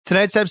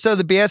Tonight's episode of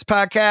the BS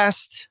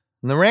Podcast,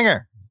 The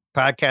Ringer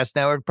Podcast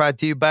Network, brought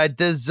to you by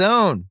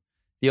DAZN.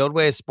 The old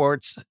way of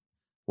sports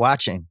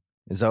watching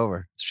is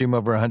over. Stream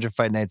over 100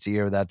 fight nights a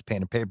year without the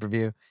pain of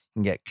pay-per-view. You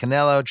can get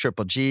Canelo,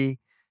 Triple G,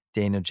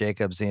 Daniel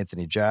Jacobs,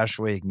 Anthony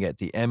Joshua. You can get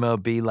the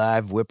MLB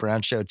Live Whip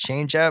Around Show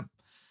Change-Up.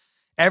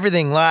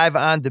 Everything live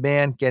on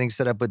demand. Getting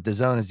set up with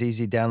DAZN is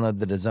easy. Download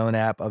the DAZN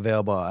app,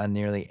 available on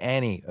nearly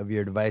any of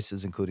your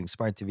devices, including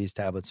smart TVs,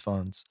 tablets,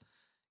 phones,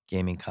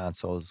 gaming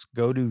consoles.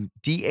 Go to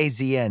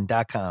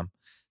DAZN.com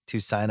to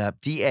sign up.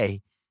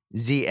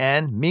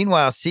 DAZN.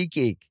 Meanwhile,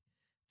 SeatGeek,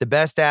 the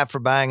best app for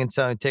buying and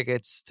selling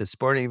tickets to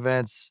sporting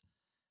events,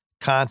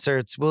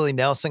 concerts, Willie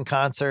Nelson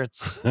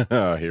concerts,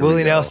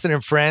 Willie Nelson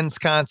and Friends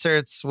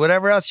concerts,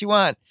 whatever else you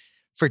want.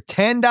 For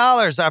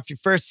 $10 off your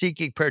first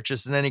SeatGeek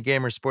purchase in any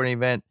game or sporting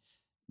event,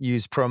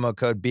 use promo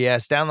code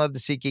BS. Download the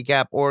SeatGeek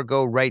app or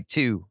go right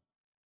to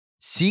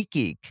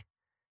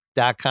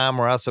SeatGeek.com.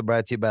 We're also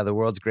brought to you by the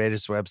world's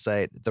greatest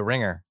website,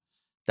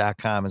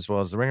 TheRinger.com, as well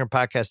as the Ringer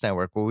Podcast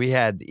Network, where we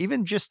had,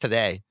 even just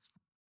today,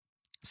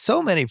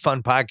 so many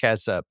fun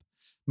podcasts up.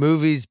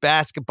 Movies,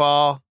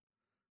 basketball,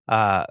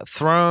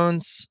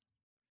 Thrones,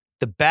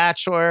 The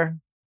Bachelor,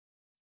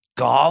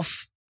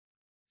 golf,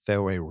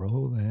 fairway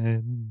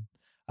rolling,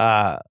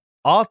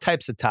 all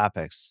types of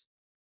topics.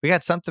 We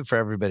got something for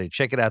everybody.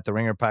 Check it out, the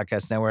Ringer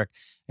Podcast Network,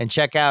 and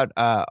check out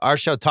our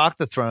show, Talk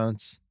the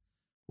Thrones,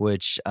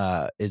 which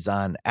is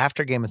on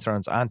after Game of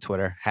Thrones on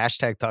Twitter,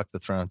 hashtag Talk the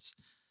Thrones.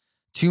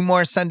 2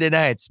 more Sunday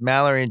nights,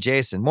 Mallory and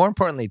Jason. More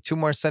importantly, 2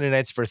 more Sunday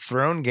nights for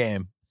Throne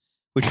Game,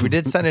 which we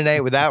did Sunday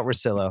night without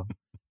Russillo.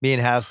 Me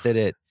and House did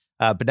it.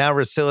 But now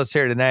Russillo's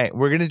here tonight.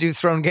 We're going to do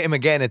Throne Game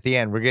again at the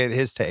end. We're going to get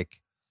his take.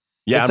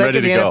 Yeah, it's I'm like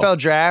ready in to the go. NFL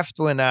draft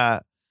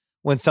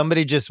when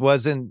somebody just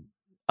wasn't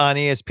on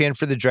ESPN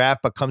for the draft,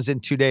 but comes in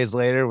 2 days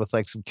later with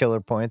like some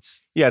killer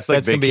points. Yeah, it's like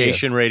That's gonna be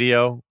vacation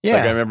radio. Yeah.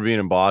 Like I remember being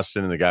in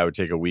Boston and the guy would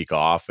take a week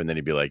off and then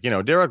he'd be like,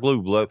 Derek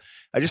Lowe blew.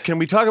 Can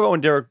we talk about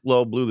when Derek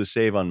Lowe blew the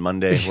save on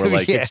Monday? We're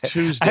like, Yeah. it's I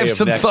Tuesday have of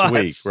some next thoughts.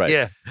 week.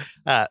 Right.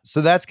 Yeah. So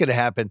that's going to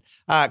happen.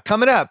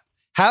 Coming up,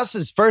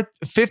 House's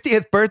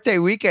 50th birthday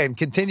weekend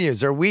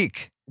continues, or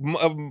week.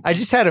 I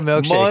just had a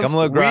milkshake. I'm a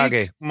little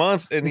groggy.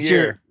 Month and It's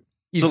year.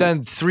 You've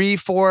done 3,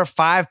 4,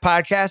 5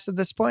 podcasts at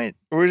this point?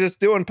 We're just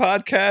doing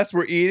podcasts.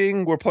 We're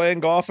eating. We're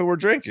playing golf, and we're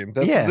drinking.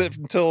 This is it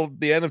until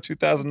the end of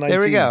 2019.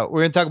 There we go.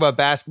 We're going to talk about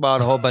basketball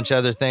and a whole bunch of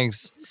other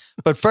things.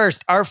 But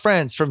first, our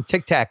friends from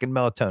Tic Tac and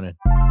Melatonin.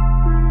 All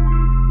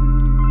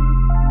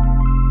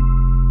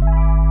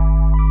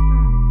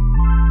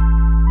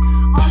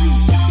these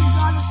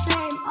bitches are the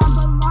same. I'm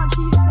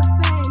Balanchi is the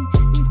fame.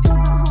 These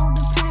pills don't hold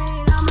the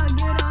pain. I'ma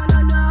get on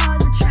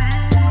another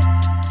train.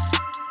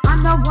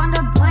 I'm the one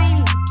to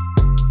blame.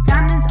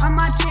 Diamonds on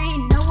my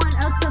chain. No one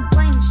else to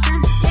blame.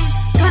 Shrimp ain't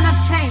gonna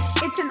pay.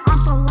 It's an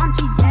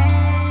Balanchi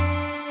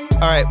day.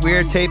 All right, we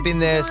are taping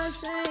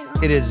this.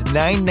 It is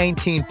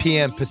 9:19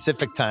 p.m.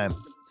 Pacific time.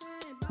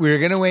 We were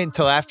going to wait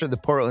until after the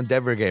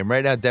Portland-Denver game.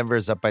 Right now, Denver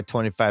is up by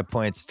 25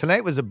 points.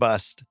 Tonight was a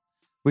bust.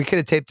 We could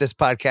have taped this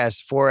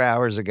podcast 4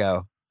 hours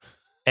ago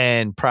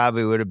and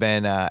probably would have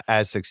been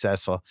as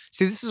successful.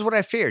 See, this is what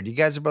I feared. You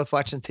guys are both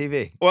watching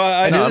TV.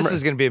 Well, I knew I'm this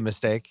was going to be a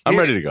mistake. I'm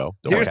ready to go.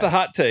 Don't Here's worry. the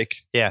hot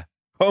take. Yeah.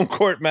 Home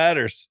court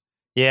matters.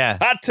 Yeah.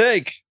 Hot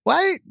take.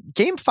 Why?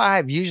 Game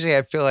 5, usually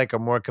I feel like are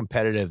more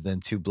competitive than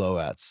 2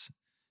 blowouts.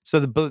 So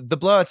the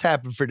blowouts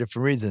happen for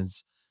different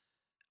reasons.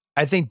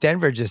 I think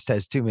Denver just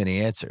has too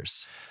many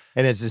answers.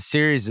 And as the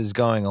series is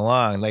going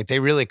along, like they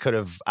really could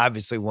have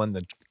obviously won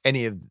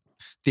any of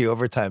the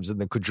overtimes in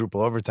the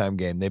quadruple overtime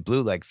game. They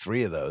blew like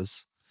 3 of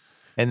those.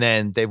 And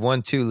then they've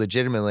won 2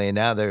 legitimately, and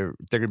now they're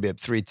going to be up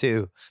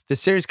 3-2. The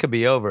series could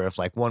be over if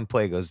like one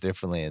play goes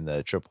differently in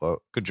the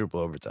quadruple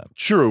overtime.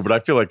 True, but I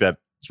feel like that's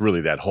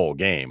really that whole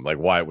game. Like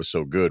why it was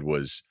so good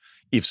was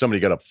if somebody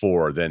got up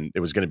 4, then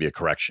it was going to be a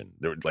correction.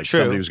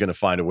 Somebody was going to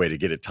find a way to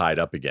get it tied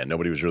up again.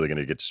 Nobody was really going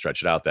to get to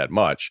stretch it out that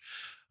much.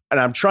 And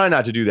I'm trying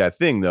not to do that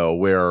thing, though,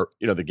 where,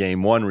 the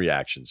game 1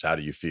 reactions, how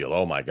do you feel?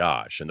 Oh, my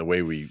gosh. And the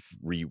way we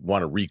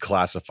want to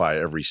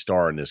reclassify every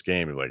star in this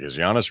game, like, is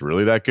Giannis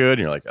really that good?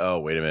 And you're like, oh,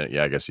 wait a minute.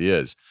 Yeah, I guess he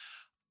is.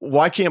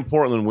 Why can't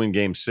Portland win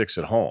game 6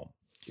 at home?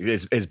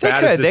 As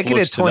bad as this they could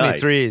hit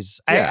looks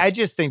 23s. Yeah. I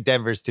just think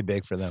Denver's too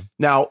big for them.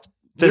 Now,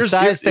 The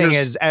size thing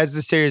is, as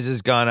the series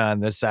has gone on,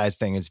 the size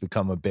thing has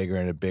become a bigger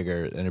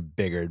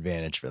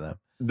advantage for them.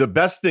 The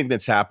best thing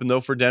that's happened, though,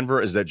 for Denver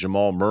is that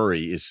Jamal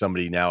Murray is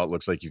somebody now it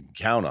looks like you can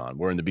count on.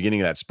 Where in the beginning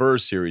of that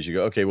Spurs series, you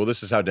go, okay, well,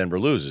 this is how Denver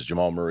loses.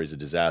 Jamal Murray's a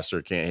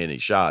disaster, can't hit any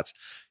shots.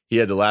 He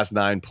had the last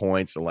 9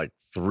 points in like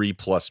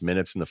 3+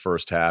 minutes in the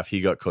first half. He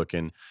got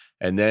cooking.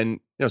 And then,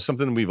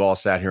 something we've all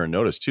sat here and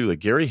noticed, too, like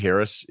Gary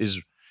Harris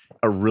is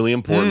a really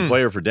important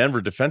player for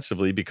Denver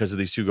defensively because of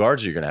these 2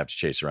 guards you're going to have to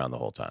chase around the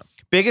whole time.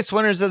 Biggest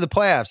winners of the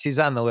playoffs. He's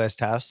on the list,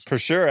 House. For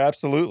sure.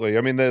 Absolutely.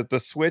 I mean, the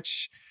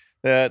switch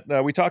that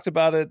we talked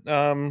about it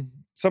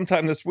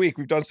sometime this week.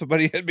 We've done so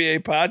many NBA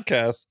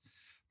podcasts,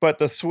 but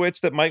the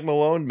switch that Mike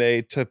Malone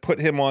made to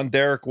put him on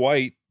Derek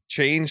White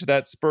changed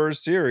that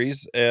Spurs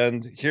series.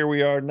 And here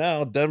we are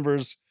now.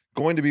 Denver's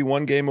going to be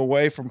one game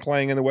away from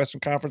playing in the Western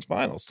Conference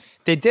Finals.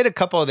 They did a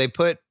couple. They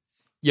put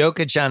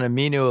Jokic on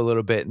Aminu a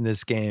little bit in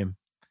this game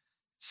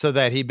so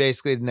that he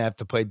basically didn't have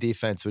to play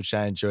defense, which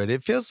I enjoyed.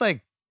 It feels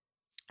like,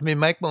 I mean,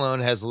 Mike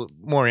Malone has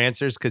more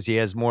answers because he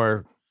has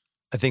more,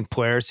 I think,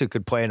 players who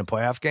could play in a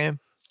playoff game.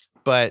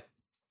 But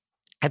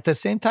at the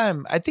same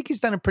time, I think he's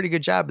done a pretty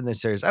good job in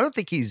this series. I don't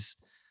think he's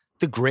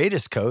the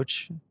greatest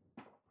coach,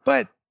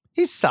 but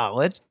he's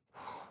solid.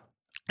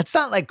 It's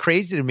not like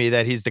crazy to me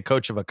that he's the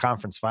coach of a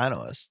conference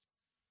finalist.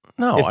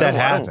 No, if that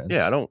happens.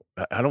 I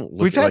don't.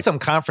 We've had some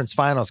conference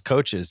finals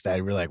coaches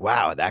that were like,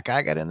 wow, that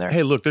guy got in there.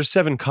 Hey, look, there's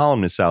 7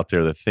 columnists out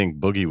there that think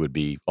Boogie would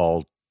be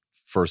all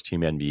first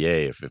team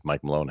NBA if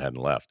Mike Malone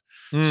hadn't left.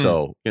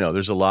 So,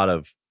 there's a lot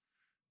of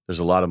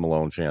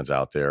Malone fans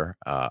out there.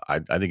 I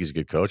think he's a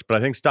good coach, but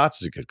I think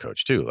Stotts is a good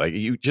coach too. Like,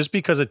 just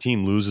because a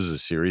team loses a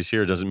series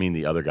here doesn't mean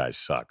the other guy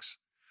sucks.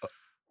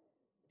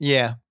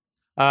 Yeah.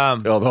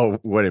 Although,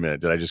 wait a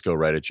minute, did I just go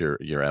right at your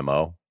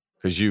MO?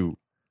 Because you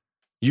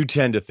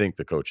tend to think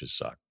the coaches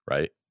suck,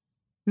 right?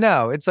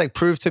 No, it's like,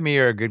 prove to me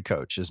you're a good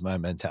coach is my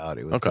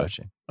mentality with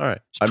coaching. All right.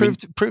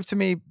 Just prove to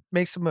me,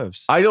 make some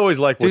moves. I always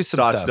like what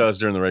Stotts does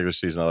during the regular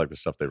season. I like the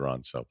stuff they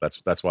run. So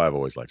that's why I've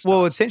always liked Stotts.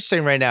 Well, it's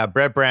interesting right now,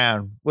 Brett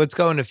Brown, let's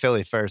go into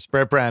Philly first.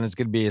 Brett Brown is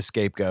going to be a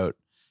scapegoat.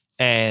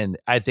 And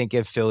I think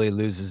if Philly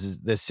loses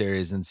this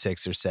series in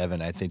 6 or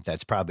 7, I think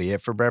that's probably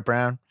it for Brett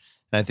Brown.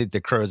 And I think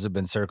the Crows have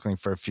been circling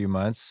for a few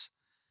months.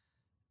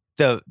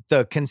 The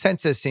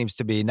consensus seems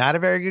to be not a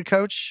very good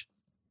coach,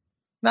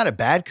 not a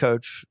bad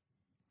coach,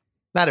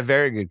 not a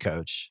very good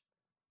coach.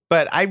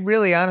 But I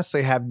really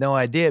honestly have no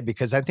idea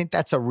because I think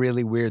that's a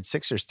really weird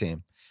Sixers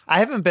team. I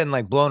haven't been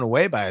like blown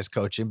away by his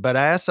coaching, but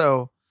I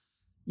also,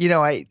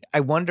 I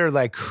wonder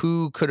like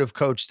who could have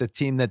coached the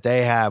team that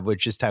they have with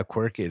just how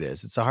quirky it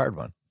is. It's a hard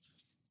one.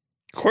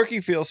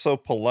 Quirky feels so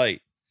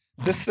polite.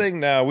 This thing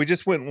now, we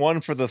just went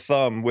one for the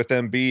thumb with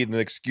Embiid and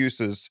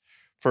excuses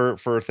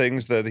for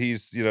things that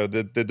he's,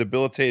 the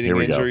debilitating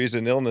injuries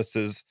and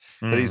illnesses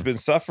that he's been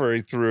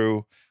suffering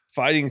through,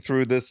 fighting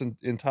through this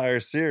entire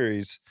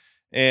series.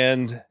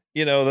 And,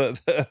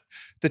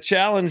 the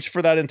challenge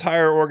for that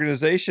entire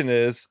organization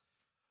is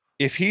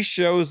if he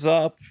shows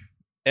up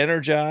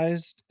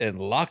energized and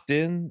locked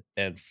in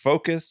and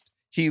focused,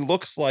 he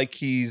looks like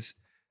he's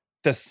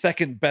the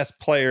second best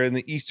player in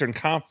the Eastern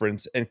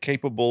Conference and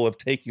capable of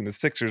taking the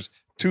Sixers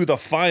to the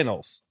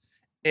finals.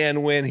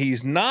 And when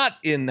he's not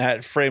in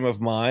that frame of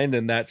mind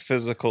and that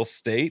physical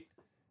state,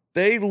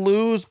 they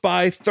lose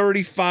by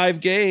 35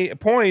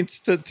 points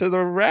to the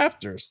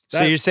Raptors.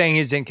 So you're saying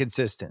he's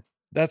inconsistent?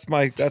 That's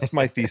my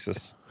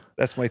thesis.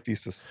 That's my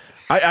thesis.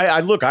 I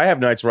look, I have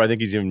nights where I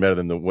think he's even better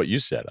than what you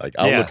said. Like,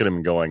 I'll look at him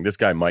and going, this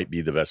guy might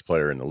be the best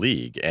player in the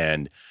league.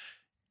 And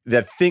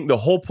the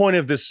whole point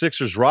of this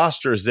Sixers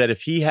roster is that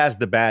if he has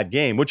the bad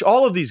game, which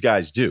all of these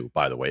guys do,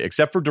 by the way,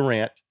 except for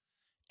Durant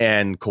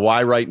and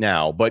Kawhi right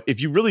now. But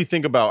if you really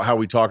think about how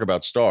we talk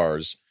about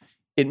stars,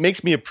 it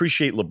makes me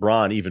appreciate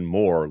LeBron even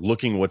more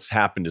looking what's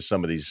happened to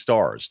some of these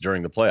stars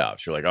during the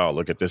playoffs. You're like, oh,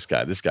 look at this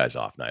guy. This guy's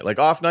off night. Like,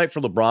 off night for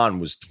LeBron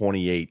was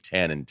 28,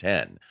 10, and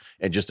 10,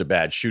 and just a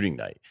bad shooting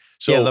night.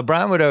 So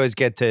LeBron would always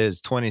get to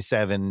his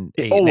 27,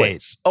 8, always, and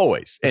 8.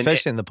 Always.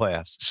 Especially in the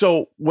playoffs.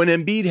 So when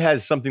Embiid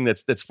has something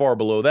that's far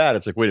below that,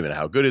 it's like, wait a minute,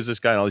 how good is this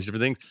guy and all these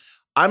different things?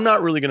 I'm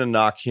not really going to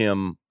knock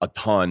him a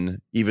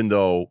ton, even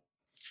though,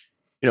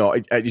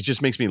 it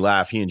just makes me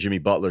laugh. He and Jimmy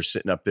Butler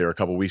sitting up there a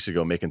couple weeks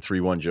ago making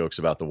 3-1 jokes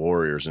about the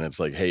Warriors. And it's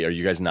like, hey, are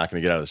you guys not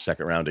going to get out of the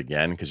second round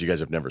again? Because you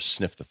guys have never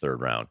sniffed the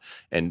third round.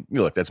 And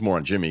look, that's more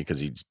on Jimmy because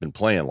he's been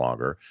playing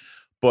longer.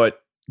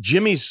 But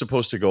Jimmy's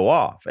supposed to go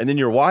off. And then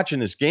you're watching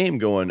this game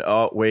going,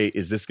 oh, wait,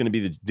 is this going to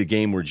be the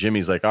game where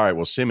Jimmy's like, all right,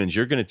 well, Simmons,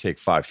 you're going to take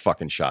 5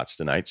 fucking shots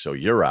tonight, so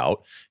you're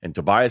out. And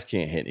Tobias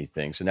can't hit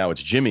anything. So now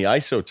it's Jimmy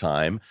ISO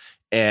time.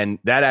 And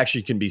that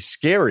actually can be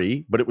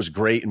scary, but it was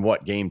great in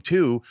game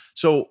 2.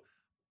 So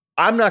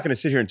I'm not going to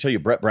sit here and tell you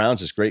Brett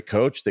Brown's this great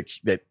coach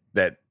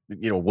that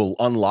will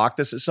unlock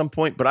this at some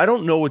point. But I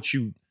don't know what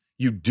you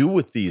do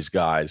with these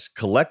guys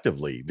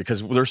collectively,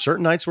 because there are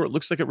certain nights where it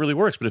looks like it really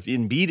works. But if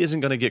Embiid isn't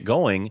going to get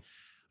going,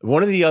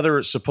 one of the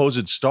other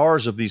supposed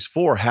stars of these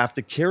 4 have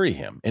to carry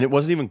him, and it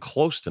wasn't even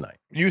close tonight.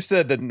 You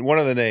said that one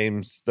of the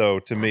names, though,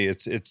 to me,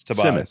 it's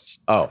Tobias. Simmons.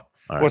 Oh, all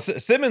right. Well,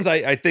 Simmons,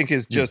 I think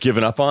is just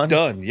given up on.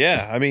 Done.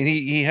 Yeah, I mean,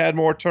 he had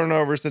more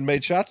turnovers than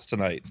made shots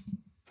tonight.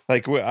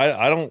 Like,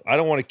 I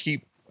don't want to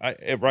keep.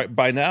 Right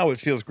by now, it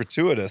feels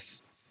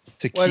gratuitous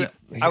to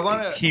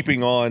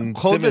keeping on.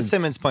 Hold Simmons. the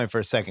Simmons point for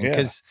a second,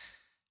 because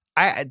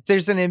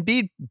there's an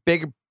Embiid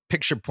big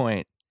picture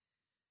point.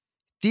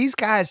 These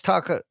guys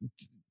talk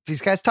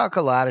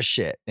a lot of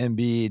shit,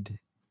 Embiid,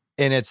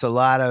 and it's a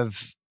lot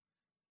of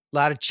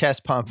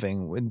chest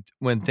pumping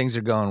when things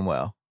are going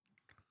well.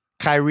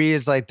 Kyrie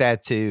is like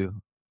that too.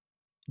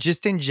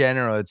 Just in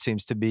general, it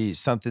seems to be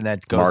something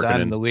that goes on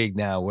in the league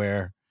now,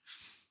 where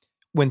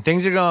when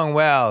things are going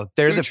well,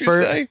 they're the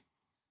first. Did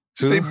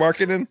you say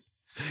marketing?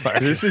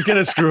 This is going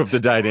to screw up the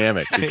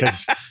dynamic,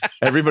 because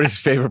everybody's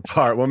favorite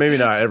part, well, maybe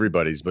not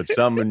everybody's, but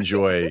some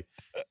enjoy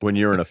when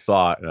you're in a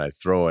thought and I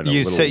throw in a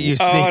little. You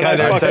sneak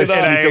I sneak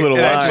a little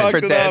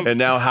line. And and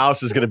now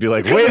House is going to be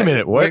like, wait a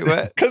minute, what?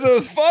 Because it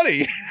was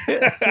funny.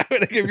 I'm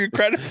going to give you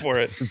credit for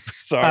it.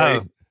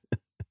 Sorry.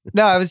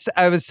 No,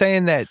 I was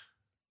saying that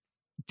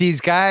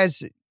these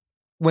guys,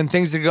 when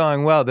things are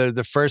going well, they're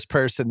the first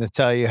person to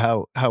tell you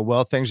how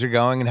well things are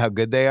going and how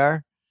good they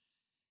are.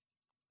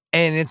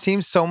 And it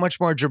seems so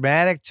much more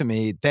dramatic to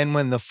me than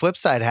when the flip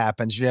side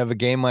happens. You have a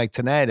game like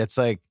tonight. It's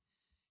like,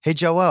 hey,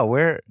 Joel,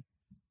 where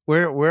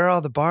are all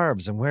the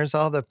barbs and where's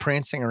all the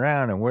prancing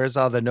around and where's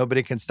all the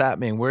nobody can stop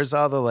me and where's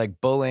all the like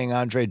bullying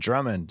Andre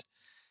Drummond?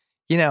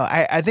 You know,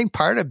 I think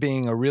part of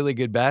being a really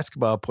good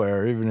basketball player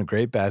or even a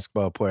great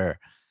basketball player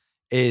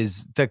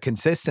is the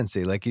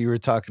consistency, like you were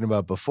talking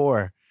about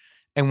before.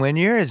 And when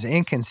you're as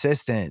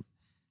inconsistent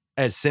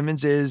as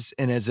Simmons is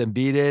and as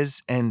Embiid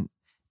is, and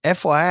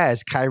FYI,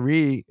 as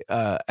Kyrie,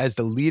 as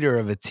the leader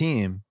of a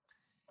team,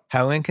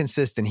 how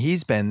inconsistent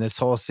he's been this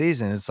whole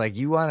season. It's like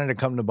you wanted to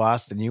come to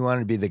Boston, you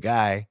wanted to be the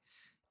guy,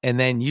 and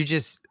then you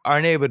just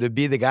aren't able to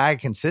be the guy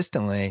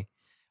consistently.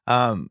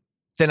 Then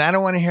I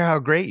don't want to hear how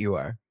great you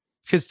are.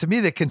 Because to me,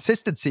 the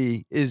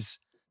consistency is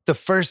the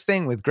first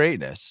thing with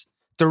greatness.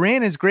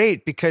 Durant is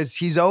great because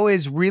he's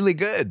always really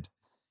good.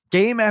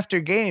 Game after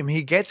game,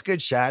 he gets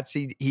good shots.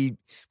 He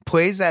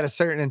plays at a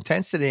certain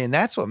intensity, and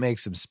that's what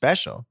makes him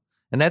special.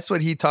 And that's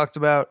what he talked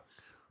about.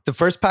 The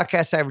first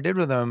podcast I ever did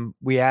with him,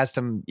 we asked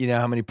him, you know,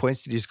 how many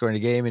points did you score in a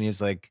game? And he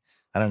was like,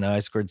 I don't know, I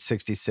scored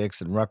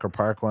 66 in Rucker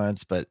Park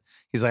once, but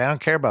he's like, I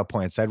don't care about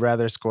points. I'd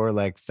rather score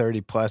like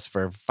 30 plus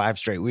for 5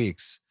 straight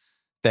weeks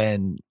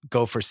than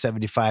go for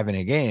 75 in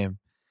a game.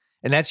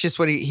 And that's just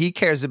what he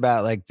cares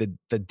about, like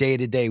the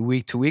day-to-day,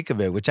 week-to-week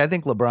of it, which I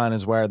think LeBron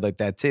is wired like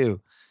that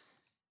too.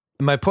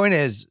 And my point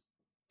is,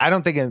 I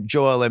don't think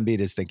Joel Embiid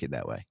is thinking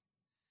that way.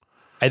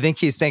 I think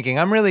he's thinking,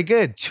 I'm really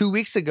good. 2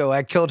 weeks ago,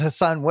 I killed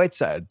Hassan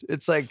Whiteside.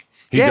 It's like,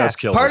 he does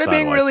kill part Hassan of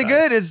being really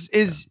Whiteside. good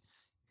is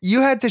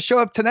you had to show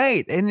up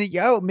tonight. And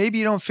maybe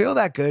you don't feel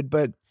that good,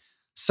 but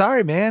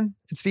sorry, man,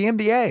 it's the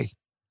NBA.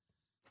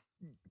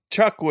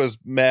 Chuck was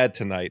mad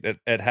tonight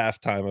at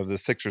halftime of the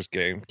Sixers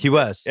game. He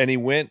was. And he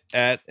went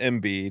at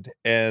Embiid.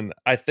 And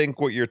I think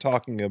what you're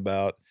talking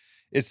about,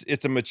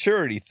 it's a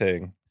maturity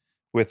thing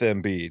with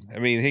Embiid. I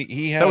mean,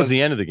 he has... That was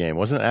the end of the game,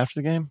 wasn't it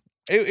after the game?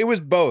 It was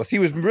both. He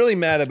was really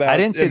mad about I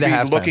didn't see the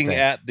Embiid halftime looking thing.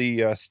 at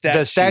the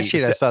stat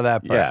sheet. I saw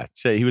that part. Yeah.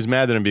 So he was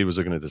mad that Embiid was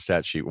looking at the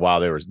stat sheet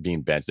while they were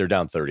being benched. They're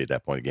down 30 at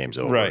that point. The game's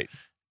over. Right.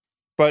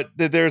 But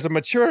there's a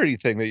maturity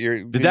thing that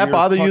you're... Did that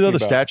bother you, though, the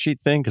stat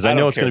sheet thing? Because I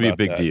know it's going to be a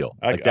big deal.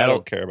 I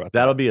don't care about that.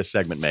 That'll be a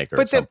segment maker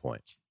at some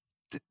point.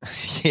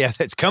 Yeah,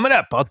 that's coming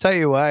up. I'll tell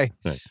you why.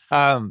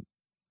 Right.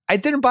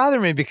 It didn't bother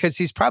me because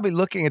he's probably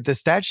looking at the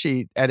stat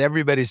sheet at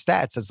everybody's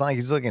stats. It's not like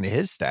he's looking at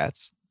his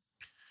stats.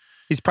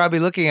 He's probably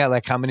looking at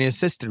like how many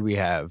assists did we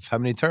have? How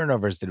many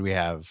turnovers did we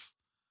have?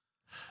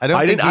 I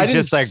don't think he's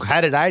just like,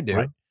 how did I do?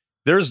 Right.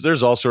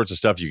 There's all sorts of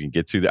stuff you can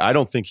get to. I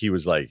don't think he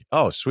was like,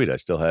 oh, sweet, I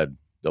still had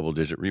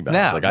double-digit rebounds.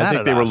 No, like I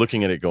think they were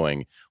looking at it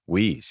going,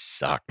 we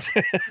sucked.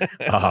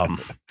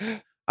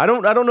 I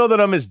don't know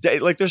that I'm as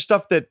like there's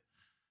stuff that,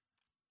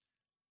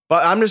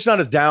 but I'm just not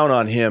as down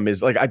on him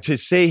as like to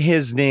say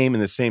his name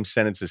in the same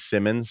sentence as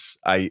Simmons.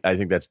 I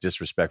think that's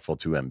disrespectful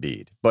to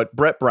Embiid. But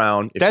Brett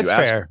Brown,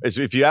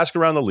 if you ask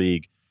around the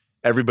league,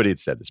 everybody had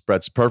said this.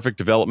 Brett's a perfect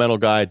developmental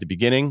guy at the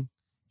beginning.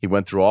 He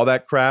went through all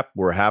that crap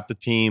where half the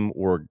team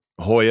were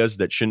Hoyas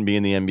that shouldn't be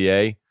in the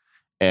NBA.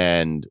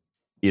 And,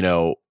 you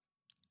know,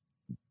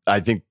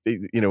 I think,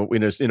 you know,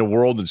 in a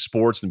world in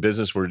sports and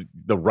business where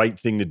the right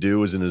thing to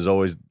do is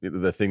always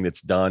the thing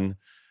that's done,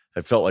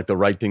 I felt like the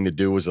right thing to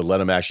do was to let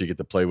them actually get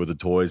to play with the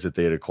toys that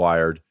they had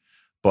acquired.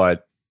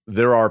 But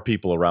there are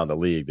people around the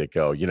league that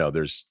go, you know,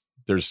 there's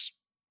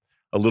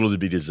a little to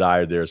be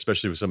desired there,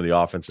 especially with some of the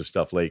offensive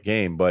stuff late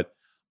game. But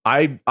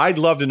I'd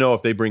love to know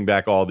if they bring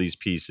back all these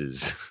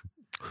pieces.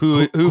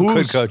 Who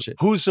could coach it?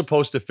 Who's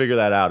supposed to figure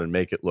that out and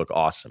make it look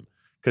awesome?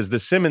 Because the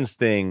Simmons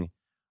thing,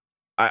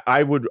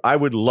 I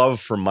would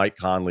love for Mike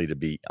Conley to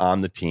be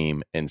on the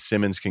team and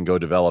Simmons can go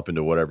develop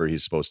into whatever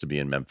he's supposed to be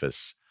in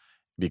Memphis.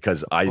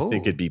 Because I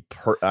think it'd be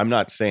I'm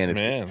not saying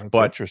it's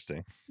but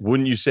interesting.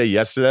 Wouldn't you say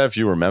yes to that if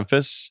you were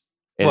Memphis?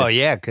 Well,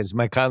 yeah, because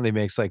Mike Conley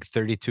makes like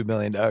 $32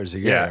 million a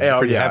year. Yeah, I'm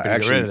pretty happy to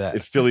actually, get rid of that.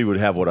 If Philly would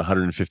have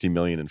 $150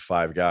 million in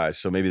 5 guys,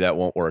 so maybe that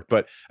won't work.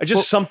 But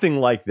just something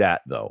like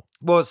that, though.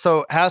 Well,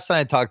 so House and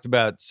I talked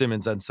about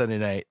Simmons on Sunday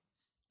night,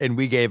 and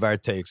we gave our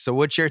takes. So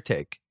what's your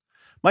take?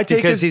 My take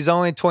because is he's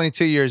only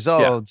 22 years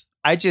old.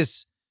 Yeah. I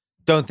just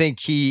don't think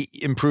he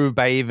improved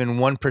by even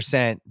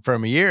 1%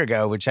 from a year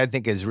ago, which I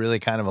think is really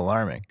kind of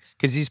alarming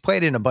because he's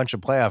played in a bunch of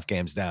playoff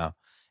games now.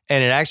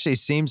 And it actually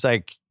seems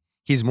like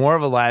he's more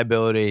of a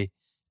liability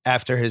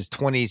after his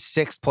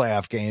 26th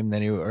playoff game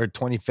or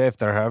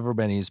 25th or however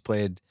many he's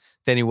played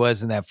than he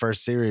was in that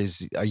first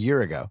series a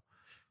year ago.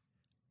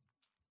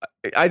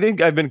 I think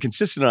I've been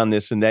consistent on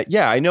this and that,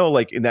 yeah, I know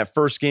like in that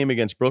first game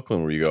against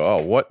Brooklyn where you go,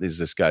 oh, what is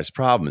this guy's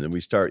problem? And then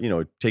we start,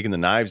 taking the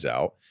knives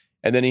out.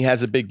 And then he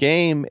has a big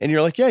game and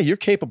you're like, yeah, you're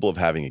capable of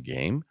having a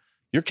game.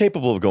 You're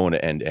capable of going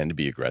to end to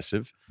be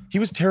aggressive. He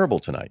was terrible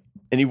tonight,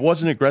 and he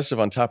wasn't aggressive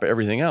on top of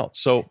everything else.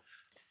 So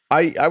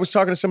I was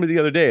talking to somebody the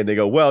other day, and they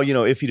go, well,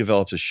 if he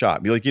develops a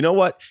shot. Be like, you know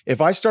what? If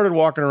I started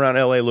walking around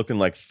LA looking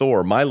like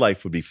Thor, my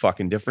life would be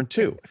fucking different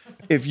too.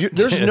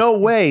 There's no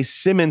way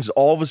Simmons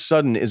all of a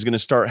sudden is going to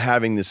start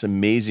having this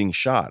amazing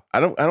shot.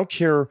 I don't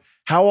care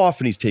how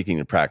often he's taking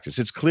it in practice.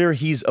 It's clear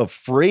he's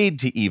afraid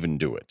to even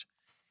do it.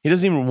 He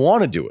doesn't even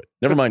want to do it.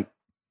 Never mind.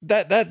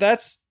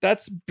 That's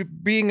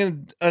being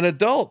an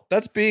adult.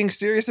 That's being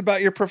serious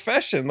about your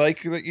profession.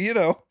 Like,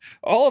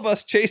 all of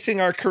us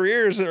chasing our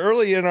careers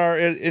early in our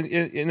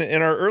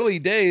early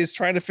days,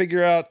 trying to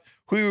figure out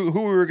who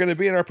we were going to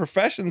be in our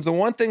professions. The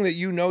one thing that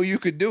you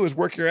could do is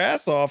work your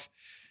ass off.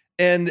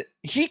 And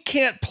he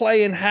can't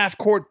play in half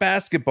court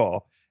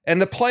basketball. And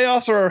the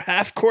playoffs are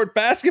half court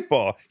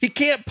basketball. He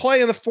can't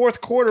play in the fourth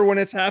quarter when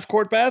it's half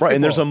court basketball. Right.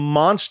 And there's a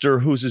monster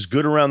who's as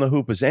good around the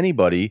hoop as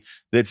anybody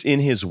that's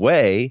in his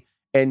way.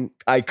 And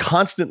I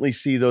constantly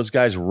see those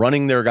guys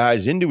running their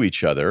guys into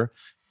each other.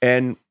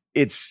 And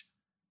it's,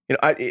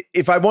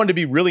 if I wanted to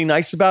be really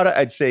nice about it,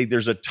 I'd say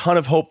there's a ton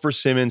of hope for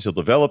Simmons. He'll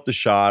develop the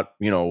shot.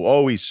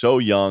 He's so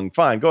young.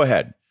 Fine, go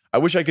ahead. I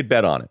wish I could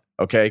bet on it,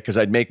 okay? Because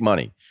I'd make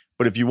money.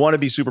 But if you want to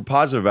be super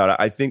positive about it,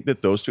 I think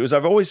that those two, as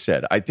I've always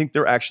said, I think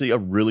they're actually a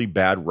really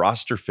bad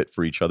roster fit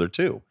for each other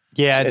too.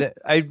 Yeah,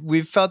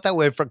 we've felt that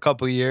way for a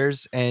couple of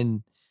years,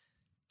 and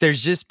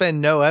there's just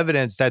been no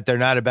evidence that they're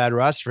not a bad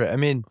roster fit. I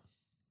mean,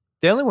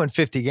 they only won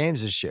 50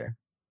 games this year.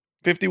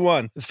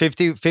 51.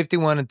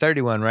 51 and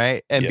 31,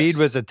 right? Embiid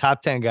was a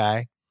top 10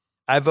 guy.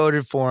 I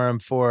voted for him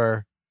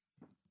for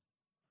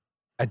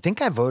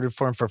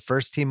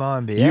first team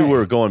All-NBA. You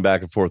were going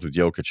back and forth with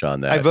Jokic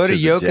on that. I voted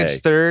Jokic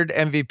third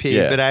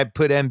MVP, but I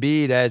put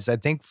Embiid as, I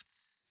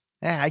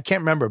can't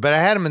remember, but I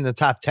had him in the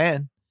top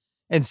 10.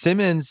 And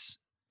Simmons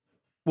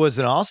was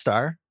an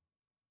all-star.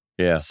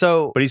 Yeah.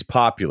 So, but he's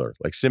popular.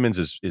 Like Simmons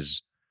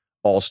is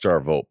all-star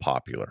vote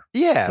popular.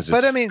 Yeah,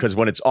 but I mean, because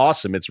when it's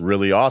awesome, it's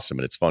really awesome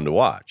and it's fun to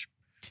watch.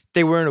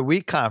 They were in a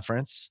weak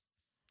conference,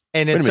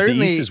 and the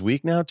East is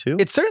weak now too.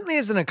 It certainly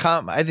isn't a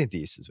combo. I think the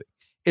East is weak.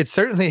 It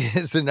certainly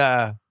isn't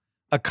a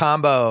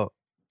combo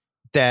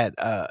that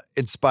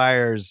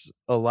inspires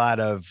a lot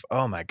of,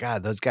 oh my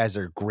God, those guys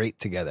are great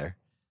together.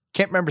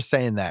 Can't remember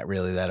saying that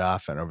really that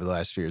often over the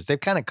last few years. They've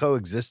kind of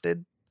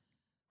coexisted,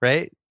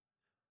 right?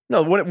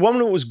 No, one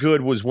that was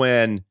good was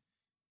when,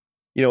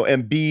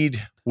 Embiid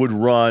would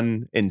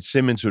run and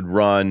Simmons would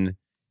run,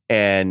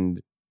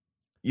 and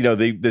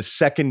the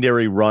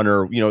secondary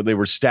runner, they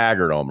were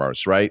staggered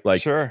almost, right?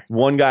 Like sure.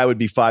 One guy would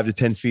be 5 to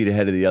 10 feet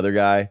ahead of the other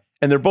guy,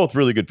 and they're both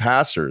really good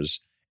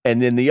passers.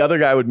 And then the other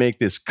guy would make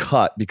this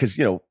cut because,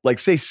 like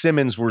say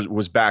Simmons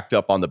was backed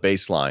up on the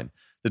baseline.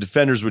 The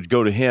defenders would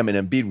go to him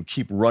and Embiid would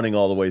keep running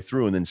all the way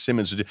through. And then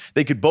Simmons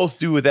they could both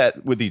do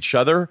that with each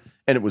other.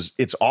 And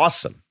it's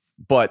awesome.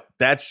 But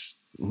that's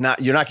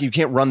you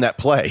can't run that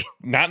play.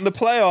 Not in the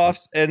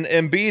playoffs. And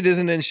Embiid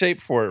isn't in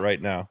shape for it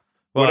right now.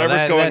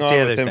 Whatever's going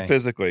on with him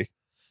physically.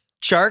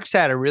 Sharks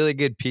had a really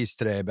good piece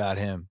today about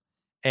him.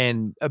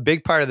 And a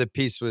big part of the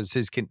piece was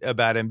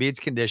about Embiid's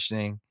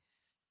conditioning.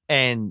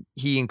 And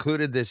he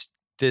included this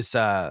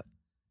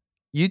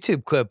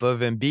YouTube clip of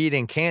Embiid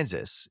in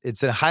Kansas.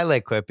 It's a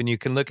highlight clip, and you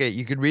can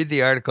read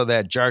the article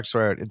that Jarks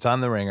wrote. It's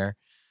on the Ringer,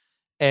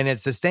 and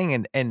it's this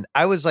thing. And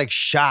I was like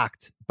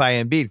shocked by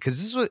Embiid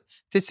because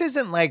this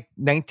isn't like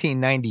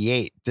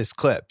 1998. This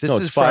clip. This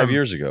is 5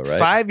 years ago, right?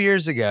 5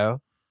 years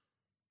ago,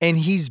 and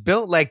he's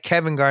built like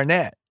Kevin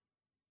Garnett.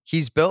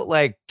 He's built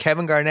like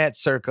Kevin Garnett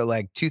circa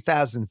like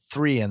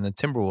 2003 in the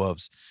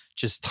Timberwolves.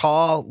 Just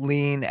tall,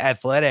 lean,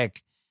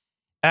 athletic.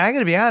 And I got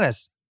to be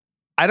honest,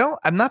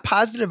 I'm not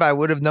positive I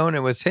would have known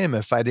it was him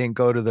if I didn't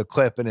go to the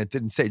clip and it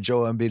didn't say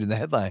Joel Embiid in the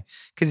headline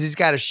because he's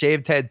got a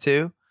shaved head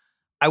too.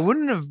 I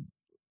wouldn't have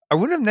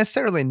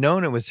necessarily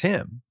known it was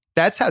him.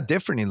 That's how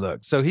different he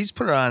looked. So he's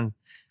put on,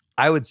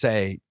 I would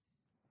say,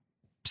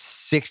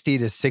 60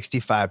 to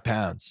 65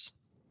 pounds.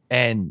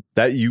 And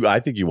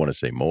I think you want to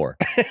say more.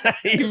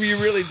 You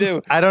really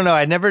do. I don't know.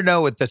 I never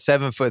know with the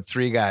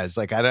 7'3" guys.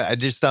 Like I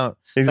just don't.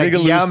 He's like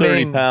lose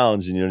 30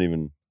 pounds and you don't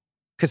even.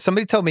 Because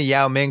somebody told me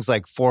Yao Ming's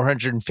like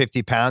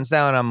 450 pounds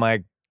now, and I'm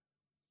like,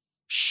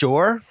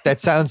 sure, that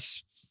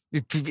sounds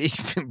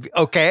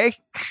okay.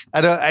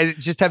 I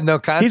just have no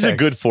context. He's a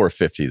good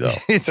 450 though.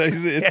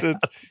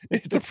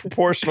 it's a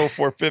proportional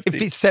 450. If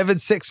he's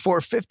 7'6",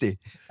 450.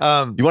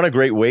 You want a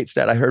great weight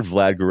stat? I heard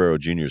Vlad Guerrero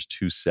Jr. is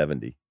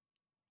 270.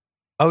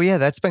 Oh yeah,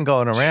 that's been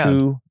going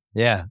around.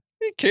 Yeah,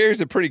 he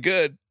carries it pretty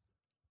good.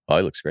 Oh,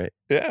 he looks great.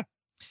 Yeah,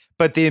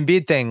 but the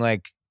Embiid thing,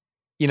 like.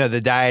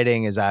 The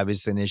dieting is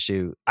obviously an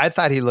issue. I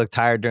thought he looked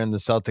tired during the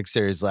Celtics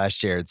series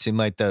last year. It seemed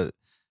like the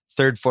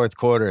third, fourth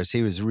quarters,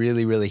 he was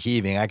really, really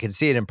heaving. I could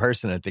see it in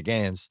person at the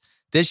games.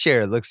 This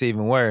year, it looks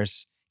even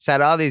worse. He's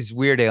had all these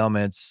weird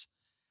ailments.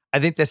 I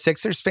think the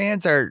Sixers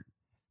fans they're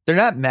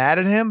not mad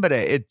at him, but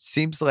it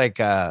seems like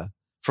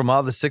from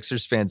all the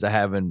Sixers fans I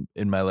have in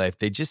my life,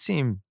 they just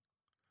seem,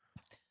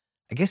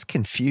 I guess,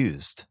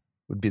 confused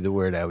would be the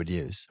word I would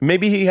use.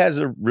 Maybe he has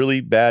a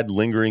really bad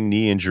lingering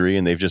knee injury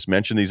and they've just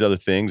mentioned these other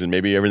things and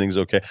maybe everything's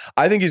okay.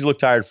 I think he's looked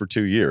tired for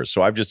 2 years.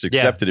 So I've just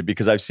accepted it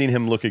because I've seen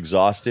him look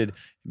exhausted,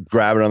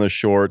 grabbing on the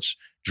shorts,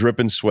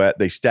 dripping sweat.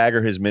 They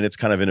stagger his minutes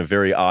kind of in a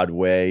very odd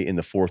way in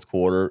the fourth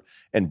quarter.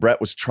 And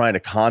Brett was trying to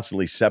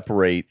constantly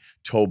separate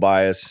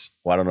Tobias.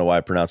 Well, I don't know why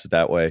I pronounce it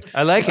that way.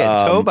 I like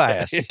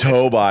it.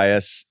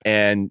 Tobias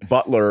and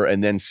Butler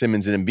and then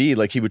Simmons and Embiid.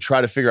 Like he would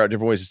try to figure out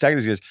different ways to stagger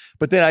these guys.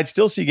 But then I'd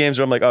still see games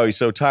where I'm like, oh, he's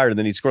so tired. And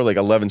then he'd score like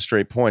 11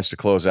 straight points to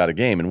close out a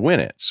game and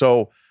win it.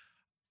 So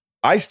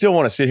I still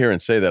want to sit here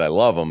and say that I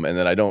love him and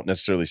that I don't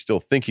necessarily still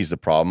think he's the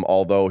problem.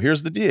 Although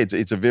here's the deal.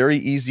 It's a very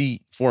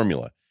easy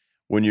formula.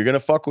 When you're going to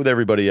fuck with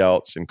everybody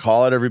else and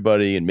call out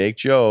everybody and make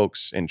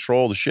jokes and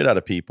troll the shit out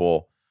of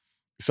people,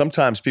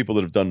 sometimes people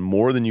that have done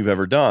more than you've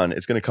ever done,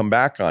 it's going to come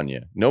back on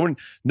you. No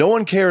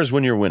one cares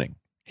when you're winning.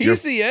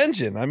 He's the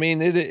engine. I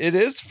mean, it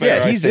is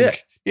fair. Yeah, he's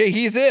it. Yeah,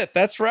 he's it.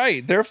 That's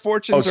right. Their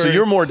fortunes. So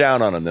you're more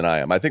down on him than I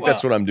am. I think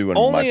that's what I'm doing.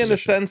 Only in the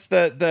sense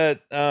that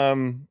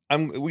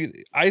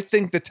I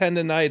think the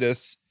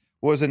tendonitis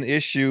was an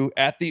issue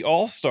at the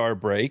All-Star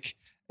break,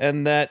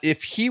 and that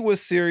if he was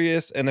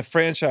serious and the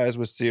franchise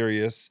was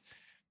serious,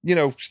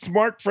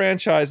 smart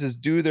franchises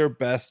do their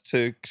best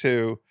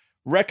to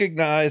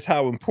recognize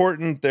how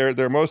important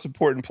their most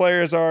important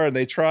players are, and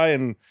they try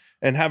and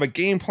have a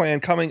game plan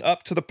coming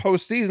up to the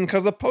postseason,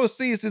 because the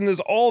postseason is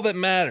all that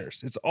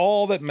matters. It's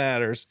all that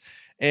matters.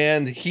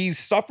 And he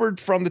suffered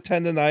from the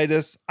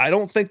tendonitis. I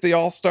don't think the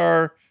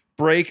All-Star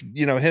break,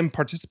 him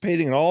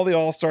participating in all the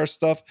All-Star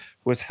stuff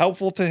was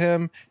helpful to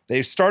him.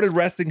 They've started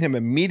resting him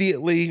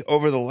immediately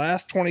over the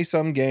last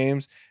 20-some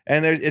games,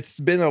 and it's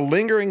been a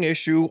lingering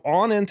issue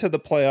on into the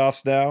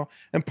playoffs now.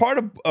 And part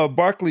of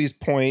Barkley's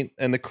point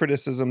and the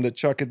criticism that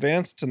Chuck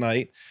advanced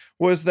tonight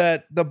was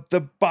that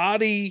the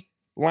body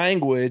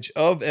language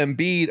of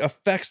Embiid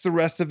affects the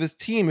rest of his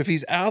team. If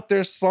he's out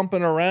there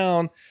slumping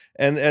around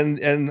and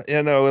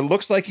it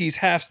looks like he's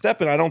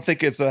half-stepping, I don't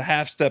think it's a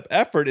half-step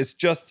effort. It's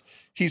just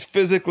he's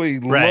physically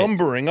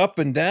lumbering up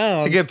and down.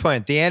 It's a good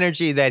point. The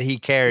energy that he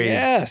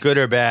carries, good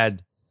or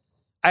bad.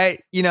 I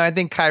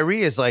think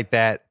Kyrie is like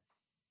that.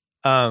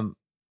 I'm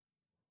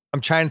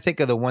trying to think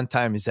of the one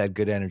time he's had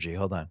good energy.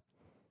 Hold on.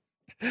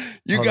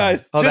 You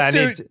guys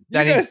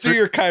do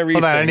your Kyrie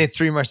Hold on, thing. I need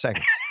 3 more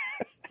seconds.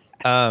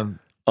 I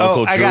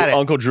got it.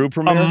 Uncle Drew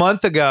premiere? A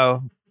month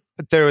ago,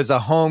 there was a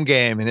home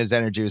game and his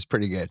energy was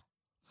pretty good.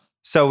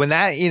 So when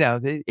that,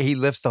 he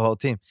lifts the whole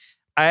team.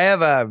 I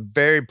have a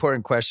very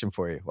important question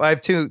for you. Well, I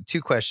have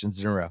two questions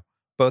in a row,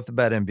 both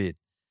about Embiid.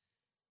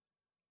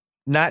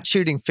 Not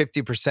shooting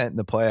 50% in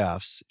the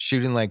playoffs,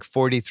 shooting like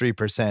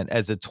 43%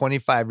 as a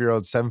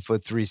 25-year-old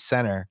 7'3"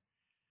 center.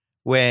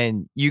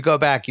 When you go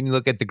back and you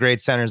look at the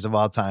great centers of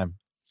all time,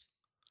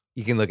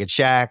 you can look at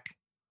Shaq,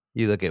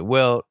 you look at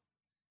Wilt,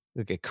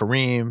 look at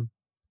Kareem,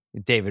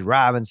 David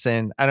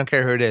Robinson. I don't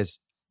care who it is.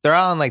 They're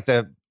all in like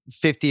the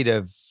 50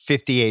 to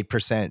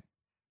 58%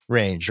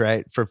 range,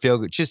 right? For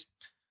field goal. Just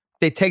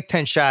they take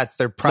 10 shots,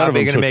 they're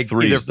probably going to make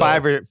threes,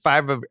 either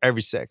five of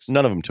every 6.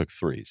 None of them took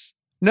threes.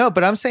 No,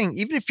 but I'm saying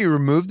even if you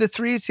remove the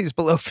threes, he's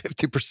below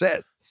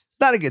 50%.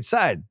 Not a good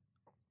side.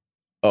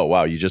 Oh,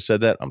 wow. You just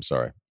said that? I'm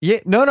sorry. Yeah,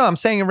 no, I'm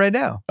saying it right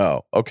now.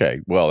 Oh, okay.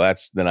 Well,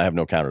 then I have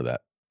no counter to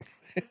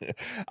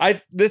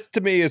that. This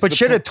to me is. But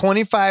should a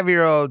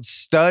 25-year-old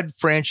stud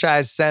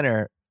franchise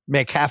center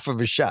make half of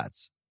his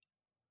shots?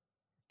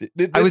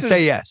 I would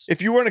say yes.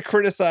 If you were to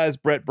criticize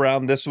Brett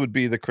Brown, this would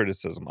be the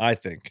criticism, I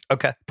think.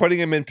 Okay. Putting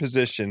him in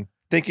position,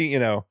 thinking,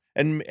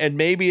 and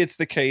maybe it's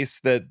the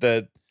case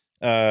that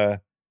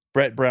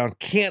Brett Brown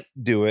can't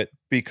do it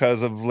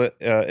because of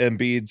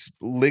Embiid's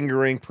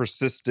lingering,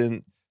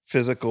 persistent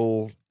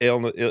physical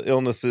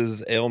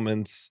illnesses,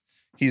 ailments.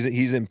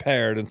 He's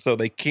impaired, and so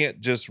they can't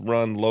just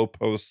run low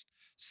post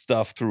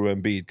stuff through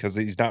Embiid because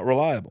he's not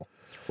reliable.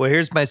 Well,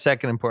 here's my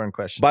second important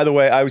question. By the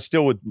way,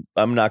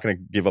 I'm not going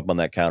to give up on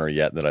that counter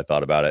yet that I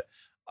thought about it.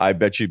 I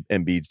bet you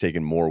Embiid's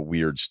taken more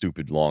weird,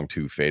 stupid, long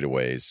 2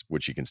 fadeaways,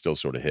 which he can still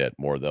sort of hit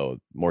more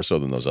so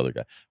than those other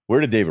guys.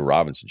 Where did David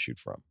Robinson shoot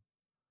from?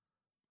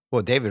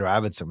 Well, David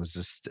Robinson was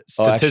a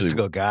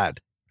statistical god.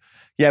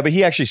 Yeah, but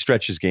he actually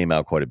stretched his game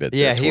out quite a bit.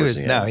 Yeah, he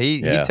was. No,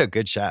 he took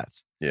good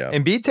shots. Yeah,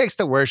 Embiid takes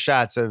the worst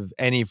shots of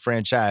any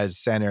franchise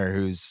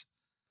center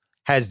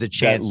has the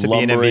chance that to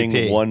be an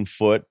MVP. 1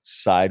 foot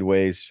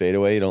sideways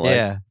fadeaway. You don't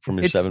like from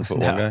your 7'1"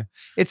 guy.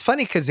 It's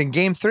funny because in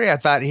Game 3, I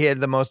thought he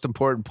had the most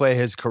important play of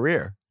his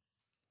career.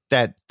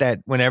 That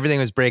when everything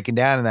was breaking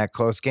down in that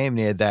close game, and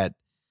he had that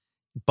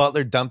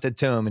Butler dumped it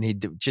to him, and he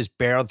just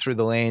barreled through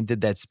the lane,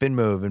 did that spin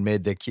move, and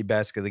made the key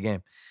basket of the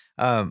game.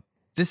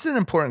 This is an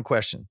important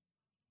question.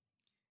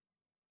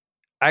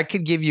 I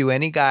could give you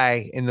any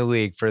guy in the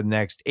league for the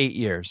next 8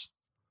 years.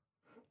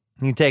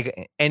 You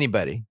take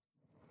anybody.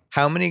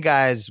 How many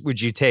guys would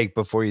you take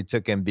before you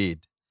took Embiid?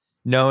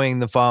 Knowing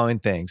the following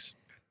things: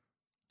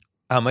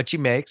 how much he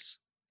makes,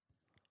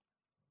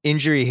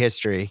 injury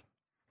history,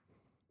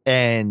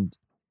 and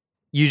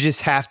you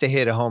just have to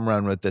hit a home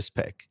run with this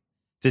pick.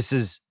 This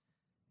is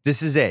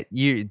it.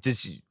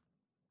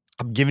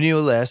 I'm giving you a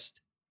list.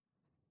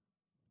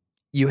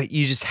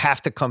 you just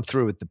have to come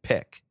through with the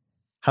pick.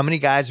 How many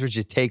guys would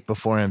you take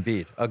before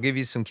Embiid? I'll give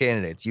you some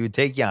candidates. You would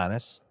take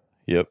Giannis.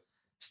 Yep.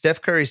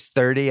 Steph Curry's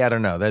 30. I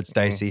don't know. That's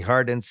dicey.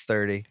 Harden's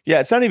 30. Yeah,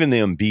 it's not even the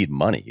Embiid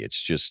money.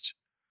 It's just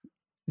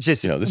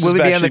this will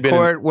he be on the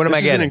court? What am I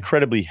getting? This is an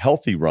incredibly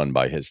healthy run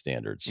by his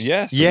standards.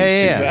 Yes. Yeah,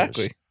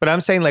 exactly. But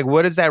I'm saying, like,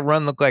 what does that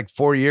run look like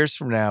 4 years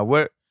from now?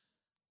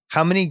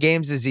 How many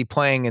games is he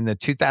playing in the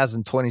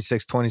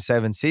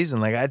 2026-27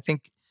 season? Like, I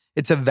think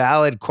it's a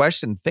valid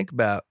question to think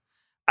about.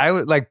 I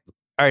would like,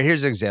 all right,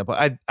 here's an example.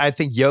 I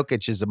think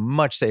Jokic is a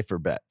much safer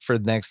bet for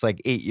the next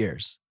 8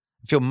 years.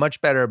 I feel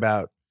much better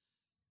about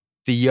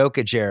the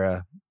Jokic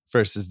era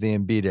versus the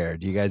Embiid era.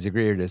 Do you guys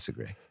agree or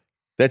disagree?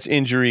 That's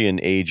injury and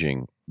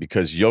aging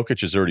because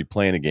Jokic is already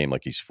playing a game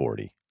like he's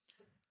 40.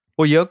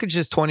 Well, Jokic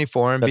is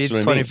 24 and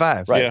Embiid's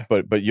 25. Right. Yeah.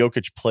 But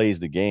Jokic plays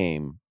the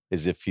game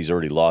as if he's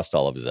already lost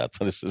all of his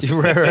athleticism.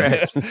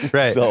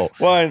 Right. So,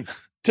 well,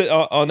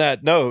 on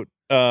that note,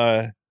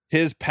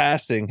 his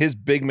passing, his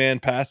big man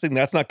passing,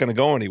 that's not going to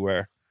go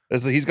anywhere.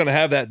 He's going to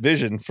have that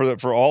vision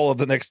for all of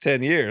the next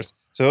 10 years.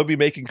 So he'll be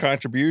making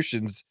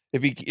contributions.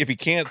 If he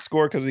can't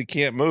score because he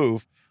can't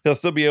move, he'll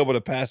still be able to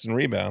pass and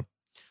rebound.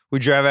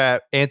 Would you rather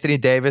Anthony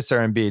Davis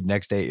or Embiid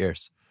next 8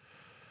 years?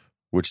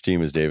 which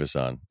team is Davis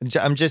on?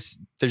 I'm just,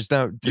 there's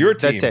no, your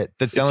team. That's it.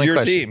 That's the it's only your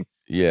question. team.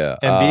 Yeah.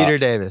 Embiid or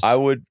Davis?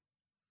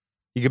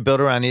 You could build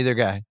around either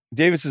guy.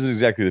 Davis isn't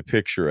exactly the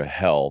picture of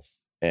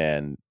health,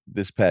 and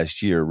this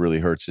past year really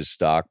hurts his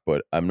stock.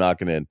 But I'm not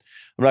gonna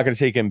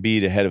take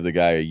Embiid ahead of the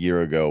guy a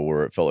year ago,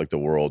 where it felt like the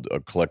world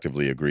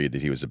collectively agreed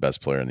that he was the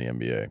best player in the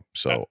NBA.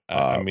 So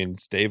I mean,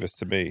 it's Davis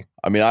to me.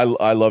 I mean,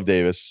 I love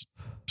Davis,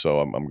 so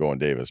I'm going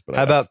Davis. But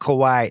how about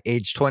Kawhi,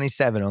 age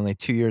 27, only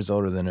 2 years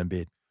older than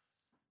Embiid?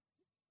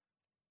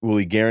 Will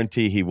he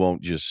guarantee he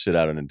won't just sit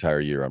out an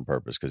entire year on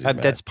purpose? Because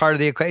that's part of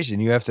the equation.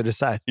 You have to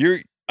decide.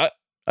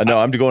 No,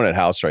 I'm going at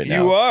House right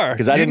now. You are,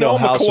 because I didn't know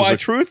I'm House a Kawhi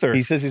was truther.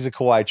 He says he's a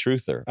Kawhi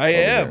truther. I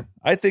am.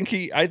 I think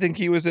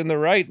he was in the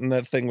right in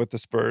that thing with the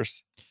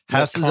Spurs.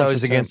 House is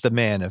always against the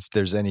man if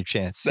there's any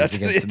chance.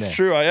 It's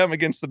true. I am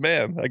against the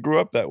man. I grew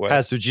up that way.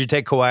 House, would you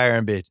take Kawhi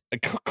or Embiid?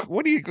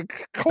 What do you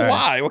Kawhi?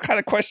 Right. What kind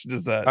of question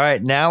is that? All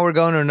right, now we're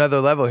going to another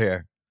level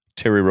here.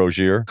 Terry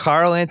Rozier.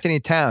 Karl Anthony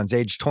Towns,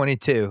 age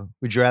 22.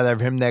 Would you rather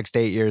have him next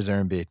 8 years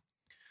or Embiid?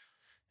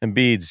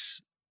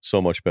 Embiid's so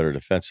much better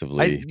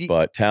defensively,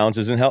 but Towns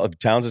isn't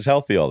Towns is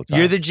healthy all the time.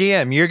 You're the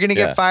GM. You're going to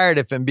get fired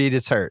if Embiid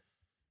is hurt.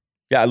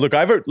 Yeah, look,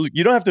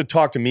 you don't have to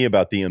talk to me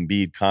about the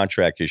Embiid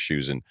contract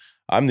issues, and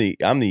I'm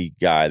the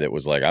guy that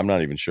was like, I'm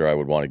not even sure I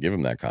would want to give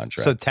him that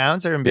contract. So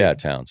Towns or Embiid? Yeah,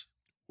 Towns.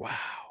 Wow,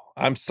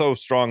 I'm so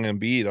strong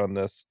Embiid on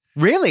this.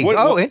 Really?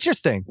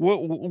 Interesting.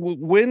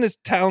 When is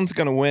Towns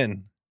going to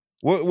win?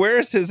 Where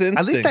is his instinct?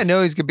 At least I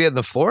know he's going to be on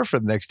the floor for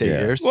the next 8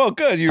 years. Well,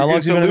 good. You're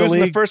going to lose in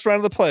the first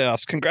round of the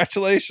playoffs.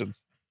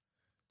 Congratulations.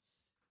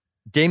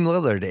 Dame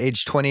Lillard,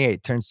 age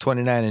 28, turns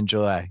 29 in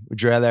July.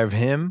 Would you rather have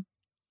him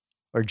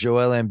or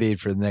Joel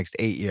Embiid for the next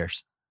 8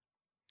 years?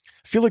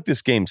 I feel like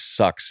this game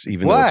sucks,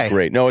 even though it's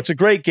great. No, it's a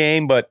great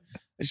game, but I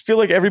just feel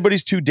like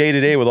everybody's too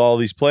day-to-day with all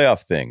these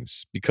playoff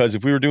things. Because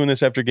if we were doing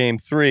this after game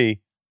 3,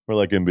 we're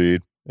like,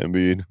 Embiid.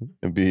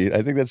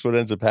 I think that's what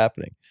ends up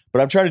happening.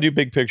 But I'm trying to do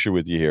big picture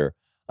with you here.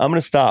 I'm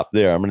going to stop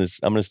there. I'm going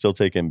to still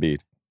take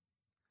Embiid.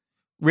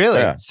 Really?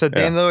 Yeah, so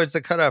Dame Lillard's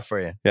the cutoff for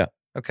you? Yeah.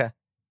 Okay.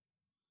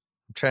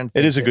 I'm trying to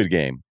it is a good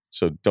game,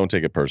 so don't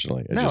take it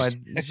personally. I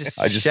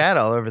just shat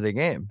all over the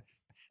game.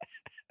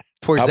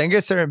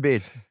 Porzingis or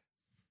Embiid?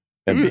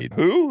 Embiid.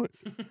 Who?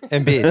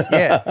 Embiid,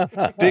 yeah.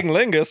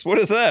 Dinglingus, what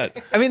is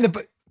that? I mean,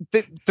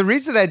 the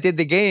reason I did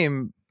the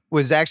game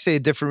was actually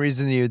a different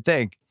reason than you would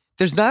think.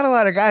 There's not a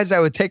lot of guys I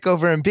would take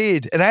over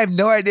Embiid, and I have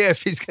no idea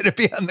if he's going to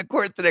be on the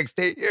court the next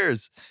 8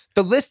 years.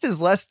 The list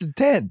is less than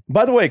 10.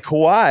 By the way,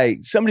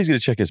 Kawhi, somebody's going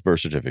to check his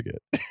birth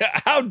certificate.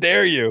 How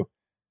dare you?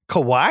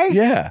 Kawhi?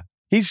 Yeah.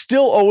 He's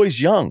still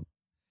always young.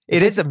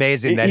 It is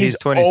amazing that he's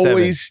 27.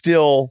 Always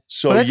still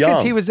so young. That's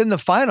because he was in the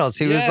finals.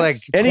 He was like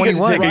 21. And he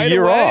got to take a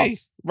year off.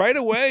 Right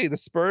away. The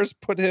Spurs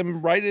put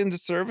him right into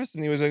service,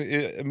 and he was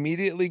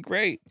immediately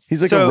great.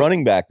 He's like a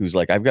running back who's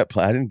like, I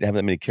didn't have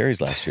that many carries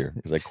last year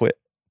because I quit.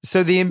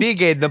 So the Embiid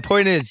game, the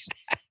point is,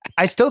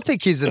 I still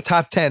think he's a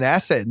top 10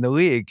 asset in the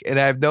league, and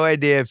I have no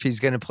idea if he's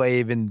going to play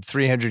even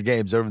 300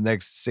 games over the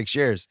next 6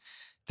 years.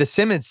 The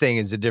Simmons thing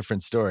is a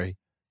different story.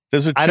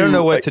 I don't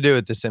know what to do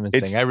with the Simmons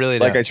thing. I really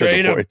don't. Like I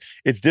said before,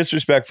 it's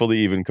disrespectful to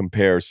even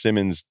compare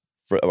Simmons,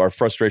 our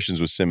frustrations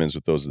with Simmons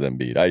with those of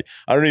Embiid. I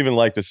don't even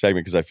like this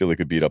segment because I feel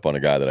like it beat up on a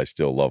guy that I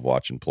still love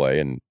watching play,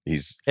 and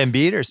he's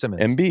Embiid or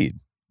Simmons? Embiid.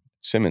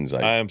 Simmons.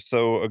 I am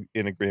so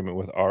in agreement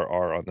with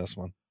RR on this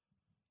one.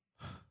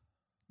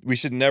 We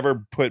should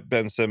never put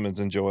Ben Simmons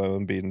and Joel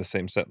Embiid in the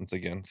same sentence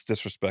again. It's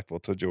disrespectful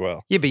to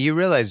Joel. Yeah, but you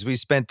realize we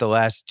spent the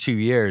last 2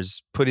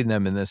 years putting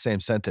them in the same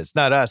sentence.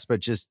 Not us, but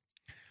just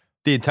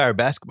the entire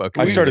basketball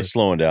community. I started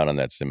slowing down on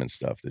that Simmons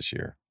stuff this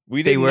year.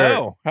 We didn't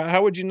know.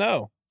 How would you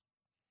know?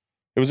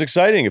 It was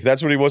exciting. If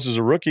that's what he was as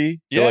a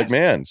rookie, you're like,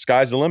 man,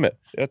 sky's the limit.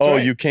 That's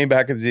right. You came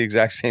back as the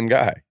exact same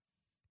guy.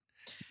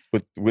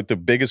 with the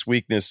biggest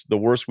weakness, the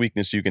worst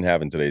weakness you can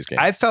have in today's game.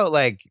 I felt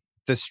like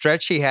the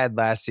stretch he had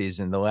last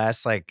season, the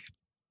last like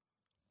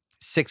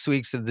 6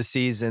 weeks of the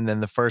season,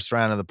 then the first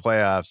round of the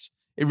playoffs,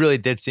 it really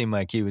did seem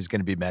like he was going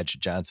to be Magic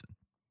Johnson.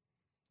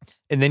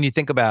 And then you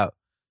think about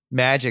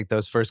Magic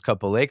those first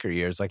couple Laker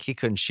years, like he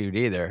couldn't shoot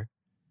either.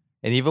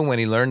 And even when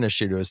he learned to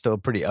shoot, it was still a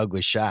pretty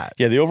ugly shot.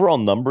 Yeah, the overall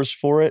numbers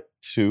for it,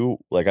 too,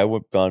 like I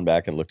would have gone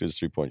back and looked at his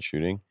three-point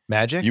shooting.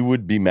 Magic? You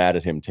would be mad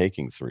at him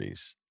taking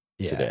threes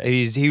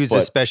today. He was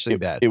especially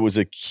bad. It was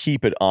a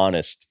keep it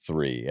honest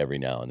three every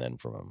now and then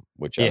from him,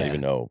 which I don't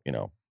even know,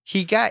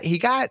 He got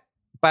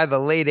by the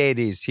late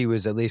 80s, he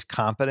was at least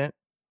competent.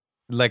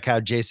 Like how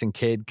Jason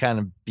Kidd kind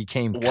of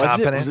became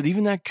competent. Was it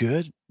even that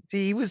good?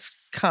 He was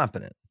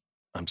competent.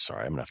 I'm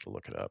sorry, I'm going to have to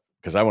look it up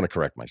because I want to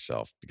correct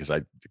myself because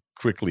I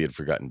quickly had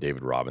forgotten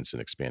David Robinson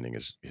expanding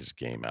his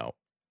game out.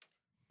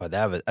 But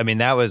that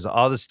was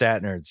all the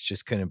stat nerds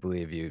just couldn't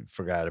believe you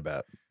forgot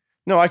about.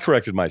 No, I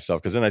corrected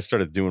myself because then I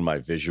started doing my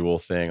visual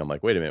thing. I'm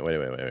like, wait a minute.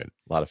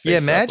 A lot of face. Yeah,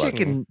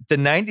 Magic in the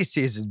 90s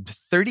season,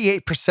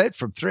 38%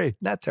 from three.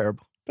 Not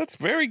terrible. That's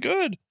very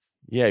good.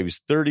 Yeah, he was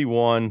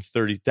 31,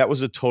 30. That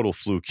was a total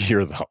fluke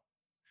year, though.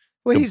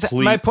 Well,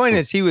 my point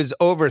is he was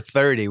over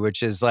 30,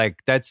 which is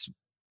like, that's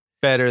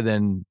better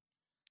than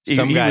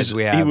some guys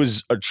we have. He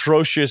was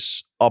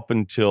atrocious up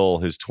until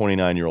his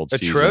 29-year-old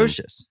season.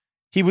 Atrocious.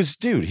 He was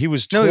 20.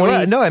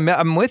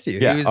 I'm with you.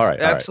 Yeah, he was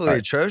absolutely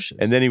atrocious.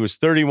 And then he was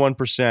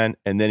 31%,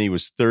 and then he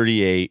was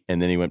 38,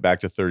 and then he went back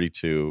to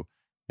 32,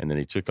 and then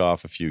he took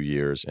off a few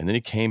years, and then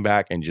he came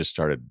back and just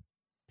started.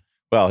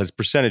 Well, his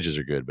percentages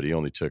are good, but he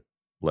only took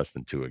less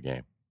than 2 a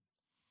game.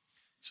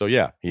 So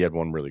yeah, he had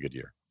one really good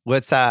year.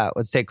 Let's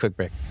take a quick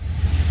break.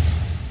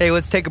 Hey,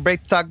 let's take a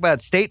break to talk about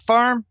State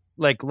Farm.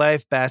 Like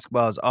life,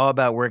 basketball is all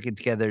about working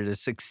together to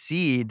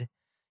succeed.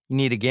 You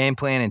need a game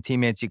plan and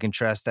teammates you can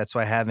trust. That's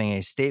why having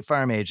a State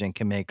Farm agent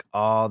can make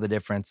all the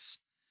difference.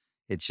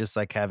 It's just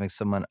like having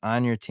someone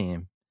on your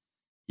team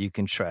you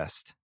can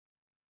trust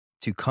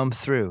to come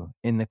through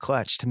in the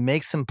clutch, to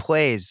make some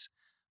plays.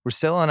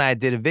 Russillo and I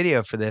did a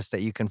video for this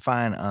that you can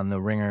find on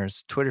the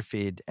Ringer's Twitter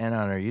feed and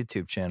on our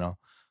YouTube channel,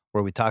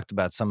 where we talked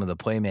about some of the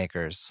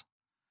playmakers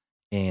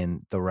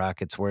in the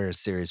Rockets-Warriors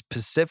series,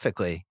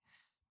 specifically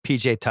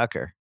PJ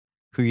Tucker,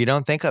 who you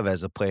don't think of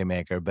as a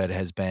playmaker, but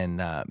has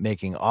been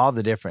making all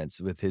the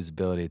difference with his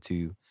ability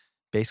to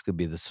basically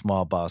be the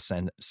small ball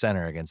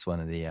center against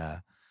one of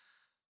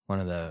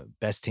the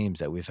best teams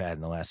that we've had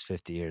in the last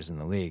 50 years in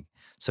the league.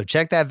 So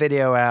check that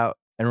video out.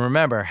 And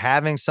remember,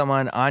 having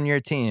someone on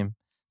your team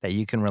that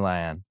you can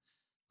rely on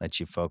lets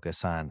you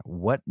focus on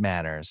what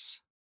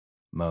matters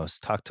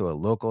most. Talk to a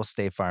local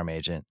State Farm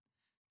agent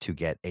to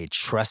get a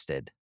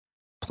trusted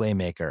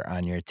playmaker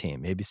on your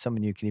team. Maybe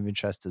someone you can even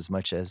trust as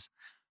much as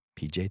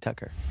PJ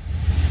Tucker.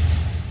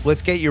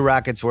 Let's get your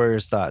Rockets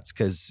Warriors thoughts,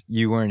 because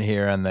you weren't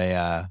here on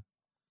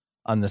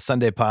the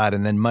Sunday pod,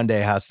 and then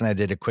Monday House and I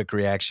did a quick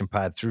reaction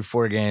pod through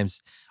 4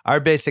 games. Our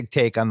basic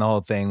take on the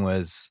whole thing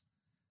was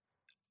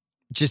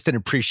just an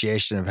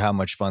appreciation of how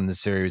much fun the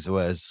series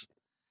was,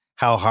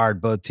 how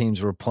hard both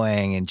teams were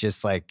playing, and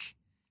just like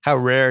how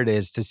rare it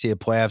is to see a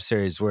playoff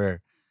series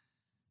where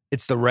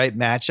it's the right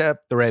matchup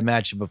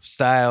of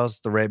styles,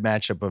 the right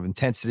matchup of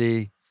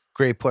intensity,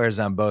 great players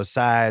on both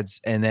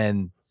sides, and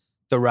then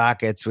the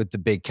Rockets with the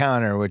big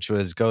counter, which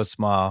was go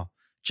small,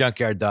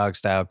 junkyard dog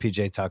style,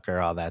 PJ Tucker,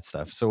 all that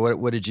stuff. So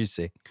what did you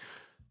see?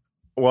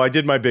 Well, I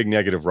did my big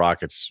negative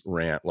Rockets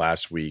rant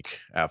last week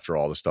after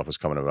all the stuff was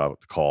coming about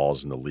with the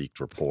calls and the leaked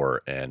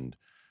report. And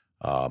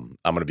I'm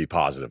going to be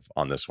positive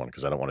on this one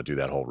because I don't want to do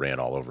that whole rant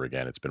all over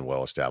again. It's been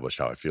well established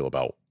how I feel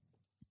about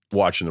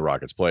watching the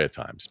Rockets play at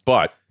times.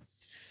 But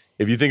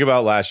if you think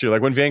about last year,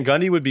 like when Van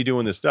Gundy would be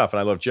doing this stuff, and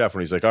I love Jeff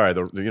when he's like, all right,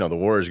 the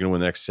Warriors are going to win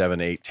the next 7,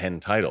 8, 10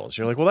 titles.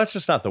 You're like, well, that's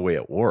just not the way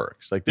it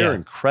works. Like they're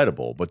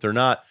incredible, but they're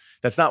not.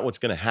 That's not what's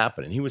going to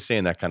happen. And he was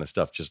saying that kind of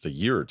stuff just a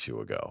year or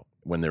two ago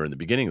when they're in the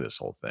beginning of this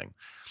whole thing.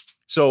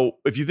 So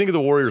if you think of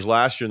the Warriors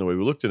last year and the way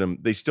we looked at them,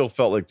 they still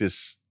felt like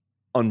this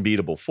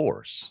unbeatable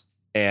force.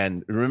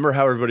 And remember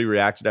how everybody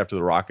reacted after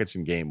the Rockets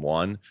in game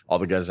 1, all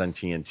the guys on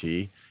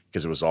TNT,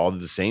 because it was all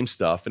the same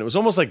stuff. And it was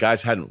almost like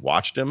guys hadn't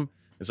watched him.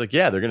 It's like,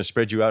 yeah, they're going to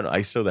spread you out and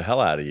ISO the hell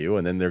out of you.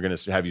 And then they're going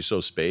to have you so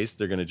spaced.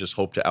 They're going to just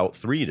hope to out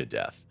 3 to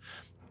death.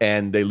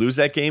 And they lose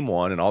that game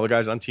 1. And all the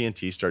guys on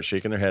TNT start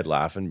shaking their head,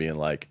 laughing, being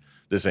like,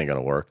 this ain't going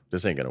to work.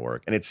 This ain't going to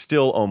work. And it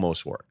still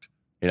almost worked.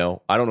 I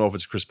don't know if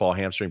it's Chris Paul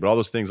hamstring, but all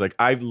those things, like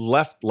I've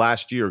left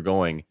last year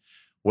going,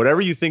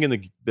 whatever you think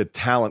in the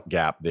talent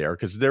gap there,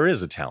 because there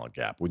is a talent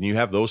gap. When you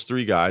have those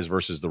 3 guys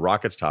versus the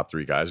Rockets' top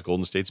 3 guys,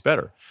 Golden State's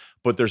better.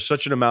 But there's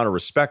such an amount of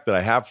respect that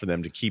I have for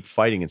them to keep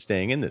fighting and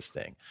staying in this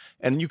thing.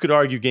 And you could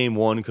argue game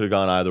 1 could have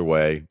gone either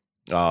way.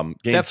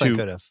 Definitely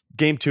could have.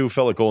 Game 2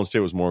 felt like Golden State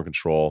was more in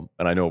control.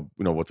 And I know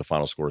what the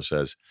final score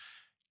says.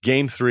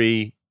 Game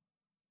 3,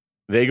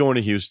 They go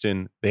into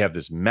Houston. They have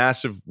this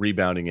massive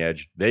rebounding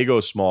edge. They go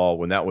small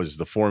when that was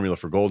the formula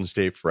for Golden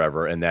State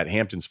forever. And that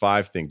Hamptons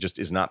 5 thing just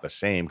is not the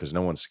same because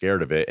no one's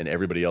scared of it. And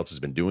everybody else has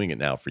been doing it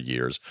now for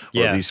years,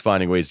 or at least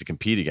finding ways to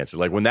compete against it.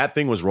 Like when that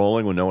thing was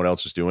rolling, when no one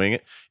else was doing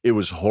it, it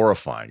was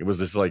horrifying. It was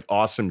this like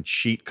awesome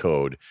cheat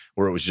code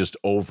where it was just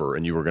over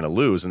and you were going to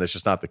lose. And that's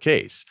just not the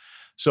case.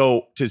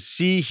 So to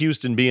see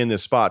Houston be in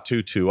this spot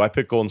 2-2, I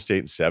picked Golden State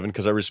in 7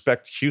 because I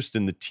respect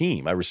Houston, the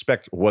team. I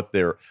respect what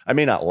I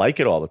may not like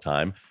it all the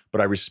time,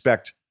 but I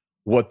respect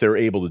what they're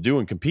able to do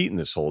and compete in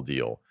this whole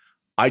deal.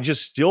 I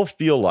just still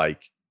feel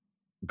like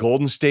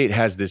Golden State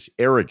has this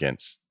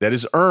arrogance that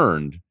is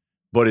earned,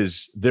 but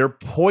they're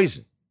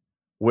poison,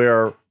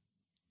 where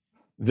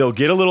they'll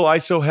get a little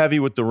ISO heavy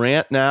with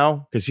Durant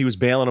now because he was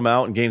bailing them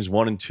out in games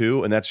 1 and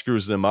 2, and that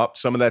screws them up.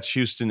 Some of that's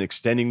Houston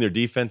extending their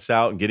defense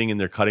out and getting in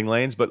their cutting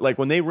lanes. But like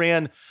when they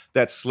ran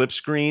that slip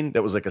screen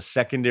that was like a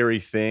secondary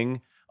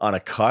thing on a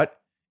cut,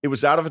 it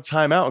was out of a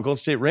timeout and Golden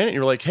State ran it. And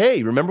you're like,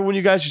 hey, remember when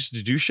you guys used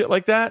to do shit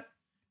like that?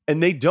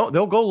 And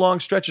they'll go long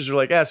stretches. They're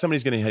like,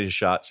 somebody's going to hit a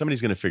shot. Somebody's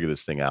going to figure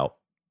this thing out.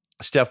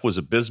 Steph was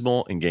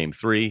abysmal in game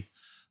 3.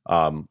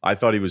 I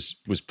thought he was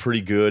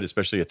pretty good,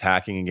 especially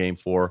attacking in game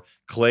 4.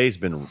 Clay's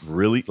been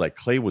really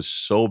Clay was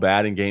so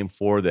bad in game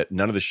 4 that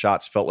none of the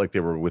shots felt like they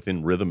were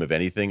within rhythm of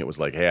anything. It was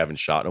like, hey, I haven't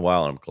shot in a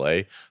while and I'm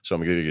Clay, so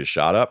I'm going to get a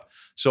shot up.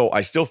 So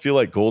I still feel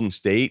like Golden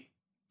State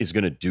is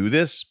going to do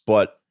this,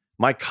 but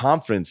my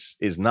confidence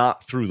is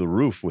not through the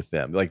roof with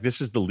them. Like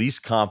this is the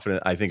least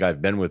confident I think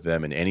I've been with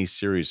them in any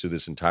series through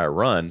this entire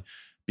run,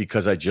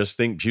 because I just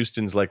think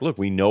Houston's like, look,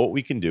 we know what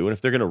we can do. And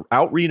if they're going to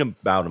outread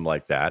about them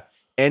like that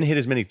and hit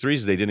as many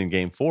threes as they did in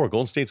game 4,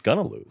 Golden State's going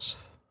to lose.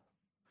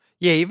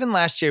 Yeah, even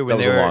last year when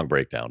that was a long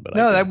breakdown, but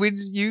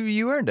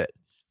you earned it.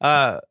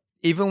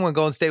 Even when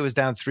Golden State was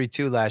down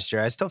 3-2 last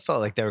year, I still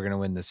felt like they were going to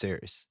win the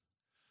series.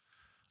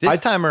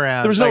 This time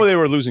around, there was no way they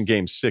were losing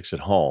game 6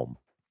 at home,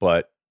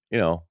 but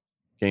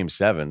game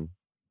 7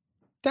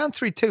 down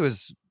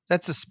 3-2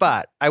 that's a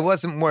spot. I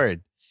wasn't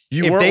worried.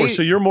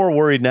 So you're more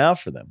worried now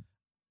for them.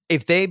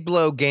 If they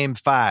blow game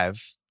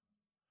 5,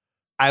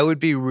 I would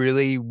be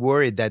really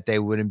worried that they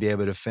wouldn't be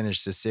able to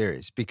finish the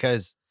series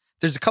because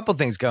there's a couple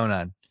things going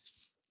on.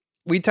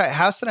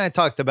 House and I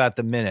talked about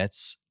the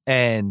minutes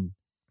and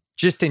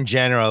just in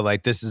general,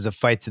 like this is a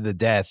fight to the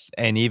death.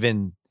 And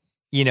even,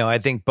 I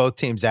think both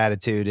teams'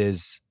 attitude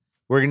is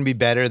we're going to be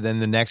better than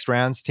the next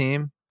round's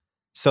team.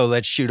 So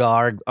let's shoot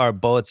all our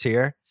bullets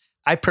here.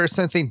 I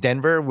personally think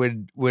Denver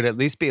would at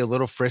least be a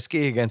little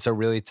frisky against a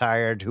really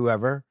tired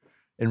whoever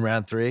in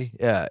round 3,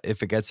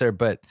 if it gets there.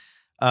 But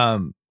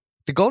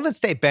the Golden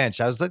State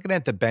bench, I was looking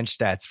at the bench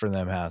stats for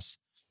them, House,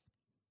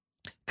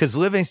 because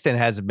Livingston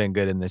hasn't been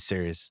good in this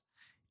series.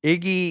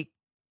 Iggy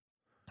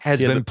has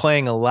been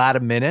playing a lot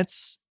of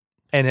minutes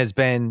and has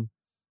been,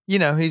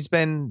 he's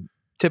been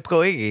typical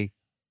Iggy.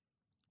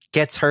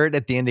 Gets hurt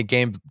at the end of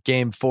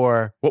game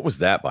 4. What was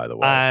that, by the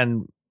way?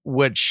 On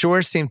what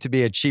sure seemed to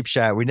be a cheap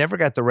shot. We never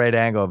got the right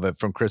angle of it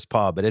from Chris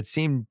Paul, but it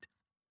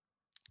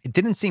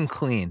didn't seem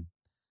clean,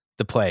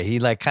 the play. He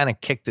kind of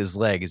kicked his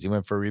leg as he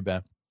went for a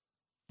rebound.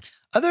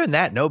 Other than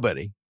that,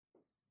 nobody.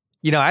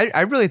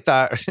 I really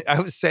thought, I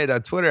was saying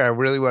on Twitter, I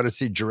really want to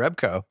see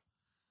Jerebko.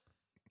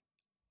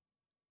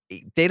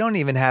 They don't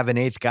even have an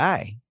 8th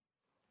guy.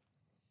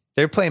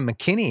 They're playing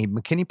McKinney.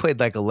 McKinney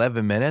played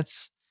 11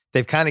 minutes.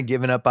 They've kind of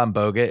given up on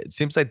Bogut. It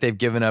seems like they've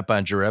given up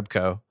on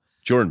Jerebko.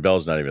 Jordan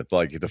Bell's not even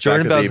fact that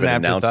they even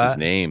announced his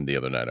name the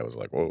other night. I was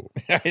like, whoa.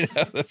 I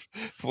know.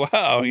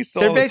 Wow. He's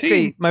still they're on the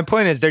basically, team. my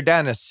point is they're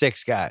down to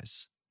 6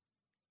 guys.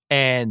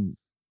 And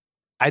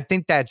I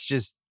think that's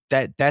just,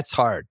 that's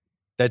hard.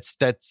 So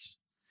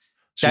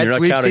you're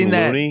not counting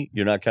Looney?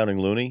 You're not counting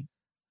Looney?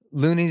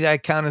 Looney, I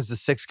count as the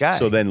 6th guy.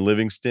 So then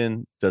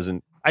Livingston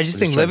doesn't. I just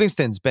think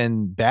Livingston's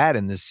been bad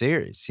in this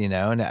series,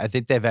 and I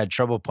think they've had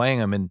trouble playing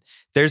him. And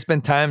there's been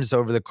times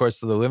over the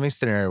course of the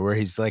Livingston era where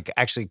he's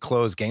actually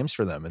closed games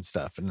for them and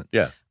stuff. And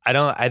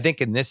I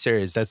think in this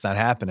series that's not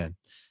happening.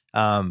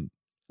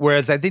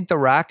 Whereas I think the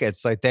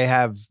Rockets, they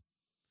have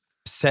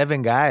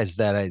 7 guys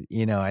that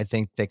I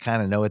think they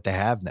kind of know what they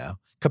have now.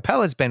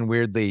 Capella's been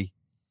weirdly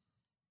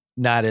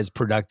not as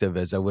productive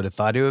as I would have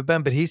thought he would have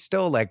been, but he's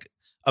still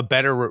a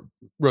better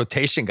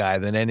rotation guy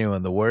than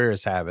anyone the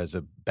Warriors have as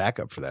a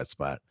backup for that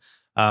spot.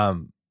 I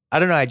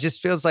don't know. It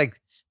just feels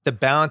like the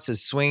balance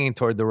is swinging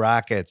toward the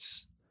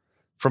Rockets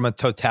from a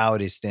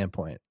totality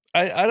standpoint.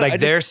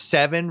 Their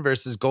 7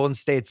 versus Golden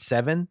State's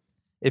 7.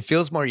 It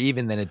feels more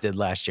even than it did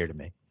last year to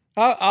me.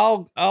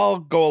 I'll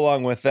go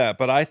along with that,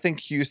 but I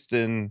think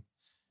Houston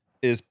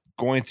is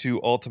going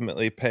to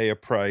ultimately pay a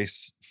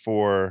price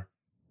for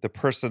the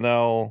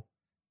personnel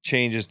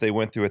changes they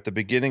went through at the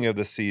beginning of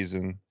the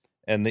season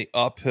and the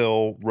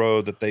uphill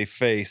road that they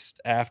faced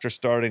after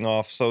starting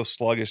off so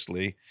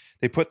sluggishly.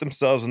 They put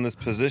themselves in this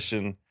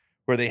position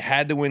where they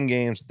had to win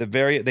games.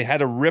 They had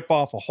to rip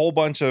off a whole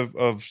bunch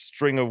of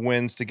string of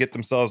wins to get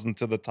themselves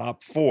into the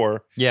top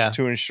 4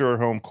 to ensure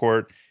home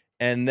court.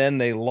 And then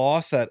they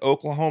lost that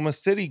Oklahoma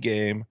City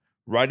game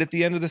right at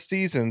the end of the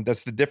season.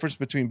 That's the difference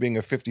between being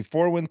a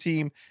 54-win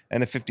team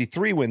and a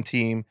 53-win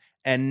team.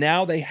 And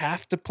now they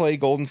have to play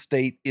Golden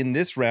State in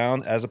this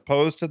round as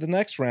opposed to the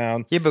next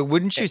round. Yeah, but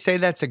wouldn't you say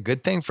that's a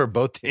good thing for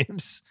both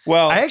teams?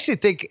 Well, I actually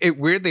think it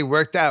weirdly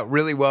worked out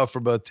really well for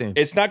both teams.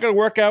 It's not going to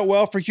work out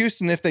well for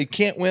Houston if they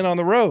can't win on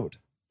the road.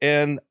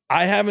 And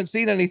I haven't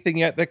seen anything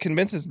yet that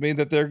convinces me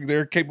that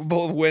they're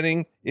capable of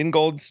winning in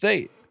Golden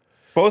State.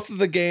 Both of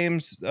the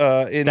games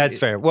That's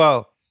fair.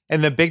 Well,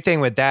 and the big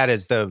thing with that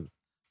is the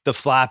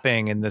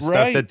flopping and the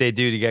stuff that they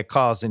do to get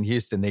calls in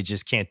Houston, they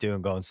just can't do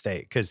in Golden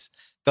State because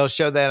they'll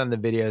show that on the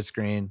video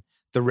screen.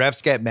 The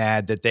refs get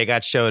mad that they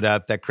got showed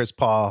up, that Chris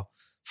Paul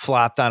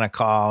flopped on a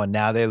call, and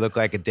now they look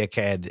like a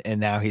dickhead, and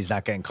now he's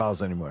not getting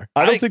calls anymore.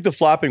 I don't think the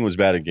flopping was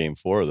bad in Game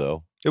 4,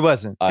 though. It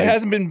wasn't. It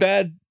hasn't been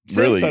bad since,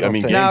 really. I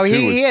mean, think. No,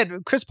 he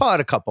had Chris Paul had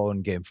a couple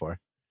in Game 4.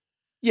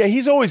 Yeah,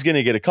 he's always going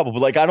to get a couple,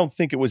 but I don't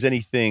think it was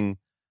anything.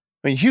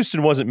 I mean,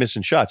 Houston wasn't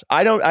missing shots.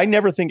 I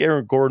never think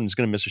Aaron Gordon's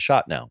going to miss a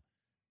shot now.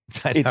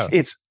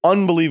 It's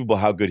unbelievable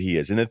how good he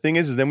is. And the thing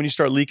is then when you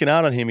start leaking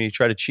out on him and you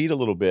try to cheat a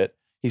little bit,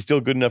 he's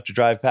still good enough to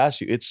drive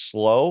past you. It's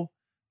slow.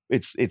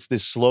 It's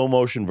this slow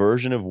motion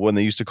version of when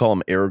they used to call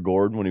him Air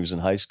Gordon when he was in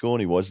high school and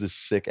he was this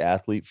sick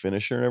athlete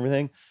finisher and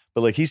everything.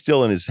 But he's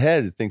still in his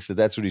head, thinks that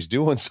that's what he's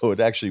doing. So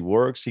it actually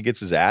works. He gets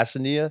his ass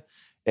into you.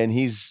 And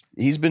he's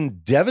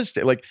been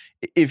devastated.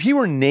 If he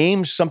were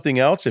named something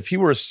else, if he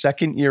were a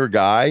second year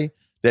guy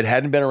that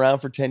hadn't been around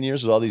for 10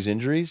 years with all these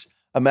injuries,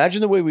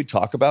 imagine the way we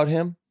talk about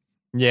him.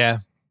 Yeah.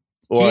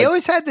 Or he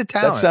always had the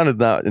talent. That sounded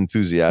not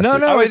enthusiastic.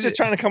 No, I was just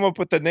trying to come up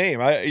with the name.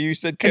 You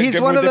said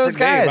he's one of those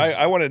guys.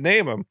 I want to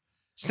name him.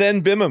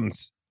 Sen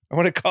Bimmons. I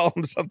want to call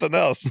him something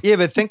else. Yeah,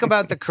 but think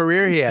about the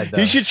career he had, though.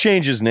 He should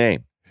change his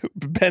name.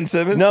 Ben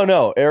Simmons?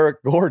 No,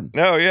 Eric Gordon.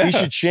 No, yeah. He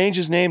should change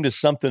his name to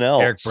something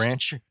else. Eric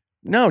Branch?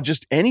 No,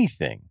 just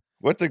anything.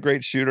 What's a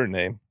great shooter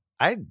name?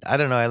 I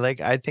don't know.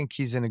 I think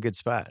he's in a good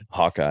spot.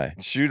 Hawkeye.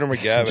 Shooter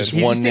McGavin. Just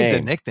He one just name. needs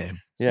a nickname.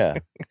 Yeah.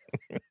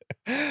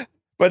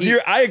 But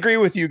I agree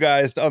with you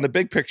guys on the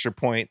big picture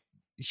point.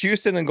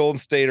 Houston and Golden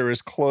State are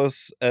as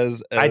close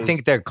as I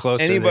think they're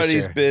closer.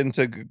 anybody's been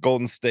to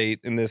Golden State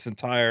in this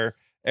entire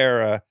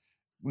era,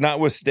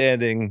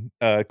 notwithstanding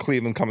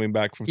Cleveland coming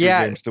back from 3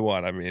 games to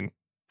 1. I mean,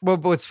 well,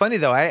 but what's funny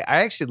though, I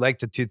actually like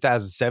the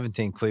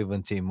 2017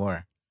 Cleveland team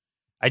more.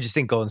 I just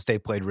think Golden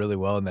State played really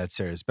well in that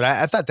series, but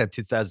I thought that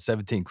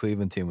 2017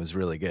 Cleveland team was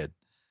really good.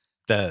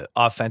 The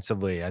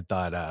offensively, I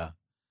thought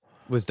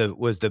was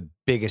the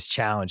biggest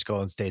challenge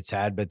Golden State's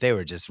had, but they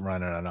were just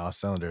running on all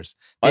cylinders.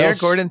 The Eric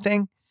Gordon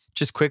thing,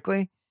 just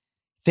quickly,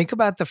 think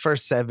about the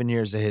first 7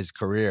 years of his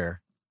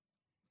career.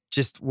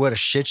 Just what a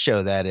shit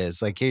show that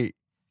is.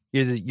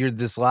 You're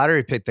this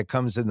lottery pick that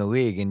comes in the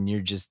league, and you're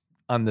just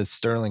on the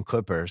Sterling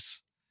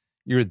Clippers.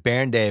 You're with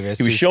Baron Davis.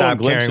 He was showing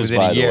glimpses,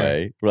 by the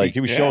way. He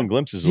was showing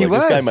glimpses. This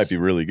guy might be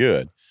really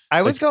good.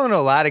 I was going to a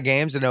lot of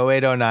games in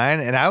 08, 09,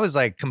 and I was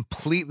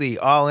completely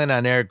all in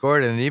on Eric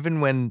Gordon. And even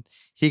when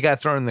he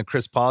got thrown in the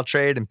Chris Paul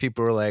trade and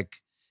people were they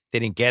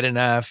didn't get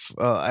enough,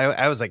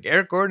 I was like,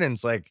 Eric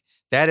Gordon's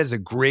that is a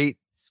great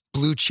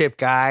blue chip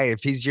guy.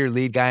 If he's your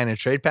lead guy in a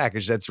trade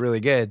package, that's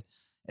really good.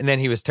 And then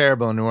he was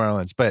terrible in New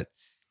Orleans. But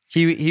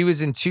he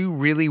was in 2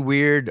 really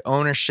weird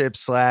ownership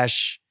 /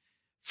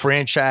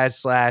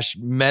 franchise /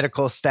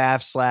 medical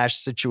staff /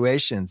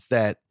 situations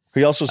that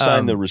he also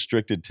signed the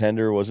restricted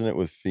tender, wasn't it,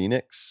 with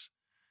Phoenix?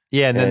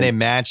 Yeah, and then they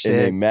matched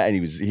it. And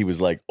he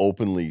was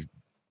openly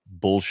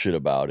bullshit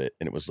about it,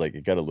 and it was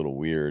it got a little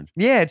weird.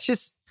 Yeah, it's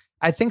just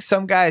I think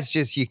some guys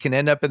you can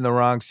end up in the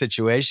wrong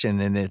situation,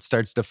 and it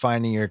starts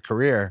defining your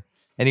career.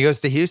 And he goes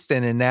to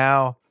Houston, and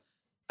now,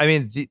 I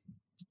mean,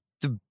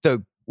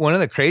 the one of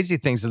the crazy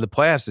things of the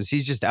playoffs is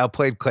he's just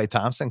outplayed Klay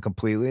Thompson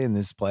completely in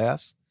this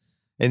playoffs.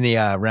 In the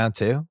round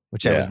 2,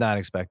 which I was not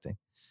expecting.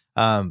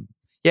 From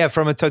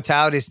a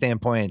totality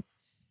standpoint,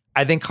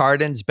 I think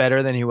Harden's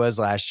better than he was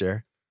last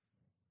year.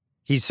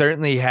 He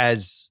certainly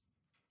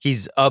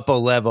he's up a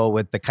level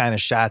with the kind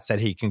of shots that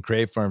he can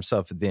create for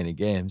himself at the end of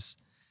games.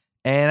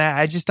 And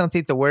I just don't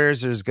think the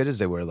Warriors are as good as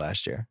they were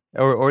last year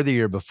or the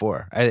year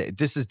before.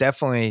 This is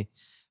definitely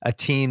a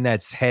team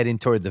that's heading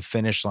toward the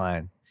finish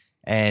line.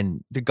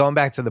 And going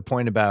back to the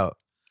point about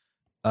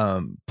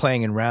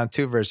playing in round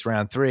 2 versus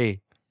round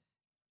 3,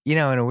 in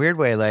a weird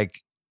way,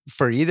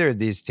 for either of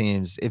these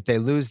teams, if they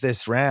lose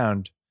this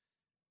round,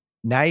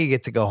 now you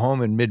get to go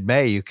home in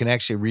mid-May. You can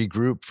actually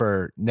regroup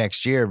for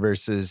next year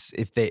versus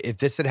if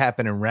this had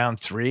happened in round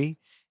 3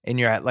 and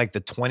you're at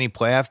the 20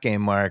 playoff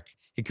game mark,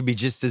 it could be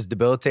just as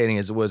debilitating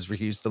as it was for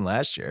Houston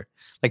last year.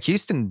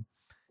 Houston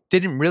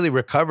didn't really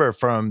recover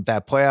from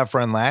that playoff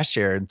run last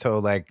year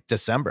until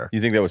December.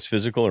 You think that was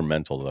physical or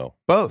mental though?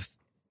 Both.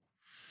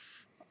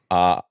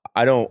 I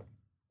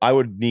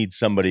would need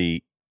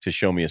somebody to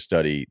show me a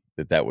study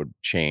that would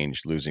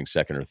change losing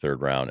second or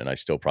third round, and I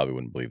still probably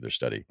wouldn't believe their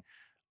study.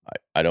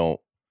 I don't.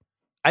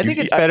 I think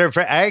it's better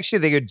I actually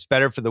think it's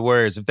better for the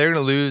Warriors. If they're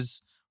going to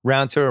lose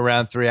round 2 or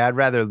round 3, I'd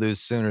rather lose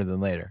sooner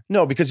than later.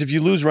 No, because if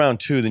you lose round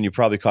 2, then you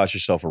probably cost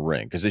yourself a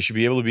ring because they should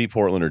be able to beat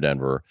Portland or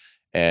Denver.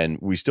 And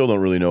we still don't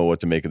really know what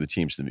to make of the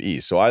teams in the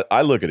East. So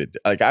I look at it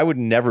like I would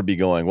never be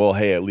going, well,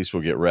 hey, at least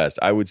we'll get rest.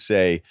 I would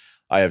say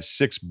I have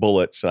 6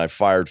 bullets and I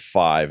fired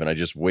 5 and I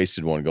just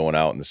wasted one going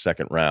out in the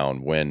second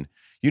round when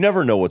you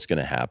never know what's going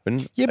to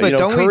happen. Yeah, but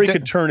Curry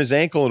could turn his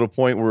ankle at a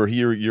point where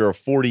you're a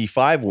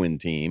 45 win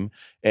team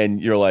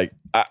and you're like,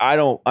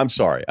 I'm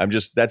sorry.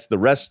 That's the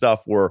rest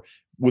stuff where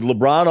with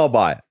LeBron, I'll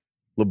buy it.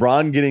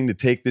 LeBron getting to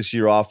take this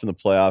year off in the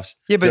playoffs,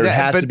 there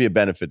has to be a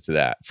benefit to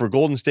that. For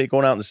Golden State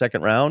going out in the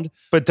second round.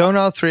 But don't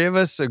all three of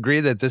us agree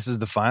that this is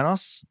the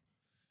finals?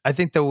 I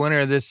think the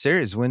winner of this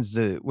series wins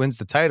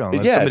the title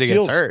unless somebody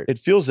gets hurt. It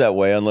feels that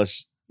way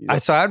unless...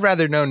 So I'd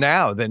rather know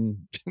now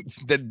than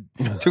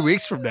 2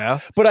 weeks from now.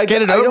 But let's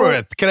get it over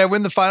with. Can I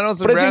win the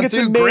finals in round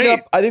 2?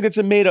 Great. I think it's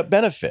a made up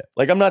benefit.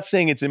 Like, I'm not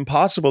saying it's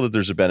impossible that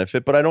there's a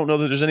benefit, but I don't know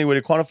that there's any way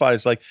to quantify it.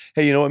 It's like,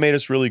 hey, you know what made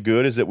us really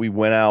good is that we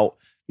went out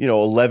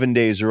 11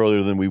 days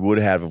earlier than we would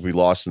have if we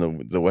lost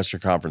in the Western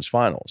Conference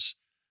Finals.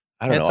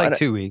 I don't know. It's like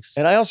 2 weeks.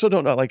 And I also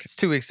don't know, like... It's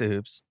 2 weeks of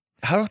hoops.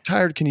 How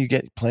tired can you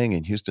get playing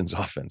in Houston's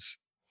offense?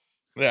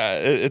 Yeah,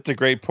 it's a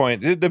great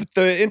point.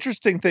 The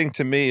interesting thing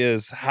to me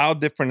is how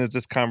different is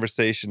this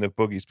conversation if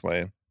Boogie's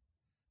playing?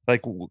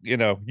 Like,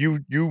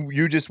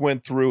 you just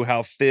went through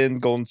how thin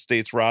Golden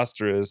State's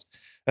roster is.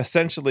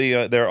 Essentially,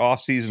 their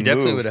offseason move.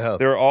 Definitely would have helped.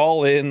 Their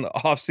all-in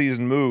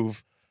offseason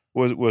move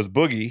was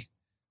Boogie.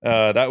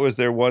 That was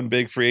their one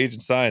big free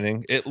agent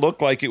signing. It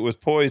looked like it was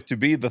poised to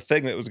be the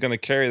thing that was going to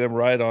carry them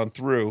right on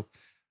through.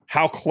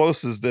 How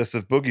close is this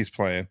if Boogie's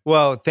playing?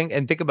 Well,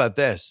 think about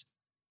this.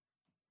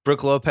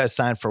 Brook Lopez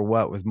signed for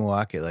what with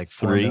Milwaukee? Like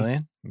 $4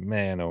 million?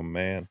 Man, oh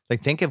man.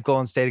 Like, think if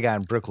Golden State had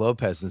gotten Brook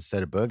Lopez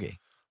instead of Boogie.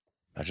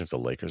 Imagine if the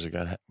Lakers had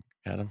got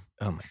him.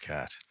 Oh my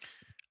God.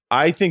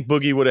 I think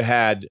Boogie would have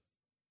had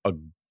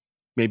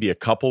maybe a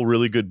couple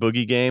really good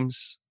Boogie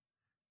games.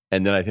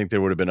 And then I think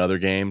there would have been other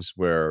games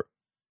where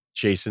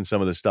chasing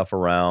some of the stuff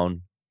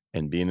around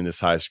and being in this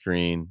high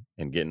screen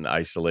and getting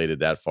isolated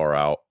that far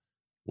out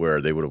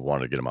where they would have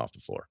wanted to get him off the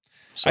floor.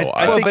 So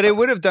but it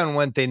would have done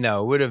one thing,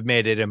 though. It would have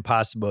made it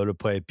impossible to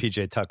play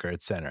PJ Tucker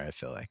at center, I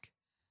feel like.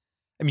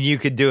 I mean, you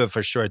could do it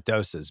for short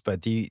doses,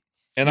 but you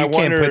can't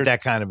put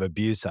that kind of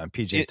abuse on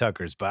PJ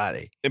Tucker's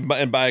body.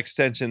 And by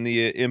extension,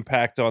 the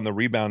impact on the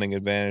rebounding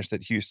advantage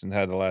that Houston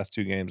had the last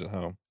 2 games at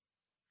home.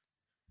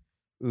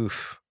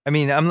 Oof. I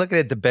mean, I'm looking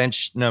at the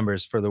bench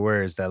numbers for the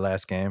Warriors that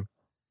last game.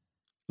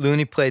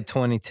 Looney played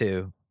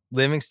 22.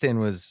 Livingston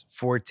was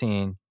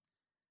 14.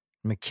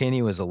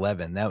 McKinney was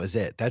 11. That was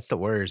it. That's the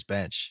Warriors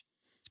bench.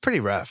 It's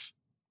pretty rough.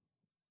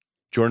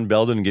 Jordan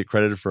Bell didn't get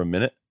credited for a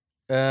minute.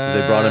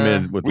 They brought him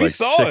in with 6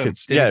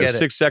 seconds. Yeah,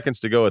 6 seconds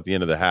to go at the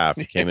end of the half.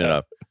 He came in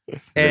up.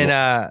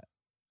 And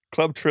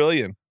Club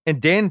Trillion.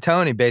 And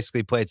D'Antoni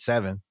basically played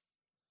 7.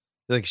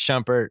 Like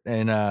Shumpert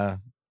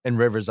and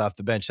Rivers off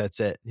the bench. That's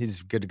it.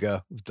 He's good to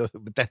go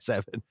with that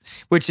 7.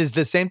 Which is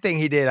the same thing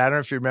he did. I don't know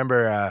if you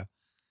remember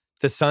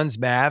the Suns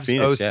Mavs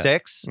Phoenix,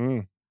 06.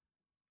 Yeah.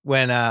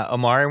 When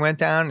Amari went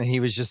down and he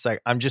was just like,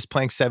 I'm just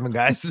playing 7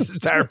 guys this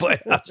entire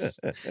playoffs.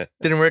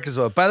 Didn't work as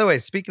well. By the way,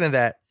 speaking of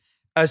that,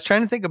 I was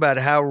trying to think about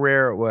how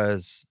rare it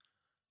was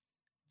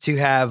to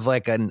have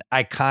like an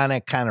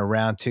iconic kind of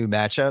round 2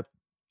 matchup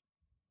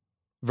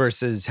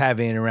versus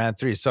having it in round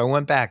 3. So I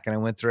went back and I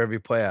went through every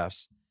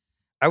playoffs.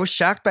 I was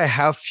shocked by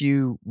how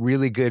few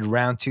really good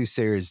round 2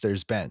 series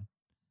there's been.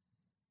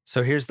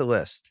 So here's the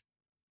list.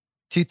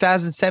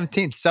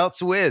 2017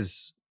 Celtics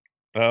Wiz.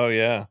 Oh,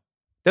 yeah.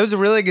 That was a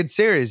really good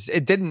series.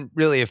 It didn't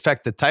really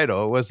affect the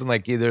title. It wasn't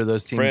like either of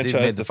those teams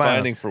even made the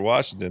finals. For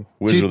Washington.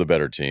 Wiz were the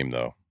better team,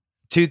 though.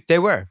 They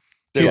were.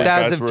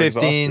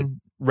 2015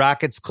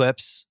 Rockets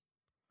Clips,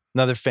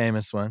 another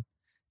famous one.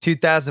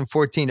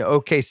 2014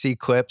 OKC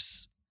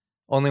Clips,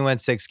 only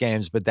went 6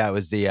 games, but that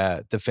was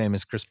the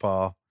famous Chris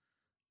Paul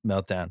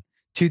meltdown.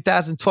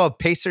 2012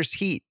 Pacers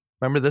Heat.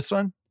 Remember this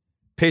one?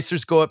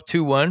 Pacers go up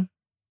 2-1.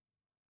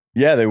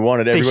 Yeah, everybody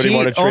wanted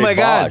to trade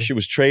Bosh. It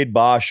was trade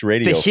Bosh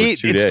radio. The Heat,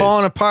 for 2 days. It's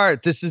falling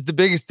apart. This is the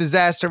biggest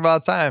disaster of all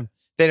time.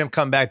 They didn't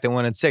come back to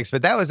 1-6,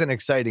 but that was an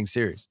exciting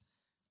series.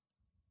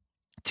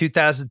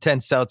 2010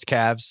 Celtics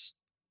Cavs.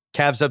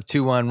 Cavs up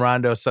 2-1.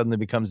 Rondo suddenly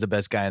becomes the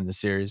best guy in the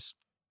series.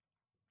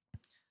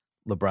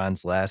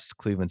 LeBron's last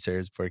Cleveland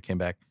series before he came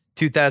back.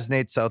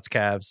 2008 Celtics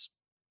Cavs.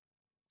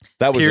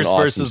 That was Pierce an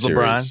awesome versus series.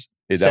 LeBron.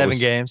 7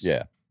 games.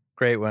 Yeah.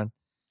 Great one.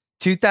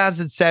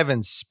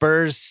 2007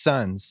 Spurs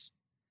Suns.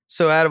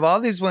 So out of all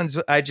these ones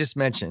I just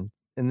mentioned,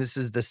 and this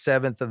is the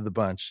 7th of the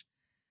bunch,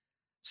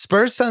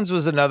 Spurs Suns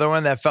was another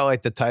one that felt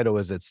like the title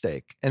was at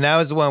stake. And that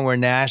was the one where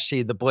Nash,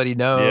 the bloody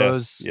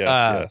nose,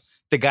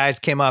 yes. The guys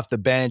came off the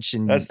bench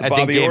and that's the I think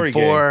Bobby game Orr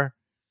 4.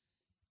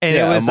 And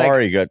yeah, it was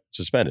Amari got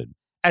suspended.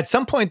 At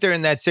some point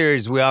during that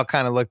series, we all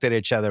kind of looked at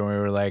each other and we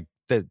were like,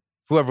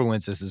 whoever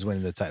wins this is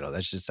winning the title.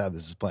 That's just how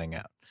this is playing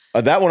out.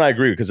 That one I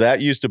agree with, because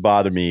that used to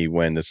bother me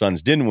when the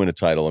Suns didn't win a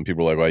title and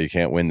people were like, well, you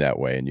can't win that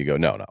way. And you go,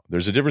 no.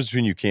 There's a difference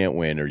between you can't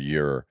win or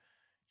you're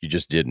You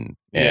just didn't.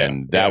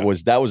 And that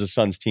was a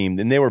Suns team.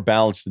 And they were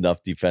balanced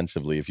enough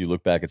defensively. If you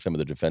look back at some of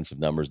the defensive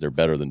numbers, they're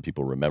better than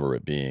people remember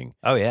it being.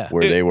 Oh, yeah.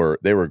 Where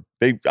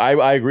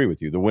I agree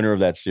with you. The winner of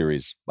that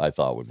series, I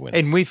thought, would win.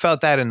 And we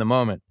felt that in the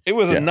moment. It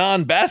was a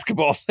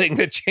non-basketball thing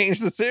that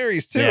changed the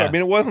series, too. Yeah. I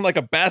mean, it wasn't like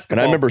a basketball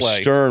And I remember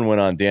play. Stern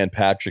went on Dan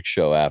Patrick's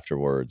show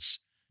afterwards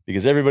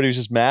because everybody was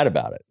just mad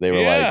about it. They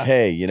were like,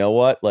 hey, you know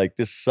what? Like,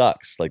 this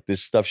sucks. Like,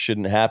 this stuff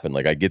shouldn't happen.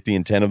 Like, I get the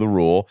intent of the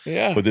rule,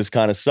 but this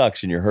kind of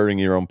sucks and you're hurting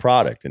your own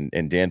product.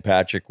 And Dan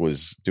Patrick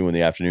was doing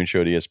the afternoon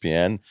show at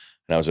ESPN, and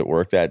I was at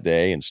work that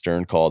day, and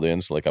Stern called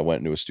in. So, like, I went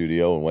into a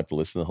studio and went to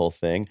listen to the whole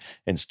thing.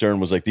 And Stern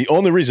was like, the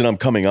only reason I'm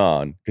coming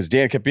on, because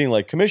Dan kept being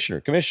like,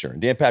 Commissioner.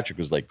 And Dan Patrick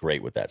was, like,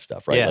 great with that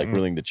stuff, right? Yeah. Like,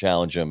 willing to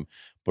challenge him.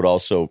 But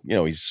also, you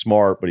know, he's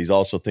smart, but he's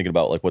also thinking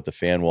about like what the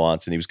fan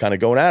wants. And he was kind of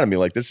going at me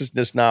like, this is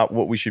just not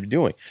what we should be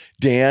doing.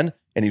 Dan,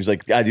 and he was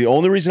like, the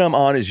only reason I'm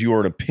on is you are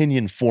an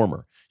opinion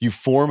former. You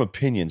form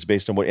opinions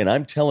based on what, and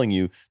I'm telling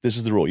you, this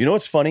is the rule. You know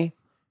what's funny?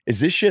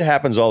 Is this shit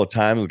happens all the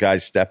time with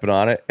guys stepping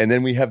on it. And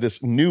then we have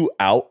this new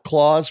out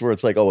clause where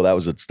it's like, oh, that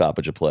was a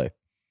stoppage of play.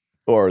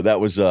 Or that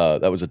was a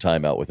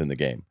timeout within the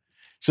game.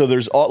 So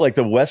there's all like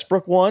the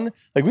Westbrook one.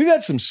 Like we've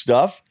had some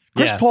stuff.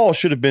 Chris Paul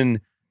should have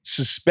been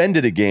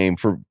suspended a game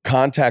for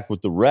contact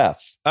with the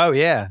ref. Oh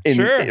yeah,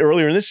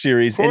 earlier in this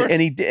series,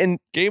 and he did.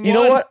 Game you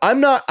know what?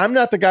 I'm not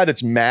the guy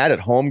that's mad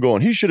at home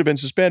going, he should have been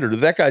suspended, or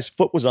that guy's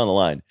foot was on the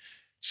line.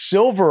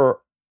 Silver,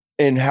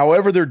 and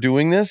however they're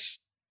doing this,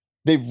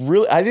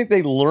 I think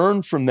they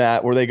learned from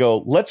that where they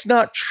go, let's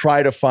not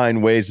try to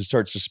find ways to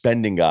start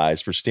suspending guys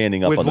for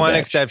standing up with on the one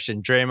bench.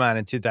 exception, Draymond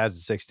in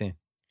 2016.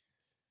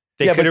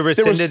 They could have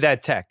rescinded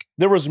that tech.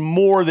 There was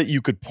more that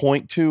you could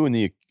point to in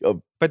the.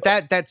 But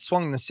that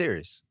swung the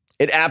series.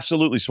 It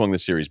absolutely swung the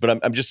series.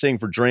 But I'm just saying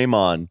for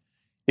Draymond,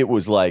 it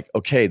was like,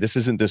 okay, this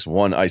isn't this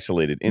one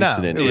isolated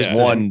incident. No, it was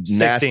one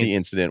nasty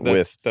incident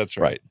with. That's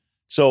right.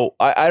 So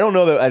I don't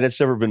know that that's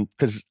ever been,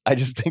 because I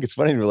just think it's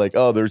funny. We're like,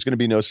 oh, there's going to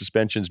be no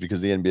suspensions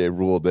because the NBA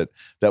ruled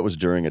that was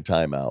during a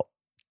timeout.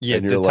 Yeah,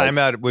 the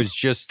timeout was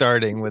just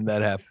starting when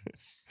that happened.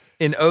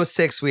 In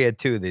 2006, we had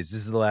two of these.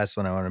 This is the last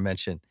one I want to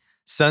mention.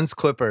 Suns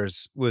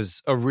Clippers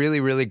was a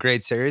really, really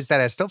great series that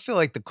I still feel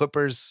like the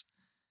Clippers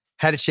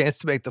had a chance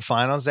to make the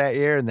finals that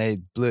year, and they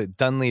blew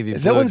Dunleavy.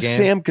 Is that when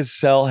Sam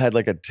Cassell had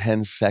like a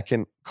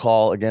 10-second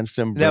call against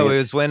him? No, it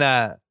was when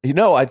I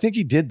think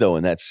he did though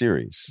in that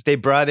series. They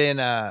brought in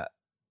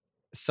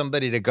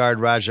somebody to guard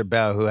Raja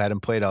Bell who hadn't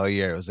played all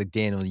year. It was like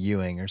Daniel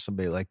Ewing or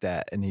somebody like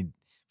that, and he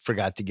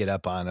forgot to get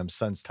up on him.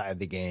 Suns tied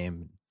the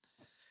game.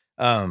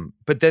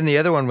 But then the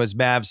other one was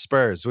Mavs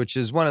Spurs, which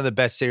is one of the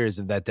best series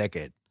of that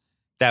decade.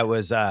 That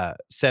was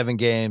 7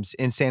 games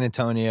in San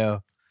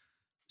Antonio.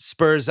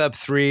 Spurs up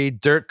 3.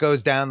 Dirk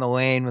goes down the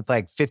lane with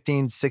like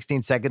 15,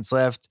 16 seconds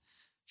left.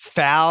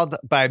 Fouled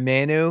by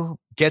Manu.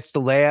 Gets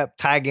the layup.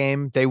 Tie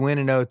game. They win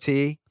in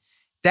OT.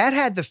 That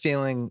had the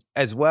feeling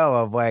as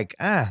well of like,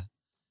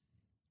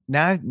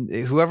 now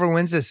whoever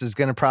wins this is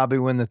going to probably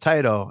win the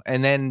title.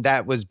 And then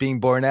that was being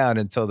borne out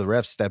until the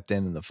refs stepped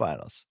in the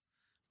finals.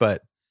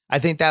 But I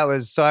think that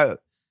was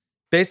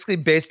basically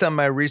based on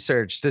my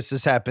research. This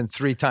has happened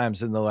 3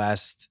 times in the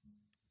last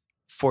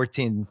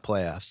 14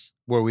 playoffs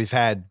where we've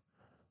had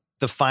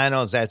the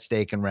finals at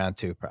stake in round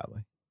 2,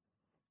 probably.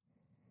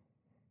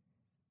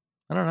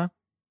 I don't know.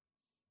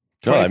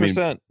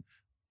 20%.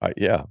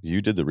 Yeah,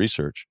 you did the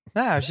research.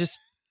 No, I was just.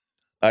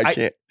 I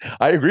can't.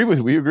 I agree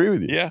with. We agree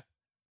with you. Yeah.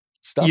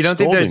 Stop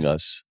scolding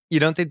us. You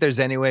don't think there's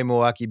any way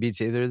Milwaukee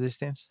beats either of these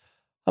teams?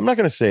 I'm not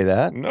going to say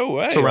that. No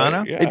way.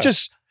 Toronto? Yeah. It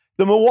just,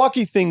 the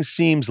Milwaukee thing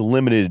seems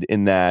limited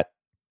in that,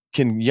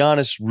 can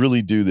Giannis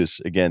really do this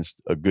against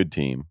a good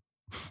team?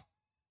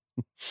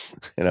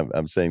 And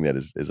I'm saying that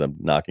as I'm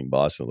knocking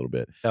Boston a little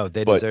bit. Oh,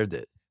 they deserved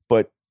it.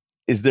 But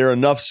is there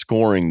enough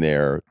scoring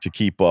there to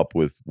keep up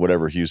with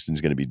whatever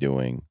Houston's going to be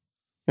doing?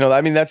 You know,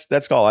 I mean,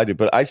 that's all I do.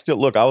 But I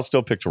will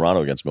still pick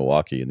Toronto against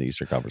Milwaukee in the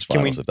Eastern Conference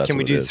Finals. Can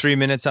we do 3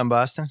 minutes on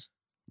Boston?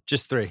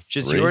 Just 3.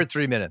 Just your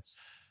 3 minutes.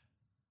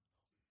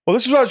 Well,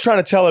 this is what I was trying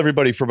to tell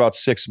everybody for about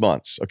 6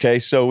 months. Okay.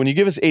 So when you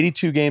give us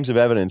 82 games of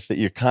evidence that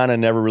you're kind of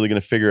never really going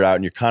to figure it out,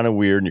 and you're kind of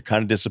weird and you're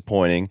kind of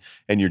disappointing,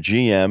 and your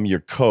GM, your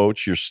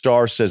coach, your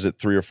star says it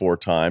 3 or 4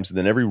 times, and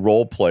then every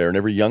role player and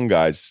every young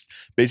guy's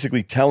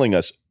basically telling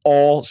us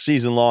all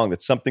season long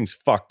that something's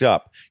fucked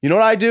up. You know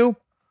what I do?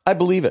 I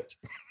believe it.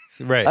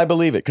 Right. I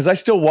believe it because I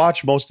still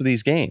watch most of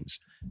these games,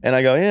 and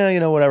I go,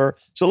 yeah, whatever.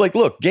 So like,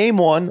 look, game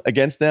 1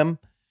 against them,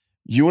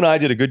 you and I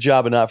did a good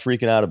job of not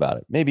freaking out about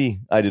it. Maybe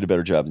I did a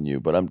better job than you,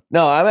 but I'm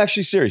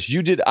actually serious.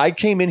 You did. I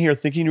came in here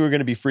thinking you were going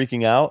to be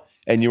freaking out,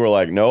 and you were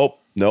like, nope.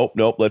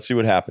 Let's see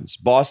what happens.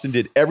 Boston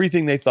did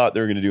everything they thought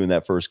they were going to do in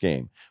that first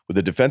game with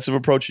a defensive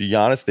approach to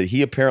Giannis that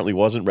he apparently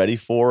wasn't ready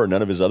for, or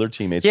none of his other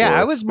teammates were.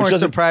 I was more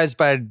surprised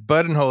by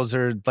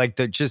Budenholzer, like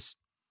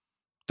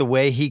the the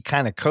way he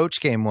kind of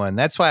coached game one.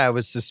 That's why I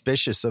was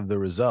suspicious of the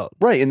result.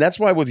 Right. And that's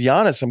why with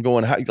Giannis, I'm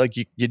going,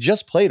 you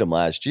just played him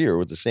last year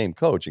with the same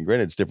coach. And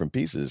granted, it's different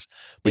pieces.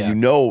 But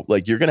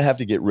you're going to have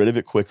to get rid of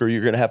it quicker.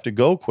 You're going to have to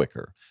go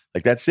quicker.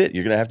 Like, that's it.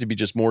 You're going to have to be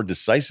just more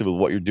decisive with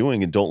what you're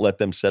doing and don't let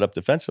them set up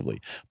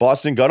defensively.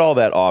 Boston got all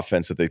that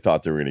offense that they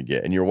thought they were going to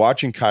get. And you're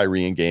watching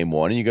Kyrie in game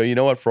one and you go, you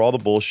know what? For all the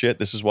bullshit,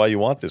 this is why you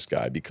want this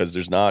guy, because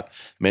there's not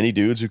many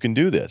dudes who can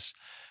do this.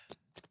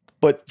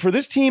 But for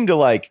this team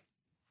to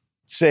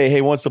say,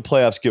 hey, once the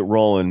playoffs get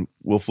rolling,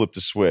 we'll flip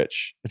the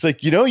switch. It's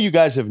like, you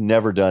guys have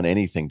never done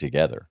anything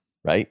together,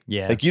 right?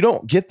 Yeah. Like, you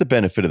don't get the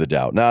benefit of the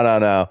doubt.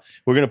 No.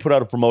 We're going to put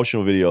out a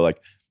promotional video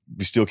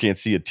we still can't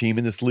see a team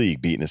in this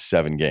league beating us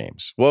 7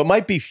 games. Well, it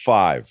might be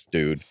 5,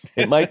 dude.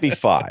 It might be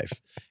 5.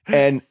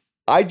 And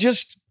I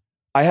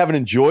haven't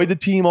enjoyed the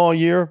team all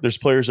year. There's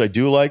players I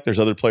do like. There's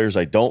other players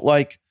I don't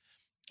like.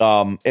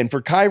 And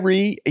for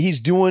Kyrie, he's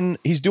doing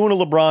a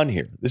LeBron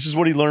here. This is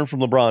what he learned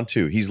from LeBron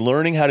too. He's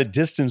learning how to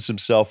distance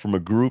himself from a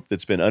group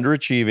that's been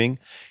underachieving.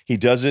 He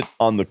does it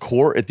on the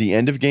court at the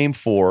end of game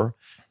 4.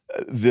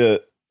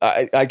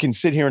 I can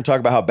sit here and talk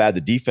about how bad the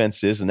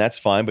defense is, and that's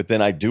fine. But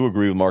then I do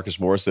agree with Marcus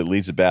Morris that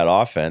leads a bad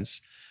offense.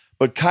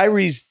 But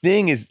Kyrie's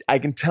thing is, I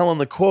can tell in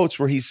the quotes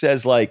where he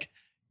says, what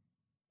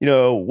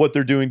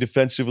they're doing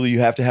defensively, you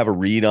have to have a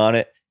read on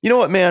it. You know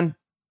what, man?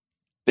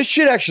 This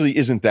shit actually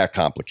isn't that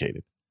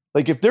complicated.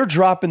 Like, if they're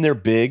dropping their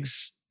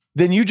bigs,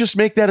 then you just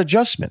make that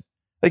adjustment.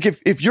 Like,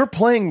 if you're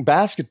playing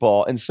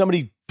basketball and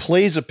somebody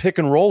plays a pick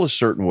and roll a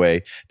certain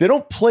way, they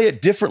don't play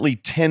it differently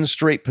 10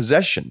 straight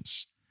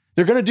possessions.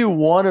 They're going to do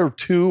 1 or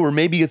 2 or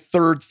maybe a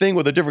third thing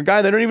with a different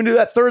guy. They don't even do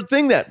that third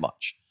thing that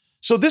much.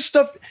 So this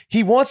stuff,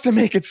 he wants to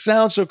make it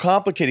sound so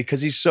complicated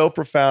because he's so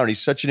profound.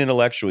 He's such an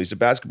intellectual. He's a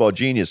basketball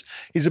genius.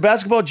 He's a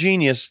basketball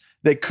genius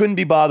that couldn't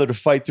be bothered to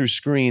fight through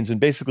screens and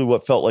basically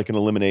what felt like an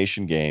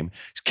elimination game.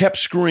 He kept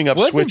screwing up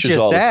switches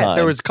all the time.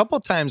 There was a couple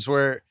of times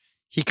where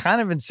he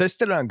kind of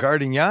insisted on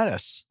guarding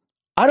Giannis.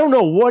 I don't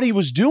know what he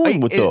was doing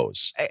with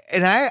those.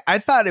 And I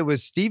thought it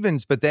was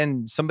Stevens, but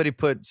then somebody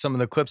put some of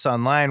the clips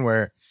online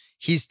where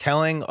he's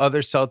telling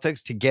other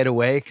Celtics to get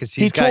away because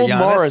he got Giannis.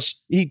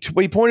 Morris, he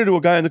pointed to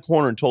a guy in the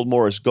corner and told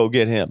Morris, go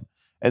get him.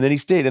 And then he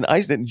stayed. And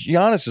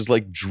Giannis is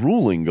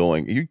drooling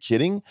going, are you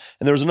kidding?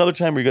 And there was another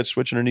time where he got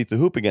switched underneath the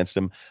hoop against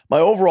him. My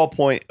overall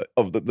point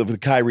of the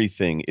Kyrie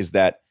thing is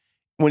that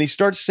when he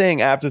starts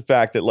saying after the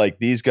fact that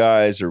these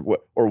guys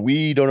or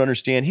we don't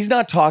understand, he's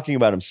not talking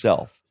about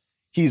himself.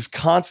 He's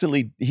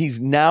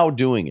now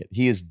doing it.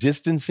 He is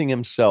distancing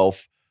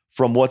himself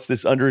from what's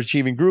this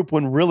underachieving group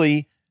when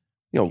really,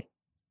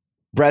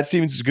 Brad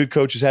Stevens is a good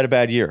coach, has had a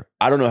bad year.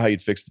 I don't know how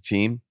you'd fix the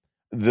team.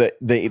 The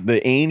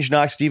Ainge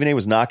knock, Stephen A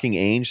was knocking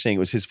Ainge, saying it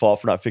was his fault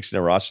for not fixing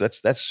their roster.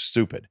 That's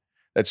stupid.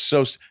 That's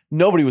so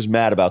nobody was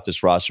mad about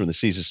this roster when the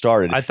season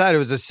started. I thought it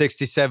was a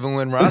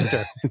 67-win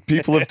roster.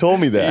 People have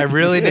told me that. I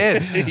really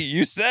did.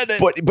 You said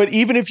it. But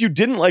even if you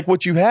didn't like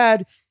what you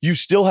had, you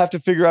still have to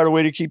figure out a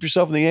way to keep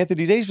yourself in the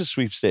Anthony Davis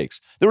sweepstakes.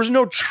 There was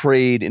no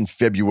trade in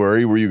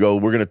February where you go,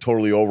 we're going to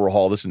totally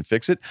overhaul this and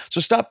fix it. So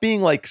stop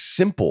being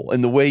simple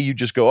in the way you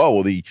just go, oh,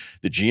 well, the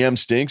GM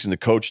stinks and the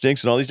coach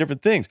stinks and all these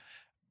different things.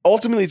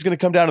 Ultimately, it's going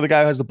to come down to the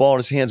guy who has the ball in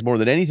his hands more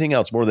than anything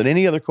else, more than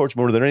any other coach,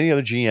 more than any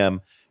other GM.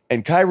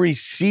 And Kyrie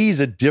sees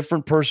a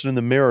different person in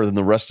the mirror than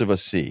the rest of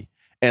us see.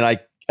 And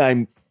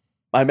I'm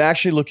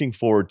actually looking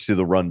forward to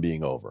the run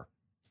being over.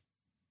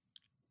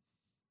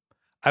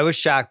 I was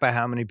shocked by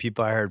how many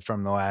people I heard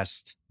from the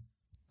last,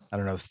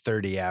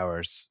 30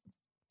 hours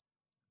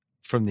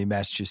from the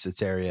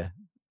Massachusetts area.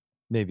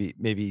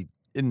 Maybe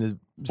in the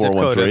zip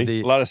code of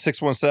a lot of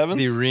 617s.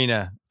 The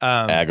arena.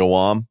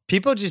 Agawam.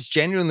 People just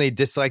genuinely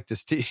dislike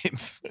this team.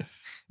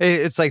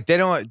 It's like they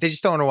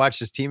just don't want to watch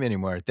this team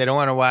anymore. They don't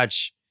want to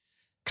watch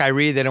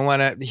Kyrie. They don't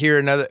want to hear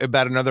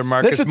about another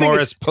Marcus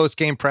Morris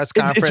post-game press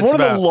conference. It's one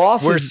of the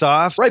losses. We're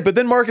soft. Right, but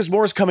then Marcus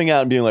Morris coming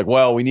out and being like,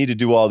 well, we need to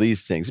do all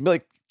these things. And be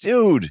like,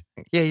 dude.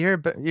 Yeah,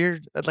 you're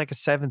like a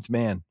seventh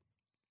man.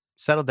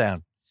 Settle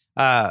down.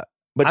 But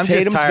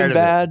Tatum's been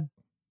bad.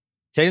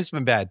 Tatum's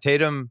been bad.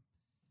 Tatum.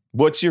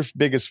 What's your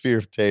biggest fear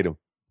of Tatum?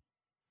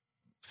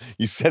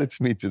 You said it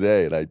to me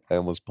today, and I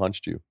almost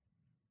punched you.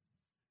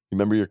 You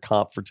remember your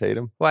comp for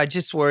Tatum? Well, I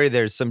just worry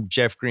there's some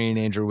Jeff Green,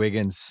 Andrew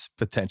Wiggins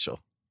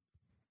potential.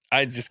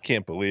 I just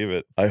can't believe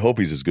it. I hope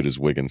he's as good as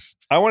Wiggins.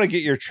 I want to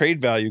get your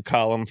trade value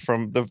column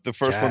from the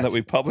first one that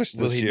we published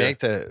this year.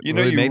 You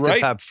make the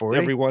top 40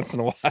 every once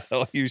in a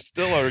while. You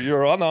still are.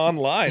 You're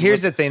online.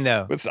 Here's the thing,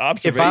 though. With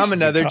observations, if I'm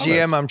another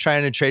GM, I'm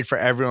trying to trade for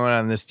everyone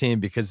on this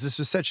team because this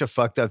was such a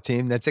fucked up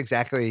team. That's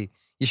exactly.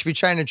 You should be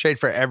trying to trade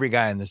for every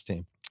guy on this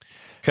team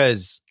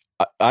because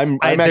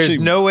there's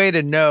no way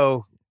to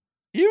know.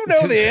 You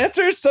know the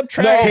answers.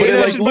 Subtract. No,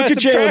 look at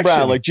Jaylen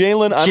Brown.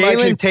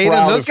 Jaylen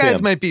Tatum. Those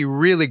guys might be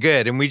really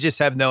good, and we just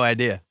have no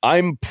idea.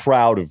 I'm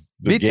proud of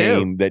the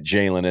game that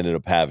Jaylen ended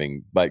up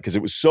having, because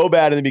it was so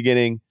bad in the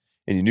beginning,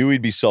 and you knew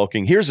he'd be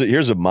sulking. Here's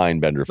a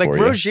mind bender for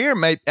you. Rozier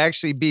might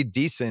actually be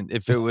decent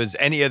if it was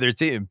any other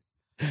team.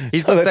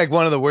 He's looked like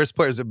one of the worst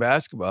players in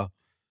basketball.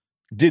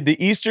 Did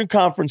the Eastern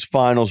Conference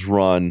Finals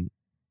run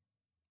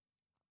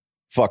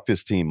fuck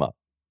this team up?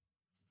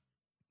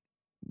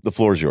 The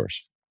floor is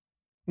yours.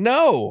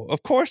 No,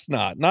 of course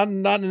not. Not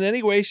in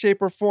any way, shape,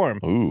 or form.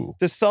 Ooh.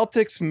 The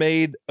Celtics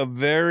made a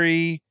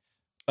very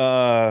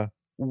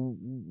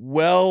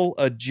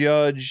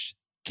well-adjudged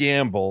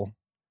gamble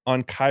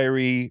on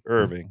Kyrie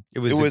Irving. It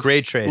was a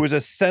great trade. It was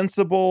a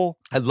sensible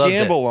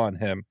gamble on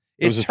him.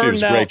 It was a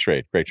great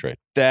trade. Great trade.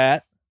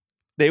 That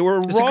they were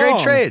wrong a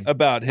great trade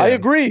about him. I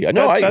agree.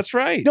 That's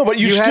right. No, but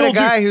you still had a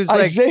guy who's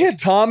like Isaiah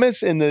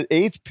Thomas in the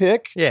 8th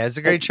pick. Yeah, it's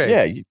a great trade.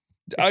 Yeah.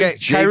 Okay,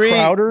 Jay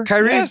Crowder.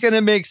 Kyrie's going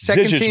to make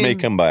second Zizic team. may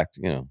come back.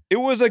 It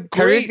was a great.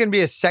 Kyrie's going to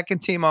be a second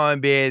team All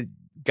NBA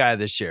guy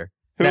this year.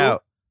 Who? Now,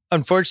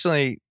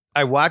 unfortunately,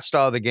 I watched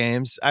all the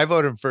games. I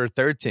voted for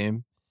third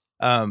team.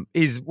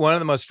 He's one of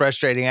the most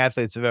frustrating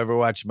athletes I've ever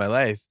watched in my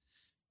life.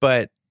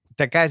 But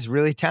that guy's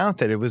really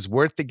talented. It was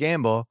worth the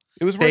gamble.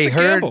 It was worth the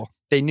gamble.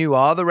 They knew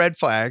all the red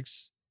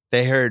flags.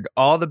 They heard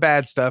all the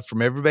bad stuff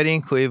from everybody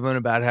in Cleveland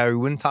about how he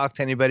wouldn't talk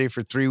to anybody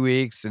for 3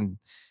 weeks, and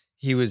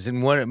he was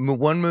in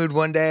one mood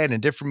one day and a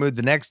different mood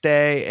the next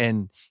day,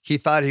 and he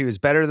thought he was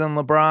better than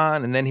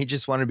LeBron, and then he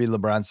just wanted to be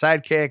LeBron's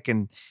sidekick,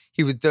 and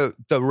he would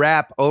the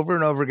rap over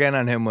and over again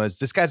on him was,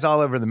 this guy's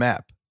all over the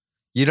map.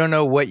 You don't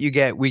know what you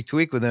get week to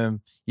week with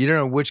him. You don't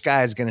know which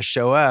guy is going to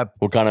show up.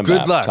 What kind of Good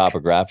map? luck.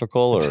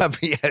 Topographical or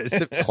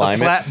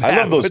climate? I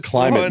love those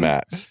climate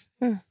mats.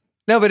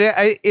 No, but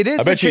it is.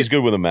 I bet he's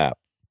good with a map.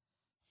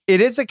 It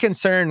is a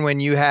concern when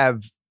you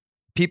have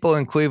people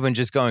in Cleveland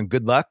just going,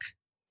 good luck.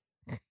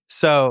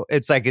 So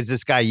it's like, is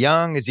this guy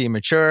young? Is he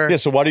mature? Yeah,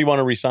 so why do you want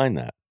to resign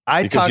that?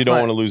 Because you don't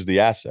want to lose the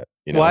asset.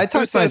 Well, I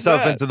talked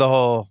myself into the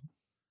whole,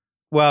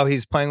 well,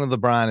 he's playing with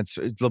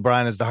LeBron.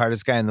 LeBron is the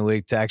hardest guy in the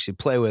league to actually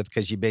play with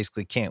because you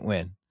basically can't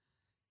win.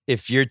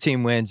 If your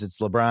team wins, it's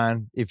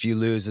LeBron. If you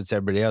lose, it's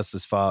everybody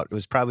else's fault. It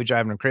was probably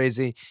driving him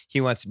crazy. He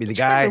wants to be the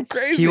guy.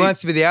 He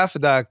wants to be the alpha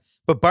dog.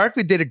 But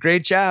Barkley did a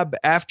great job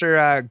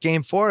after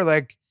game 4.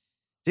 Like,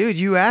 dude,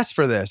 you asked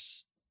for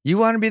this. You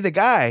want to be the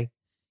guy.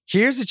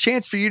 Here's a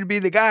chance for you to be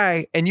the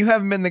guy. And you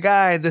haven't been the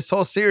guy this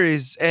whole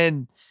series.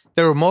 And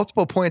there were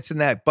multiple points in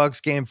that Bucks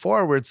game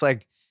 4 where it's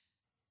like,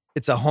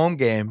 it's a home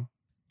game.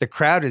 The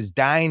crowd is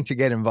dying to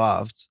get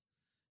involved.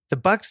 The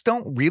Bucks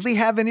don't really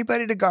have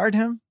anybody to guard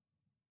him.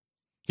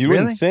 You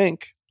wouldn't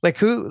think. Like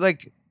who?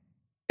 Like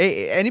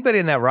anybody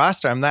in that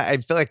roster? I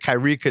feel like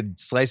Kyrie could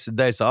slice the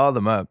dice, all of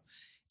them up,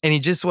 and he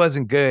just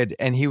wasn't good.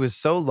 And he was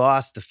so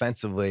lost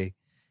defensively.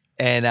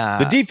 And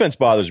the defense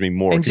bothers me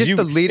more. And just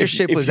the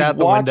leadership was out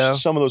the window.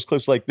 Some of those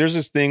clips, like there's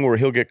this thing where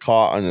he'll get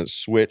caught on a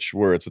switch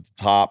where it's at the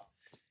top,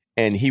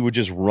 and he would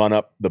just run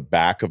up the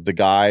back of the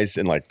guys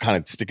and like kind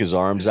of stick his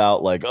arms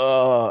out, like,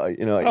 I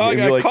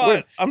got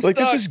caught. I'm like,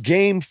 stuck. This is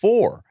game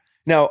 4.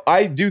 Now,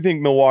 I do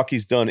think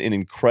Milwaukee's done an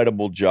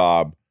incredible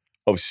job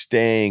of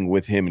staying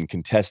with him and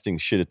contesting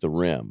shit at the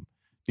rim.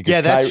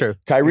 Because that's true.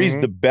 Kyrie's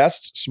the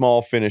best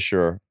small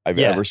finisher I've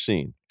ever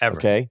seen. Ever.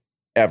 Okay?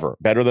 Ever.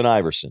 Better than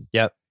Iverson.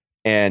 Yep.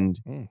 And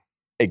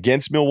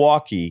against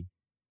Milwaukee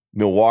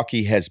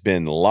has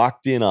been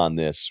locked in on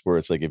this, where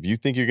it's like, if you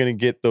think you're going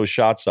to get those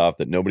shots off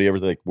that nobody ever,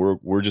 like,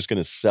 we're just going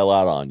to sell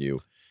out on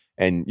you.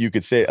 And you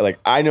could say, like,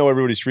 I know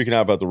everybody's freaking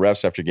out about the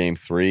refs after game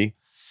 3.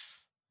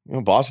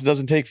 Boston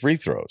doesn't take free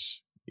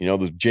throws. The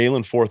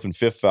Jalen 4th and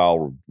 5th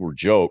foul were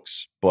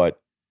jokes,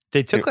 but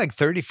they took like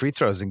 30 free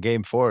throws in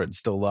game 4 and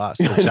still lost.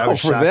 Which I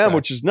was for them,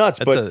 which is nuts.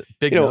 That's but a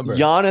big number.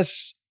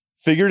 Giannis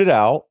figured it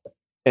out,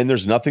 and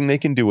there's nothing they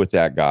can do with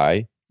that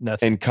guy.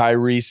 Nothing. And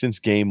Kyrie, since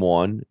game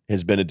 1,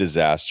 has been a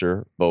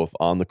disaster, both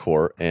on the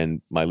court,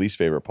 and my least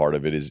favorite part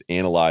of it is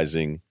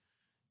analyzing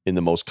in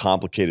the most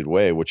complicated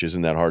way, which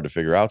isn't that hard to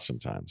figure out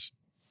sometimes.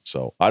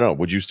 So I don't know.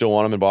 Would you still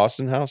want him in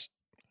Boston, House?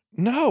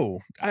 No.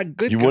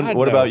 Good you God, wouldn't.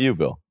 What no. about you,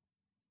 Bill?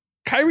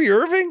 Kyrie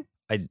Irving?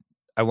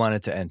 I want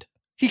it to end.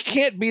 He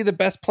can't be the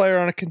best player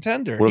on a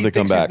contender. Where do they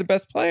come back? He's the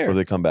best player. Where do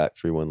they come back?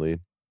 3-1 lead,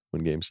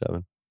 win game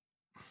 7.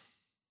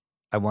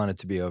 I want it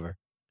to be over.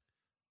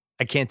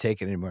 I can't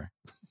take it anymore.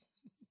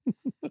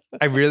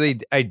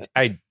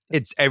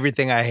 It's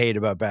everything I hate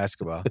about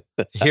basketball.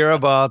 Hero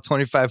ball,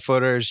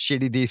 25-footers,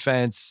 shitty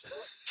defense,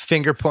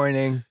 finger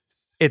pointing.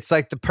 It's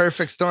like the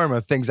perfect storm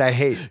of things I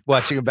hate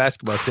watching a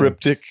basketball team.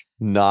 Cryptic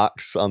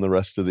knocks on the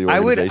rest of the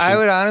organization. I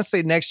would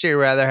honestly next year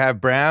rather have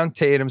Brown,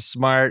 Tatum,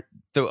 Smart,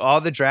 all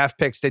the draft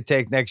picks they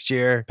take next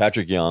year.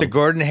 Patrick Young. The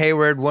Gordon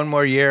Hayward one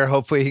more year.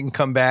 Hopefully he can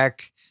come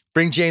back.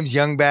 Bring James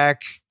Young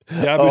back.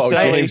 Yeah,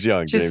 James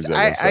Young.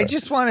 I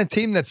just want a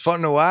team that's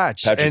fun to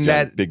watch Patrick and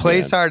Young, that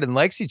plays hard and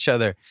likes each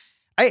other.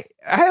 I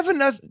have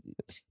enough.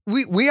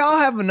 We all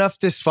have enough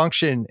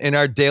dysfunction in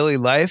our daily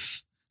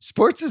life.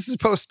 Sports is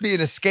supposed to be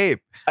an escape.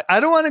 I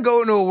don't want to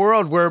go into a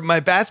world where my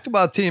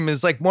basketball team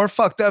is like more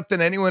fucked up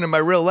than anyone in my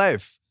real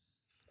life.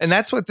 And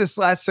that's what this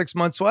last 6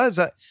 months was.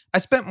 I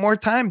spent more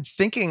time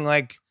thinking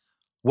like,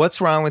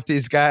 what's wrong with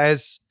these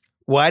guys?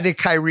 Why did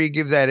Kyrie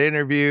give that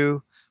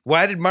interview?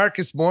 Why did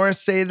Marcus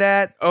Morris say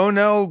that? Oh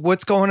no,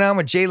 what's going on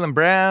with Jaylen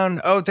Brown?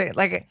 I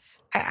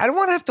don't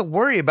want to have to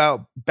worry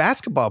about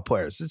basketball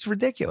players. It's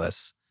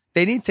ridiculous.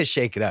 They need to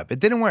shake it up. It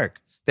didn't work.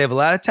 They have a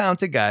lot of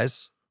talented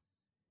guys.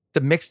 The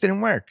mix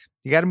didn't work.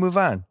 You got to move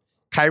on.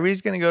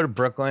 Kyrie's going to go to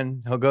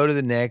Brooklyn. He'll go to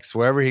the Knicks,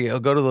 he'll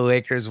go to the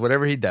Lakers,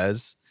 whatever he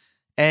does.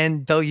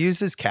 And they'll use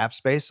his cap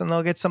space and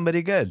they'll get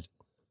somebody good.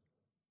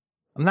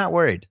 I'm not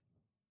worried.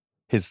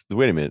 Wait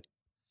a minute.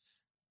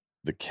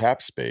 The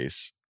cap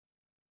space.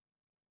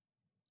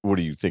 What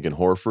are you thinking,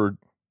 Horford?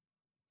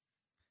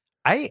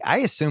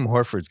 I assume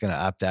Horford's going to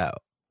opt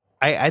out.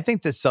 I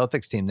think the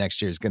Celtics team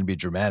next year is going to be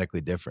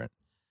dramatically different.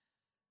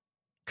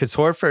 Because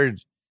Horford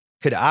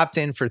could opt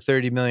in for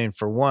 $30 million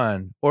for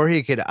one, or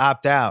he could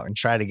opt out and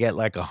try to get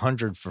like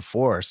 $100 for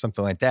four or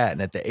something like that.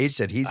 And at the age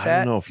that he's at,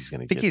 I don't know if he's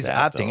going to get that.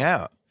 I think he's opting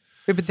out.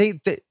 Yeah,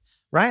 but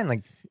Ryan,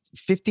 like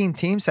 15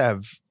 teams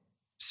have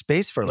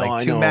space for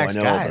like two max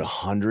guys. But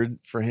 100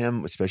 for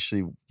him, especially,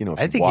 if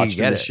I you think watched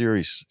him this year,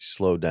 he's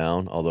slowed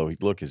down. Although,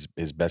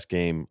 his best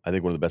game, I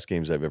think one of the best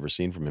games I've ever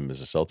seen from him as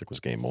a Celtic was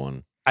game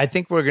one. I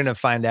think we're going to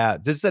find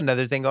out. This is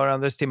another thing going on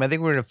with this team. I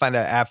think we're going to find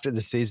out after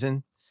the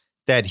season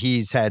that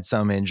he's had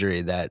some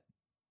injury that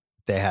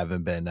they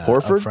haven't been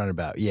upfront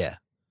about. Yeah.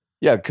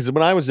 Yeah, because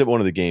when I was at one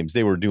of the games,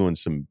 they were doing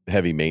some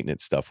heavy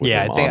maintenance stuff with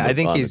him. I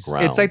think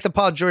it's like the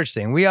Paul George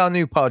thing. We all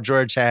knew Paul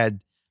George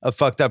had a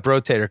fucked up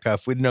rotator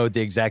cuff. We didn't know what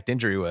the exact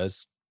injury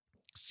was.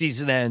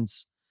 Season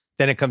ends.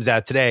 Then it comes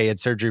out today.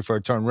 It's surgery for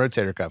a torn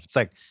rotator cuff. It's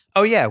like,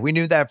 oh yeah, we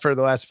knew that for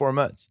the last 4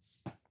 months.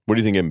 What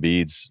do you think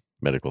Embiid's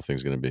medical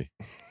thing's going to be?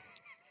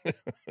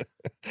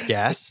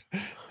 Gas?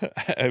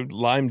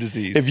 Lyme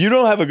disease. If you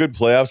don't have a good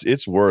playoffs,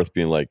 it's worth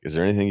being like, is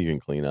there anything you can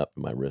clean up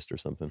in my wrist or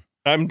something?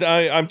 I'm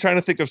trying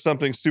to think of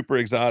something super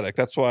exotic.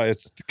 That's why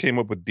it came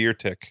up with deer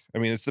tick. I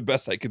mean, it's the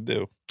best I could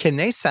do. Can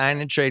they sign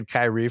and trade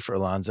Kyrie for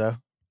Alonzo?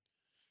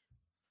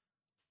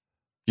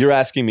 You're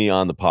asking me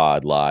on the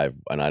pod live,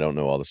 and I don't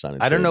know all the sign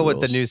and trade I don't know rules.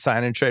 what the new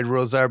sign and trade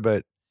rules are,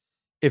 but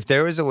if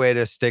there was a way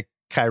to stick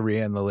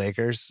Kyrie on the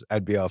Lakers,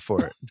 I'd be all for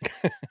it.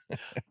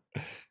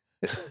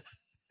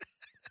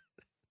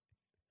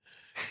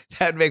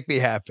 That'd make me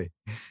happy.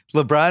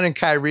 LeBron and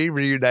Kyrie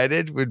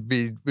reunited would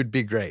be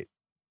great.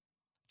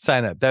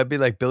 Sign up. That'd be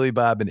like Billy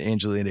Bob and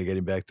Angelina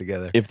getting back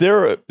together. If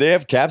they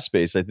have cap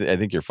space, I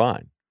think you're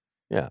fine.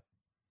 Yeah.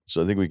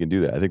 So I think we can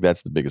do that. I think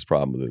that's the biggest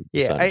problem with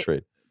the sign and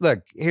trade.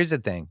 Look, here's the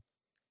thing.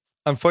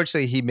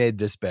 Unfortunately, he made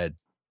this bed.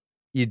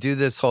 You do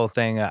this whole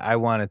thing. I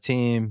want a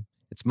team.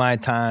 It's my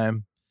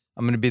time.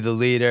 I'm going to be the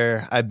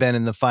leader. I've been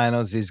in the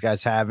finals. These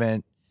guys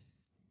haven't.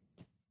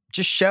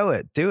 Just show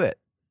it. Do it.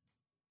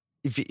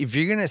 If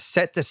you're going to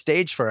set the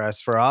stage for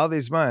us for all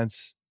these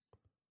months,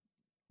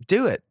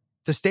 do it.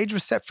 The stage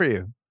was set for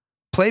you.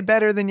 Play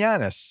better than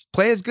Giannis.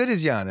 Play as good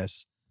as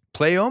Giannis.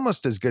 Play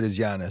almost as good as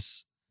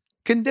Giannis.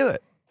 Can do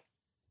it.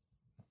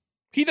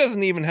 He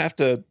doesn't even have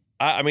to.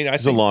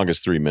 It's the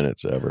longest 3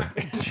 minutes ever.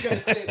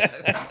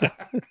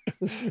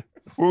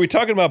 Were we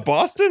talking about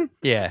Boston?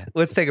 Yeah.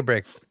 Let's take a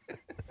break.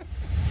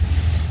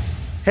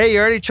 Hey, you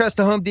already trust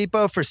the Home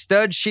Depot for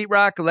studs,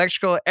 sheetrock,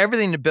 electrical,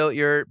 everything to build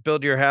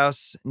your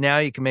house. Now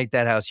you can make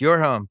that house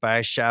your home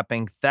by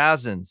shopping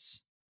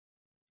thousands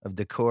of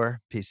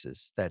decor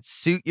pieces that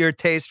suit your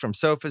taste, from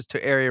sofas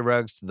to area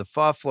rugs to the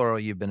fall floral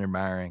you've been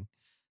admiring.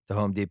 The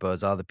Home Depot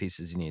has all the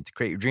pieces you need to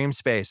create your dream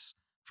space.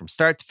 From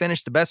start to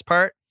finish, the best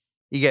part,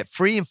 you get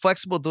free and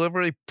flexible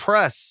delivery,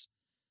 plus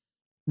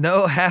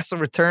no hassle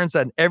returns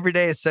on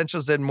everyday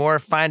essentials and more.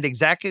 Find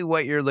exactly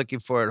what you're looking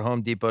for at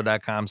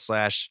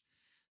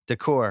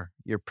homedepot.com/decor.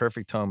 Your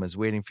perfect home is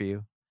waiting for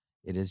you.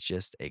 It is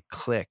just a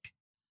click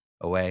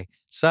away.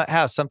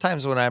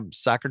 Sometimes when I'm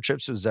soccer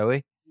trips with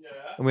Zoe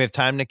and we have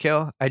time to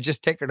kill, I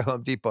just take her to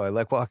Home Depot. I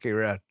like walking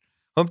around.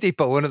 Home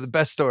Depot, one of the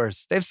best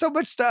stores. They have so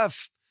much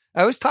stuff.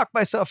 I always talk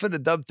myself into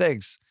dumb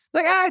things.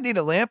 Like, I need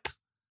a lamp.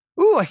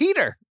 Ooh, a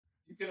heater.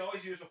 You can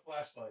always use a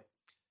flashlight.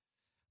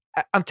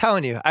 I'm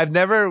telling you, I've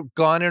never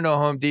gone into a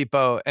Home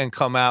Depot and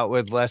come out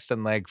with less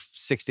than like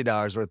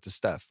 $60 worth of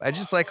stuff. I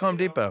just like Home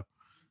Depot.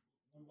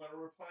 We want to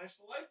replenish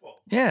the light bulb.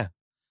 Yeah.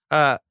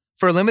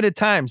 For a limited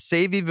time,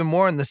 save even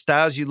more on the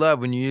styles you love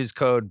when you use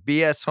code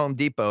BS Home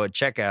Depot at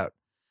checkout.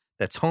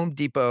 That's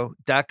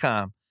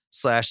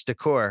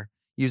homedepot.com/decor.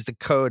 Use the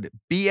code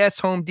BS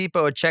Home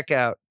Depot at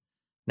checkout.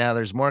 Now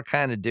there's more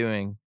kind of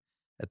doing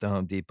at the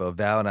Home Depot.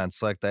 Valid on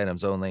select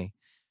items only.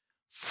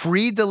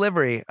 Free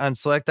delivery on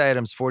select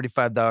items,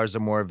 $45 or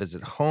more.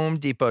 Visit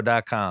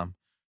homedepot.com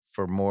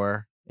for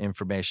more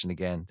information.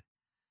 Again,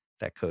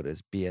 that code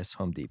is BS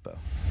Home Depot.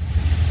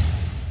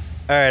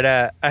 All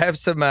right, I have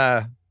some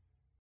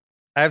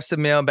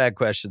mailbag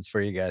questions for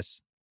you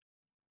guys.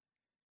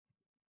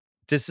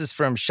 This is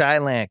from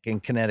Shylank in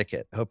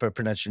Connecticut. Hope I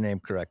pronounced your name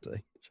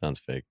correctly. Sounds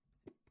fake.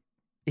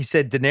 He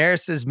said,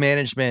 Daenerys'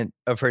 management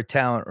of her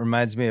talent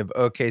reminds me of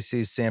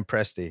OKC's Sam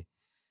Presti.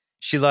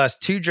 She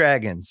lost 2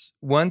 dragons,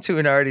 one to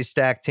an already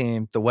stacked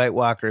team, the White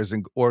Walkers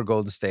or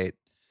Golden State,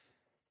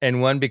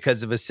 and one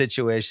because of a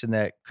situation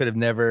that should have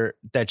never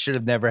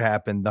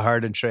happened, the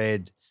Harden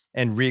trade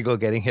and Regal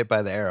getting hit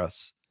by the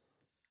arrows.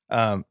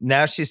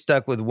 Now she's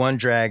stuck with 1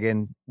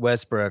 dragon,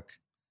 Westbrook,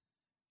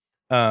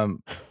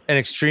 an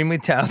extremely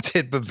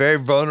talented but very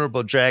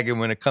vulnerable dragon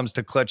when it comes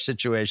to clutch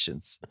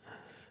situations.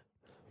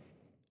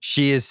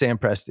 She is Sam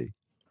Presti.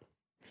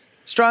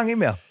 Strong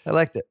email. I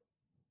liked it.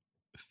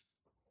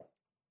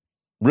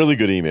 Really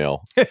good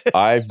email.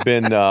 I've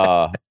been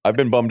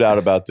bummed out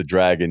about the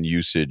Dragon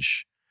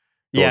usage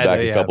going back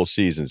a couple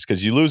seasons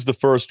because you lose the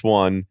first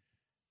one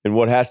in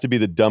what has to be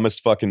the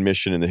dumbest fucking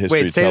mission in the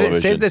history of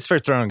television. Save this for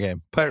Throne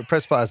Game.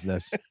 Press pause on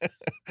this.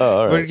 Oh,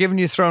 all right. We're giving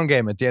you Throne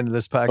Game at the end of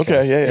this podcast.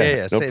 Okay,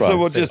 yeah. No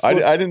problem. So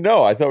I didn't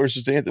know. I thought we were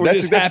supposed to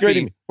answer. That's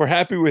great. We're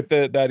happy with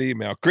that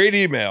email. Great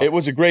email. It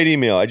was a great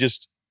email.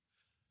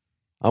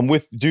 I'm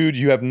with, dude,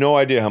 you have no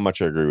idea how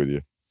much I agree with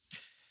you.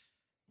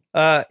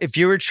 If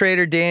you were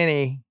Trader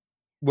Danny,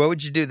 what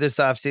would you do this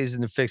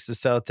offseason to fix the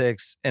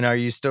Celtics? And are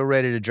you still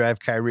ready to drive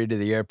Kyrie to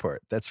the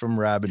airport? That's from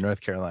Rob in North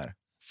Carolina.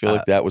 I feel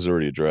like that was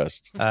already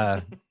addressed.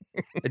 I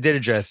did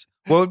address.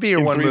 What would be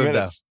your one move,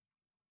 though?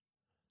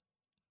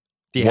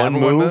 Do you have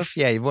one move?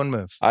 Yeah, you have one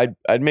move.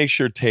 I'd make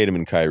sure Tatum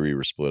and Kyrie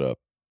were split up.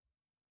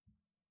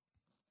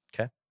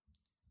 Okay.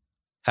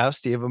 House,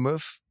 do you have a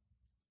move?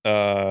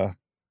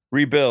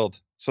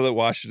 Rebuild so that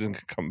Washington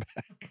can come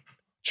back.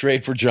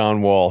 Trade for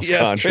John Wall's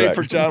contract. Trade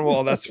for John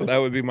Wall. That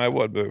would be my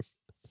one move.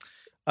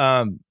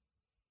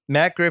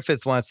 Matt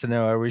Griffith wants to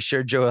know, are we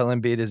sure Joel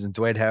Embiid isn't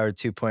Dwight Howard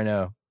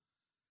 2.0?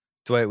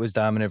 Dwight was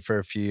dominant for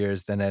a few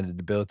years, then had a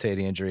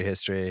debilitating injury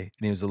history, and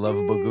he was a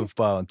lovable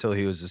goofball until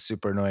he was a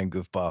super annoying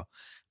goofball.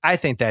 I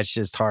think that's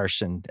just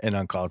harsh and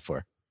uncalled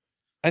for.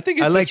 I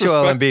think I like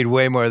Joel Embiid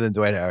way more than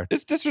Dwight Howard.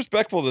 It's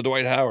disrespectful to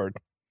Dwight Howard.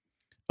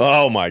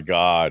 Oh, my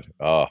God.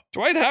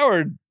 Dwight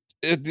Howard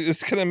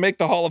is going to make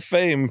the Hall of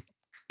Fame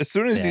as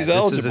soon as he's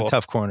eligible. This is a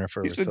tough corner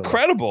for He's Russillo.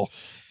 incredible.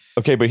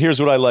 Okay, but here's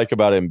what I like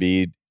about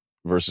Embiid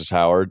versus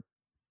Howard.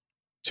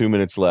 2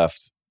 minutes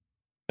left,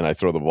 and I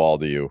throw the ball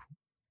to you.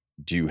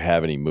 Do you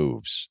have any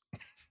moves?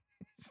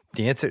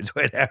 The answer to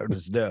Dwight Howard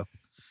was no.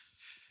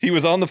 He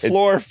was on the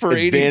floor for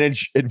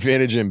advantage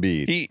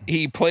Embiid.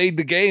 He played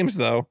the games,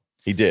 though.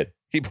 He did.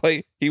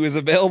 He was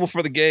available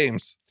for the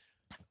games.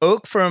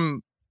 Oak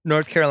from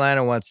North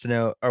Carolina wants to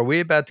know, are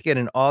we about to get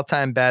an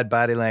all-time bad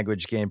body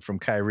language game from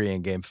Kyrie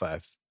in Game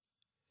 5?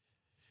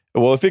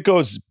 Well, if it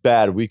goes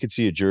bad, we could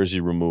see a jersey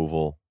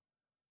removal.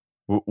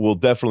 We'll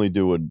definitely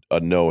do a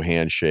no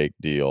handshake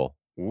deal.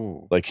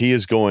 Ooh. Like he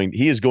is going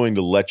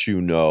to let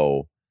you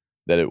know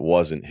that it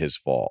wasn't his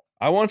fault.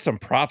 I want some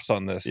props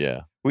on this.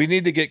 Yeah. We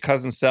need to get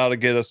Cousin Sal to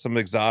get us some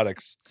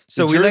exotics.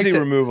 So the jersey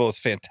removal is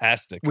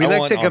fantastic. We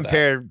like to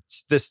compare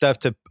this stuff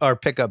to our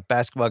pickup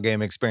basketball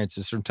game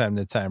experiences from time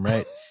to time,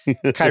 right?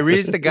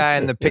 Kyrie's the guy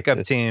in the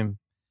pickup team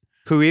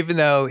who, even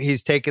though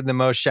he's taken the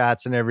most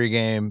shots in every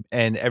game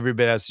and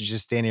everybody else is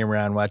just standing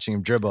around watching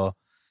him dribble,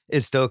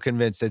 is still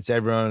convinced it's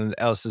everyone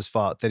else's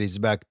fault that he's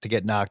about to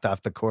get knocked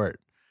off the court.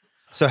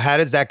 So how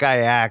does that guy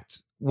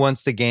act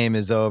once the game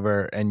is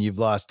over and you've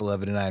lost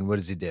 11-9? What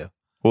does he do?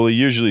 Well, he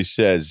usually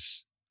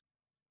says,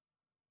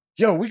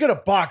 yo, we got to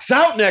box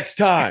out next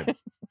time.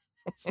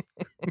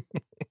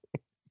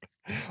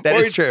 That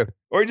is true.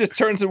 Or he just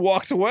turns and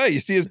walks away. You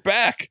see his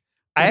back.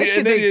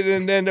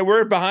 And then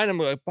we're behind him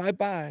like,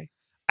 bye-bye.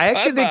 I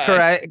actually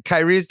think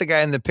Kyrie's the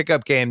guy in the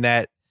pickup game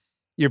that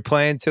you're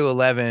playing to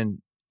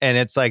 11 and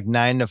it's like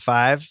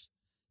 9-5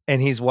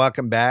 and he's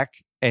walking back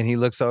and he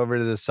looks over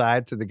to the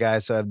side to the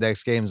guys who have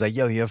next game. He's like,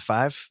 yo, you have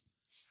 5?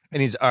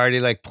 And he's already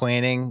like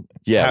planning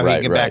how he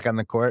can get back on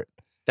the court.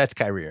 That's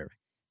Kyrie Irving.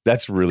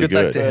 That's really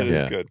good. Luck to him.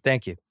 That is good.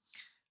 Thank you.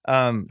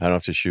 I don't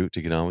have to shoot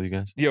to get on with you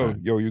guys.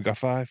 Yo, you got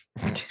 5?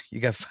 You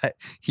got 5.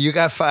 You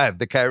got 5.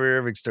 The Kyrie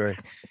Irving story.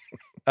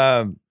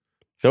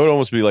 That would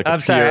almost be like I'm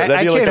sorry.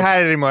 I can't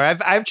hide it anymore.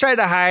 I've tried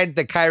to hide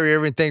the Kyrie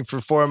Irving thing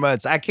for 4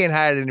 months. I can't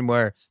hide it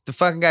anymore. The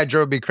fucking guy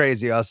drove me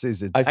crazy all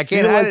season. I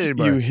can't hide it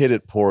anymore. You hit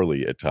it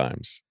poorly at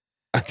times.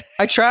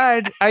 I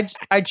tried.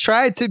 I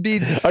tried to be.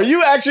 Are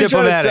you actually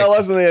trying to sell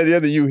us on the idea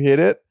that you hit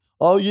it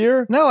all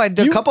year? No, I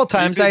did a couple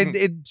times.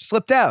 It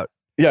slipped out.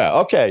 Yeah.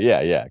 Okay.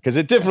 Yeah. Because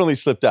it definitely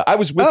slipped out. I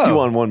was with you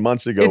on one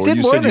months ago. It did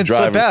more than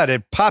slip out.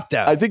 It popped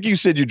out. I think you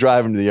said you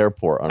drive him to the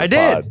airport on a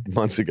pod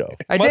months ago.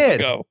 I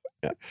did.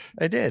 Yeah.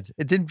 I did.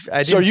 It didn't.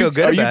 I didn't feel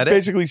good about it. Are you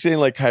basically saying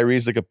like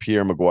Kyrie's like a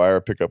Pierre Maguire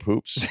pick up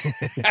hoops?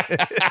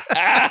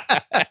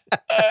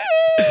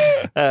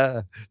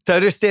 To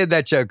understand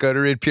that joke, go to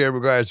read Pierre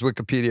Maguire's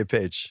Wikipedia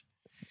page.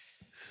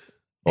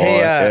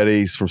 Hey,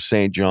 Eddie's from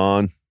St.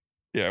 John.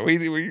 Yeah,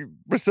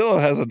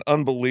 Russillo has an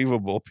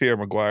unbelievable Pierre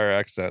Maguire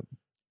accent.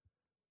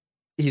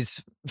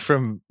 He's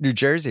from New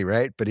Jersey,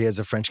 right? But he has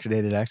a French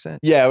Canadian accent.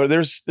 Yeah, but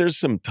there's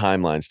some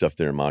timeline stuff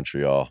there in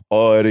Montreal.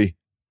 Oh, Eddie.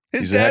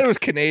 His dad was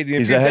Canadian.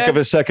 He's a heck of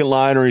a second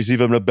liner. He's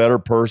even a better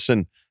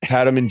person.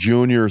 Had him in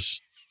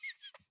juniors.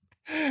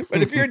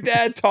 But if your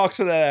dad talks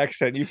with that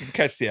accent, you can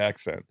catch the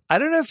accent. I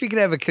don't know if you can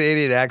have a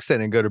Canadian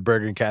accent and go to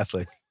Bergen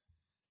Catholic.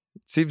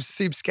 Seems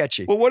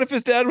sketchy. Well, what if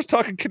his dad was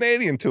talking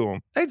Canadian to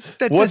him? That's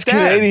what's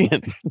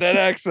Canadian? That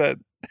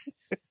accent.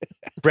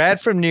 Brad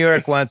from New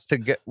York wants to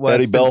get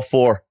Eddie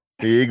Belfour,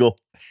 the Eagle.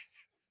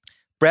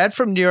 Brad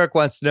from New York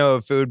wants to know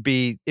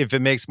if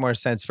it makes more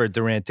sense for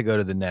Durant to go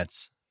to the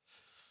Nets.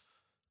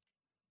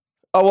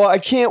 Oh, well, I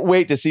can't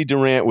wait to see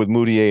Durant with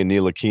Moutier and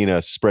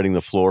Ntilikina spreading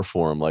the floor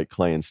for him like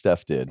Clay and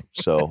Steph did.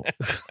 So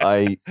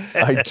I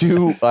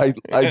do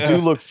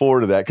look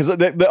forward to that. Because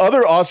the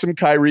other awesome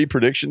Kyrie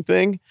prediction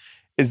thing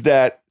is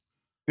that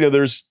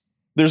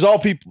there's all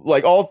people,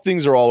 like all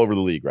things are all over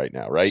the league right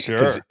now, right?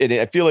 Sure. And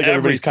I feel like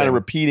everybody's kind of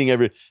Everything.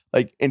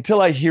 repeating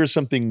until I hear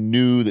something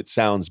new that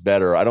sounds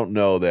better, I don't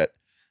know that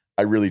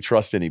I really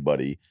trust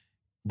anybody.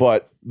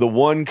 But the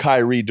one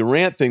Kyrie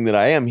Durant thing that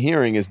I am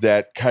hearing is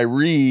that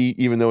Kyrie,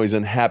 even though he's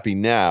unhappy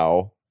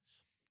now,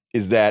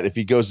 is that if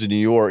he goes to New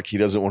York, he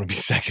doesn't want to be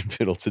second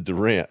fiddle to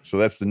Durant. So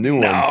that's the new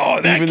one. No,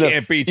 that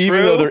can't be true.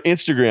 Even though they're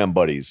Instagram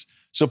buddies.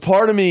 So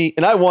part of me,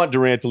 and I want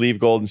Durant to leave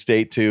Golden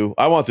State too.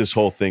 I want this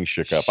whole thing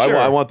shook up. Sure.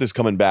 I want this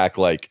coming back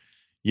like,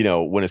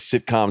 when a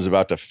sitcom's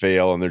about to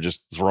fail and they're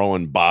just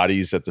throwing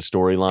bodies at the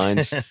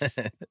storylines.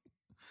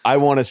 I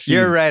want to see.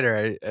 You're a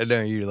writer. I know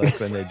you like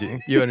when they do.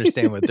 You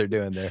understand what they're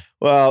doing there.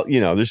 Well,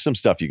 there's some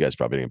stuff you guys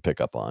probably didn't pick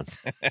up on.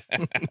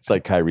 It's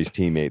like Kyrie's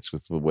teammates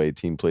with the way a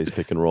team plays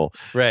pick and roll.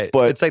 Right.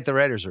 But it's like the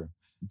writer's room.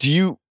 do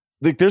you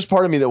like? There's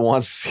part of me that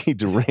wants to see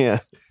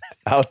Durant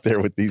out there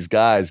with these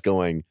guys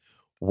going,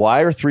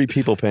 why are 3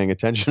 people paying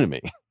attention to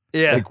me?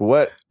 Yeah. Like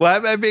what? Why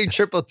am I being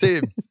triple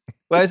teamed?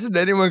 Why isn't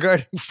anyone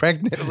guarding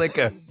Frank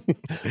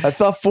Ntilikina? I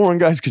thought foreign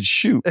guys could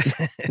shoot.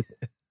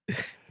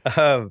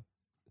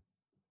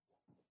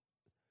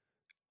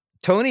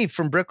 Tony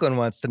from Brooklyn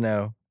wants to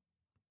know,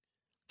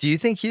 do you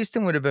think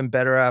Houston would have been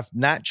better off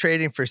not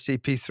trading for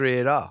CP3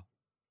 at all?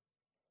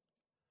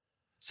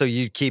 So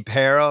you keep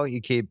Harrell,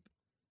 you keep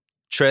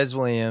Trez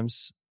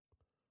Williams.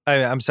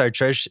 I'm sorry,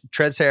 Trez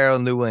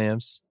Harrell, Lou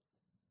Williams.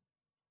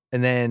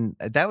 And then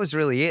that was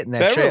really it in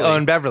that trade. Oh,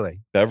 and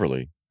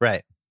Beverly.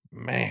 Right.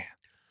 Man.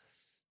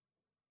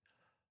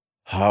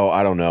 Oh,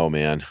 I don't know,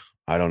 man.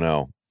 I don't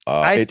know.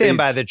 I stand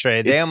by the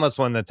trade. They almost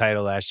won the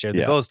title last year.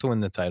 The goal is to win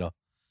the title.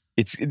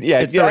 I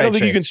don't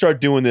think you can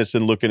start doing this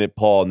and looking at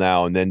Paul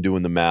now and then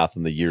doing the math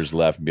and the years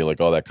left and be like,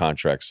 oh, that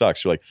contract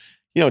sucks. You're like,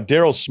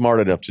 Daryl's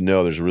smart enough to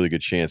know there's a really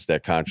good chance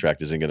that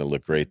contract isn't going to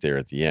look great there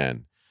at the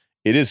end.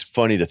 It is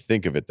funny to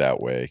think of it that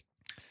way.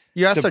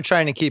 You're also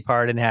trying to keep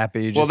Harden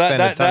happy. You just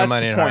spend a ton of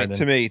money on Harden.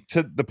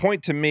 The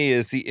point to me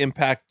is the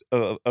impact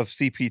of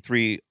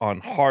CP3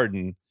 on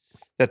Harden,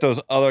 that those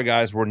other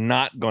guys were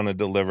not going to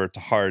deliver to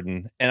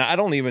Harden. And I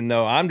don't even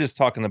know. I'm just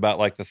talking about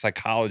like the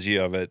psychology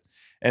of it.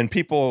 And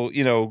people,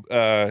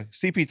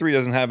 CP3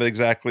 doesn't have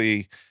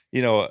exactly,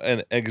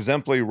 an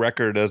exemplary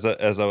record as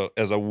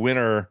a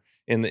winner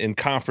in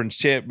conference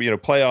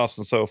playoffs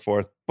and so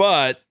forth.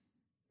 But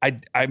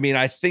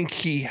I think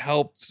he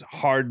helped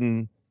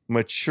Harden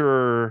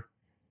mature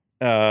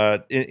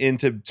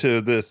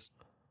into this,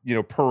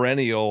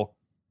 perennial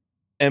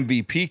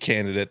MVP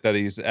candidate that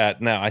he's at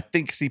now. I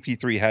think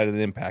CP3 had an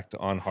impact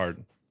on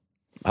Harden.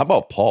 How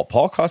about Paul?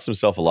 Paul cost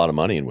himself a lot of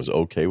money and was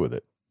okay with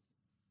it.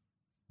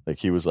 Like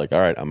he was like, all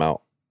right, I'm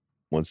out.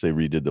 Once they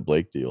redid the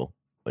Blake deal,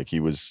 like he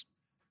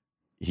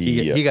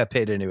got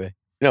paid anyway.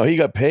 No, he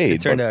got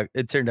paid.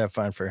 It turned out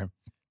fine for him.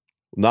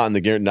 Not in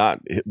the guarantee. Not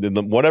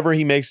whatever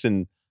he makes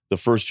in the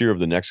first year of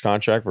the next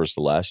contract versus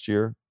the last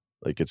year.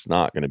 Like it's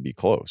not going to be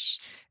close.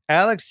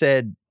 Alex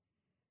said,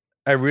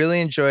 I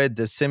really enjoyed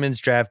the Simmons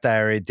Draft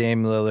Diary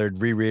Dame Lillard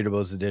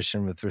rereadables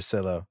edition with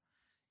Russillo.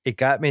 It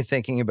got me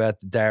thinking about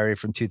the diary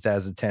from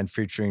 2010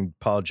 featuring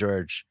Paul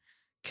George.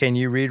 Can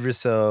you read,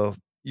 Russillo,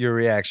 your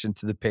reaction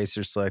to the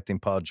Pacers selecting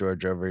Paul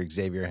George over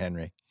Xavier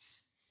Henry?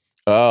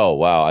 Oh,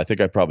 wow. I think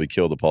I probably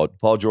killed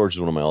Paul George is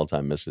one of my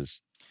all-time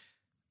misses.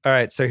 All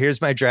right, so here's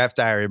my draft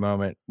diary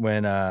moment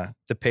when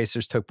the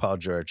Pacers took Paul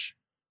George.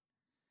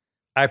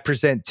 I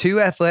present 2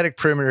 athletic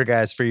perimeter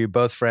guys for you,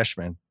 both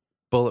freshmen.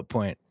 Bullet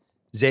point.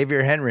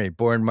 Xavier Henry,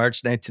 born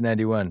March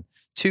 1991.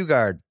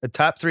 2-guard, a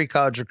top 3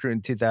 college recruit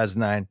in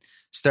 2009.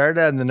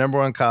 Started out in the number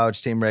 1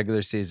 college team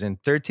regular season.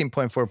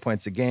 13.4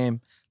 points a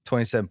game,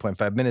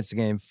 27.5 minutes a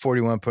game,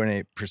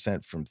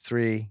 41.8% from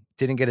 3.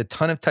 Didn't get a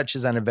ton of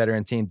touches on a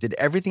veteran team. Did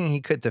everything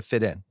he could to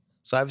fit in.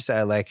 So obviously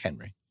I like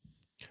Henry.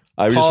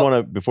 Just want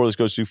to, before this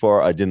goes too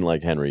far, I didn't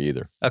like Henry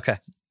either. Okay.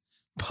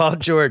 Paul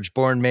George,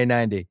 born May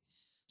 90.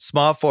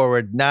 Small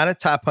forward, not a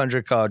top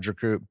 100 college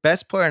recruit.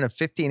 Best player on a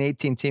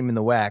 15-18 team in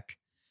the WAC.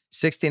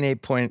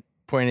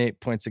 16.8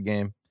 points a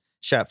game.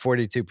 Shot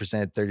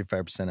 42%,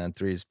 35% on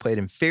threes. Played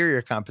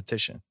inferior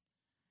competition.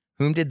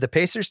 Whom did the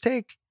Pacers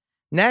take?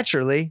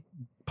 Naturally,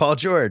 Paul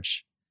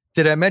George.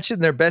 Did I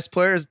mention their best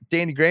player is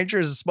Danny Granger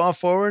as a small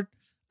forward?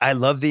 I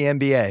love the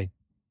NBA.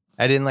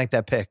 I didn't like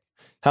that pick.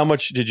 How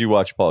much did you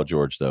watch Paul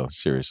George, though?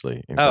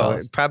 Seriously.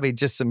 Probably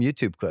just some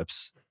YouTube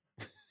clips.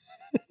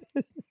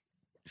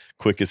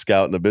 Quickest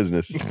scout in the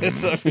business.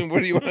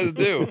 What do you want to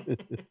do?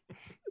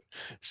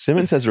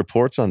 Simmons has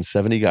reports on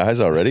 70 guys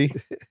already.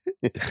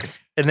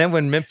 And then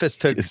when Memphis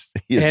took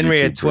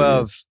Henry at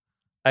 12,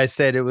 I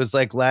said it was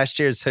like last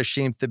year's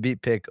Hasheem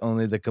Thabit pick,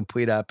 only the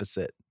complete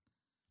opposite.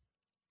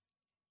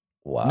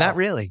 Wow. Not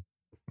really.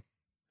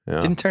 Yeah.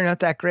 Didn't turn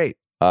out that great.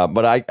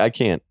 But I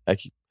can't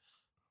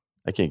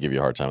give you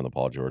a hard time on the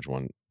Paul George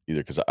one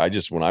either,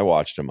 because when I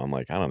watched him, I'm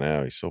like, I don't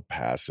know, he's so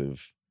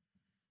passive.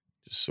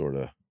 Just sort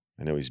of,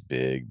 I know he's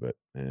big, but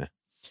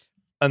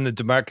On the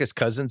DeMarcus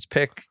Cousins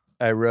pick,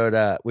 I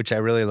wrote, which I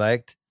really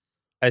liked,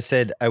 I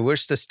said, I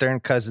wish the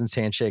Stern Cousins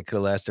handshake could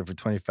have lasted for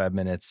 25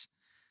 minutes.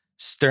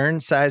 Stern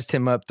sized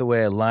him up the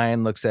way a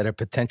lion looks at a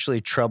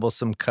potentially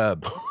troublesome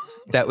cub.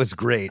 That was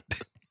great.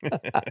 And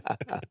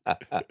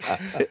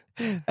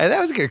that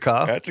was a good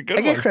call. That's a good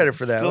one. I get credit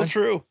for that. Still one.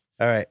 true.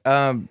 All right.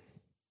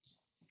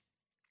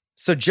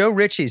 So Joe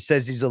Ritchie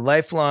says he's a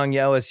lifelong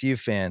LSU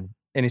fan,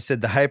 and he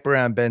said the hype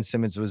around Ben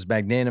Simmons was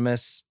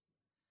magnanimous.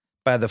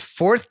 By the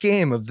fourth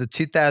game of the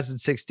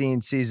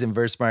 2016 season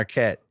versus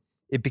Marquette,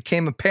 it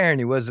became apparent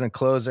he wasn't a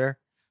closer.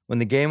 When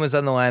the game was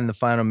on the line in the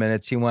final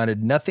minutes, he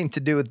wanted nothing to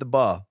do with the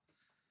ball,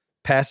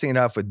 passing it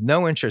off with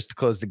no interest to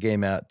close the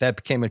game out. That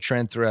became a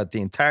trend throughout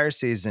the entire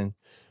season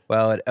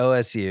while at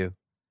LSU,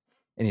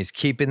 and he's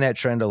keeping that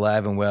trend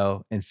alive and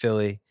well in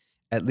Philly.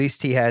 At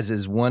least he has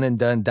his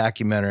one-and-done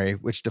documentary,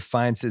 which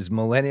defines his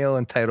millennial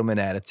entitlement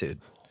attitude.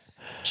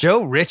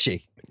 Joe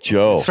Ritchie.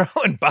 Joe.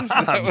 Throwing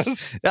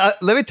bombs.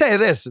 Let me tell you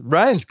this.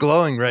 Ryan's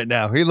glowing right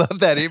now. He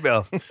loved that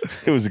email.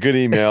 It was a good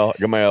email.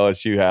 I got my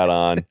LSU hat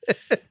on.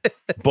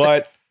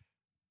 But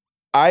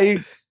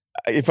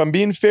if I'm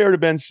being fair to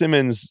Ben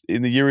Simmons,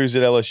 in the year he was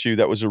at LSU,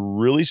 that was a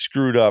really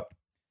screwed up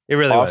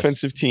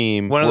offensive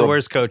team. One of the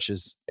worst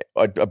coaches.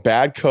 A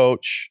bad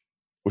coach,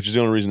 which is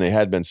the only reason they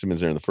had Ben Simmons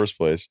there in the first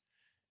place.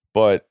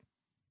 But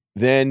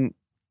then,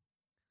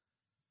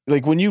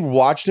 like, when you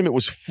watched him, it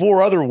was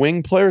 4 other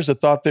wing players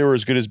that thought they were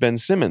as good as Ben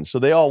Simmons. So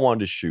they all wanted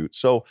to shoot.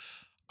 So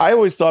I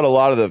always thought a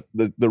lot of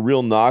the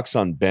real knocks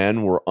on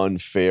Ben were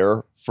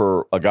unfair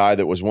for a guy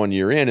that was 1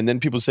 year in. And then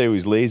people say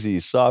he's lazy,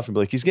 he's soft. And be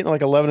like, he's getting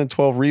like 11 and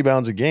 12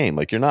 rebounds a game.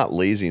 Like, you're not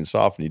lazy and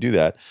soft when you do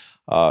that.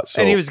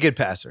 And he was a good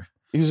passer.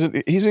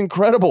 He's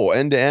incredible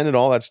end to end and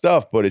all that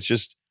stuff. But it's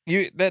just,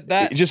 it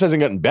just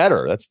hasn't gotten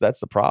better. That's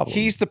the problem.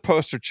 He's the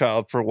poster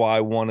child for why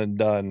one and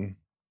done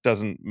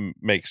doesn't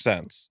make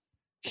sense.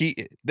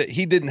 He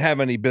didn't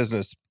have any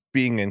business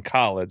being in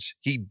college.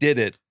 He did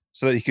it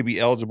so that he could be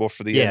eligible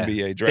for the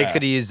NBA draft. They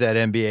could have used that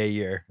NBA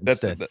year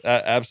instead. That's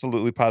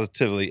absolutely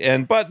positively.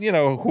 But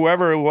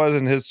whoever it was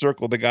in his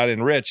circle that got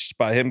enriched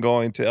by him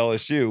going to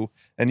LSU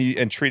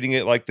and treating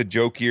it like the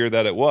joke year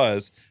that it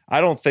was,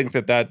 I don't think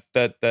that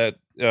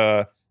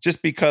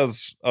just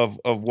because of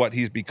what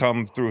he's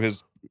become through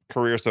his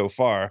career so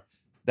far,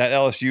 that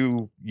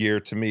LSU year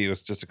to me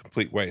was just a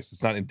complete waste.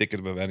 It's not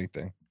indicative of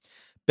anything.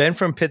 Ben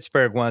from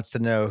Pittsburgh wants to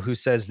know who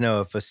says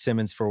no if a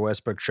Simmons for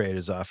Westbrook trade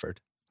is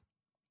offered.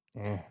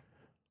 Well,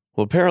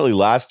 apparently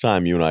last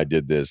time you and I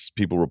did this,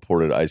 people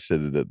reported I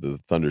said that the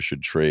Thunder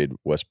should trade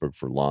Westbrook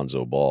for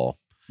Lonzo Ball.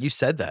 You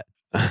said that.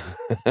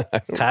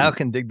 Kyle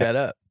can dig that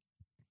up.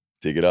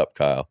 Dig it up,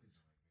 Kyle.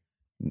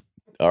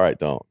 All right,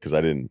 don't, because I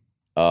didn't.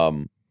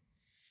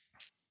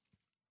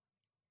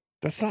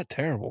 That's not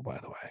terrible, by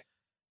the way.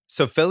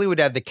 So Philly would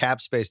have the cap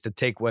space to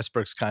take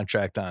Westbrook's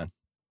contract on.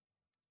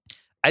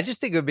 I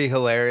just think it would be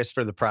hilarious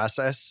for the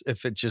process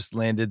if it just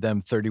landed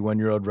them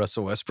 31-year-old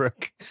Russell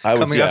Westbrook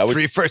coming off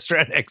 3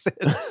 first-round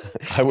exits.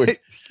 I would.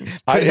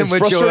 As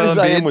frustrated as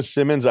I am with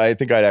Simmons, I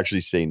think I'd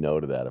actually say no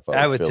to that if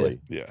I were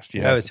Philly. Too. Yes,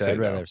 I would too. I'd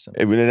rather have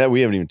Simmons.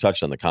 We haven't even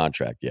touched on the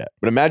contract yet.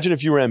 But imagine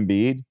if you were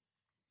Embiid.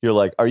 You're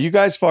like, are you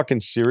guys fucking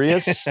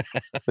serious?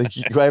 Like,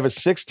 I have a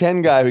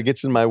 6'10" guy who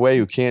gets in my way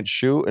who can't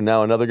shoot, and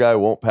now another guy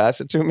won't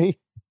pass it to me?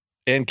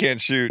 And can't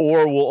shoot.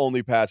 Or will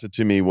only pass it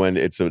to me when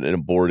it's an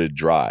aborted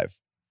drive.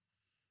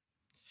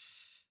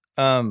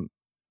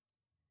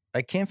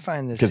 I can't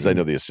find this. Because I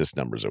know the assist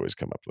numbers always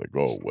come up like,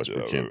 oh,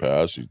 Westbrook can't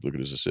pass. Look at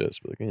his assists.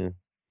 But like,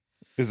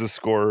 Is a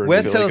scorer.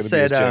 Wes Hill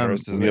said,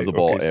 we have the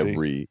ball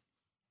every.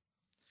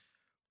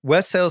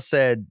 Wes Hill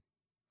said,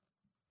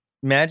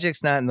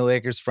 Magic's not in the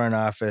Lakers front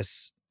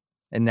office,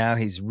 and now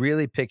he's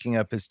really picking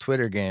up his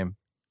Twitter game.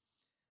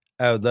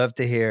 I would love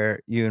to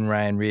hear you and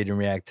Ryan read and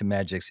react to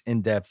Magic's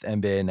in-depth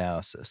NBA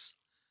analysis.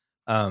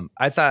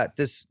 I thought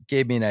this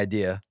gave me an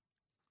idea.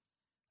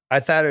 I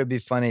thought it would be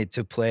funny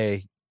to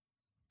play,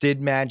 did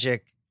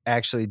Magic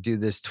actually do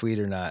this tweet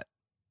or not?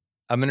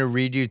 I'm going to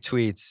read you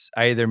tweets.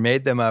 I either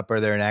made them up or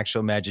they're an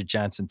actual Magic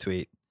Johnson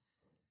tweet.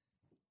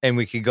 And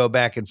we could go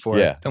back and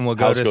forth, and we'll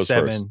go to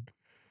 7. First.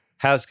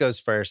 House goes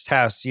first.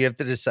 House, you have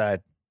to decide,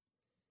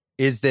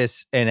 is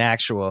this an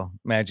actual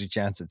Magic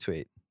Johnson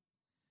tweet?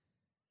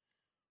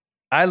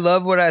 I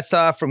love what I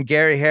saw from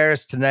Gary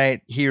Harris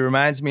tonight. He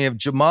reminds me of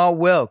Jamal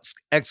Wilkes, !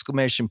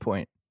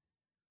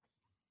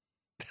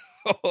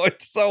 Oh,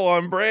 it's so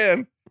on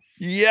brand.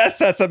 Yes,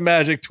 that's a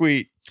Magic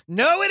tweet.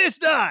 No, it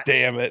is not.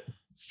 Damn it.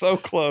 So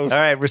close. All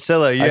right,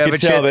 Russillo, you have a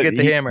chance to get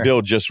the hammer.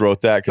 Bill just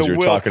wrote that because you're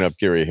talking up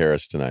Gary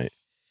Harris tonight.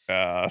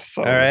 All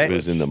right. It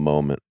was in the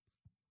moment.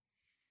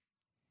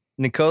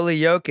 Nikola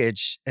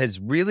Jokic has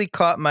really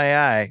caught my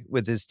eye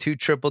with his 2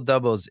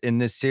 triple-doubles in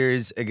this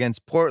series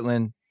against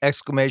Portland, !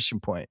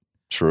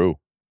 True.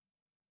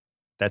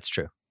 That's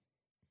true.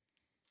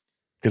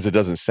 Because it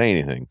doesn't say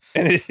anything.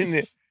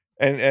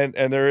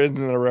 And there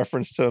isn't a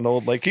reference to an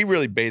old, like, he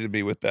really baited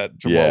me with that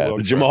Jamal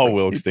Wilkes. The Jamal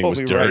Wilkes thing was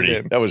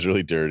dirty. That was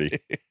really dirty.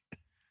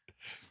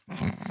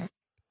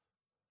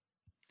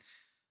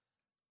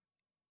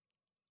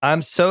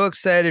 I'm so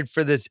excited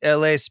for this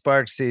LA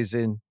Sparks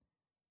season.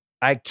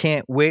 I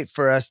can't wait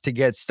for us to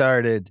get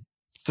started.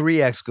 3 !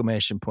 That's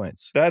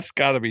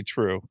got to be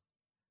true.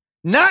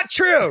 Not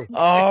true.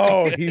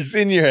 Oh, he's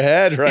in your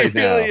head right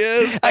now. He really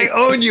is. I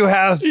own you,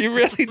 House. You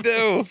really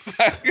do.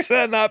 How could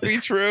that not be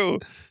true?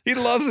 He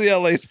loves the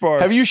LA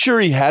Sparks. Have you sure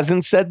he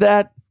hasn't said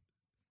that?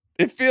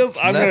 It feels.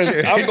 I'm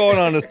going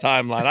on his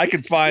timeline. I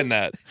can find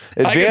that.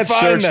 Advanced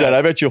search that.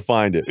 I bet you'll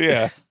find it.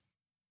 Yeah.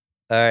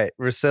 All right,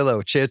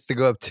 Russillo, chance to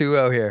go up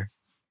 2-0 here.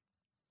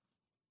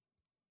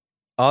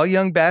 All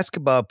young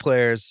basketball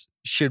players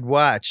should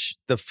watch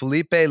the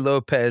Felipe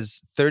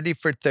Lopez 30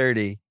 for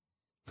 30,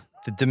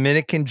 The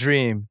Dominican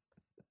Dream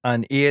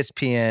on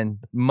ESPN.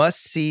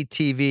 Must-see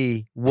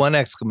TV, 1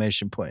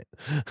 exclamation point.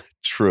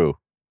 True.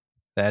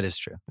 That is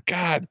true.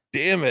 God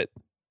damn it.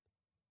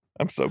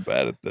 I'm so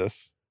bad at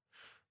this.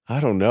 I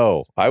don't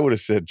know. I would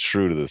have said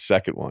true to the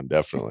second one,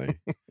 definitely.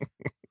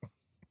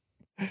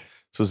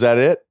 So is that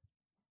it?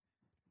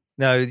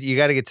 No, you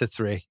got to get to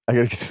 3. I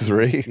got to get to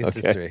 3? Get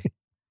to 3.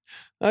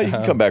 Oh, you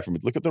can come back from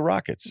it. Look at the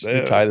Rockets.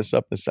 We tie this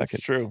up in a second.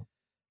 It's true.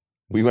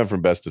 We went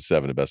from best of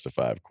 7 to best of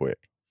 5 quick.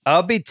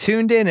 I'll be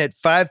tuned in at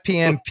 5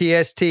 p.m.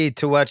 PST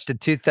to watch the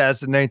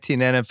 2019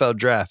 NFL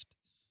Draft.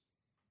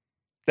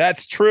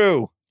 That's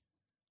true.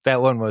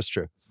 That one was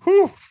true.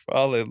 Whew.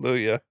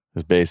 Hallelujah.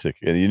 It's basic.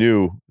 And you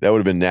knew that would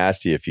have been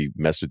nasty if he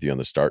messed with you on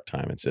the start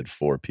time and said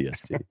 4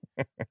 PST.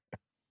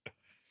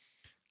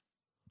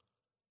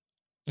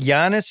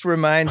 Giannis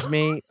reminds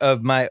me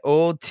of my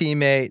old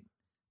teammate,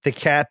 the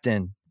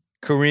captain,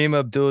 Kareem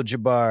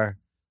Abdul-Jabbar,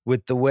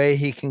 with the way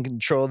he can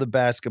control the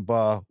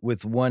basketball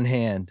with one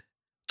hand.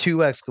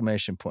 2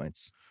 exclamation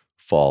points.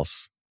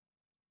 False.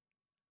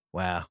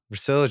 Wow.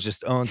 Russillo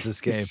just owns this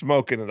game. He's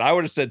smoking it. I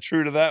would have said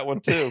true to that one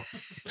too.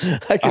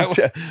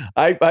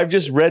 I've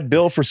just read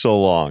Bill for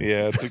so long.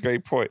 Yeah, it's a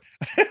great point.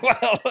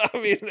 Well, I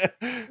mean,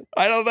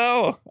 I don't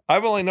know.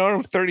 I've only known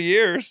him 30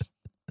 years.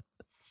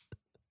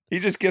 He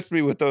just gets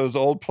me with those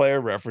old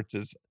player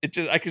references.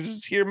 I can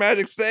just hear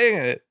Magic saying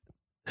it.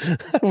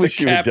 I wish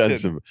you had done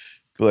some,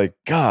 like,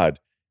 God,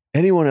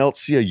 anyone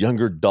else see a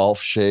younger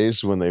Dolph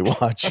Shays when they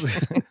watch?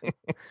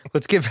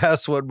 Let's give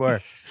House one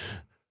more.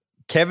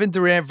 Kevin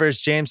Durant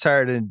versus James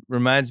Harden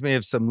reminds me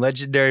of some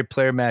legendary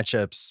player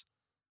matchups,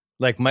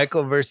 like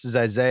Michael versus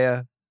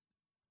Isaiah,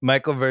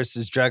 Michael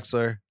versus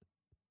Drexler,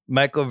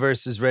 Michael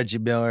versus Reggie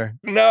Miller.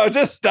 No,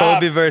 just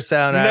stop. Kobe versus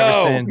Allen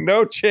Iverson.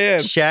 No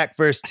chance. Shaq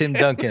versus Tim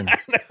Duncan.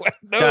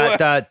 No,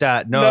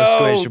 No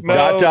exclamation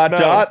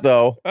point.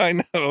 Though.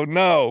 I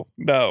know.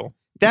 No.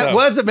 That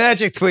was a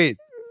Magic tweet.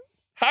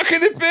 How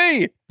can it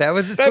be? That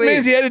was a that tweet.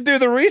 Means he had to do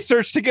the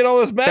research to get all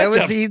those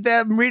matchups.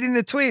 I'm reading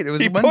the tweet. It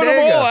was he 1 put day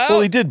them ago. all out.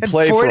 Well, he did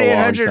play for a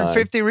long time.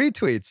 4,850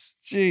 retweets.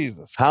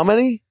 Jesus. How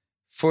many?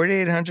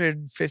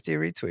 4,850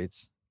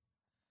 retweets.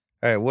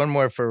 All right, one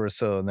more for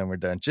Russillo, and then we're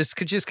done. Just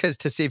because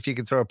to see if you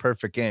can throw a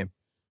perfect game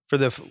for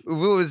the. It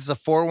was a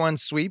 4-1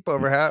 sweep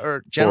over House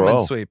or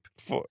gentleman's sweep.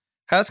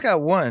 House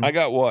got 1. I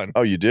got 1.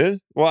 Oh, you did?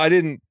 Well, I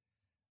didn't.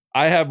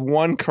 I have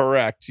 1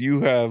 correct.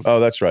 You have. Oh,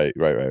 that's right.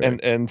 Right.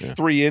 And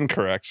 3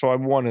 incorrect. So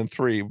I'm 1 and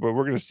 3. But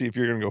we're going to see if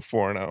you're going to go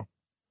 4-0.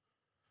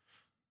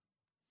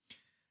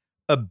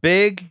 A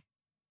big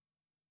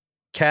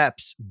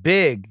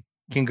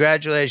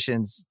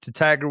congratulations to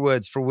Tiger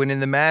Woods for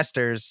winning the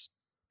Masters.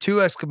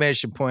 2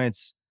 exclamation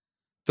points.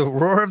 The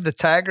roar of the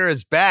tiger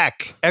is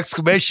back!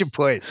 Exclamation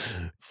point.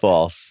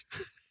 False.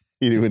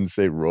 He wouldn't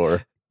say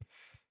roar.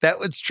 That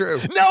was true.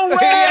 No way!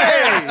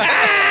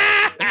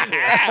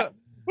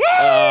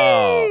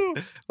 Woo!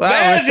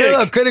 Wow,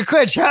 Russillo couldn't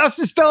quit. House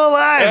is still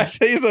alive.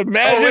 He's a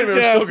Magic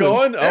Johnson. Still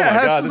going? Oh, yeah, my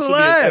House God. is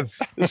alive.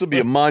 This will be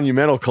a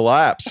monumental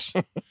collapse.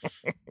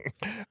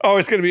 Oh,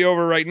 it's going to be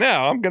over right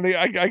now.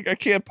 I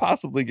can't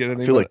possibly get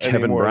any. I feel like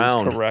Kevin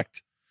Brown.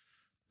 Correct.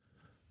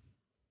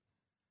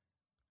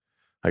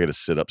 I got to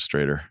sit up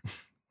straighter.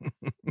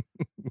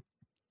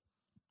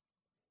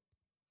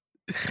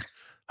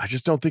 I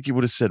just don't think he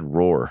would have said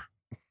roar.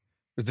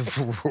 The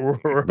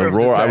roar. The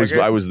roar.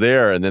 I was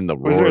there, and then the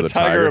roar of the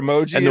tiger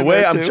emoji. And the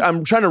way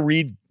I'm trying to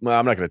read. Well,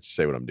 I'm not going to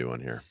say what I'm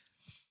doing here.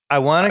 I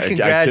want to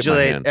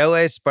congratulate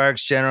LA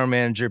Sparks general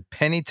manager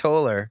Penny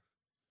Toller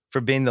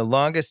for being the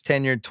longest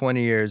tenured 20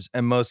 years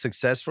and most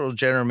successful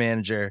general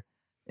manager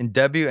in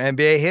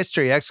WNBA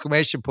history!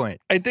 Exclamation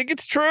point. I think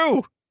it's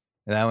true.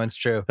 That one's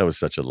true. That was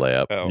such a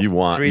layup. Oh. You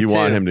want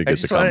him to get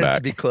the comeback. I just wanted it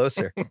to be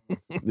closer.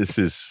 This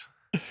is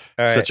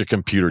right. Such a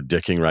computer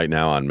dicking right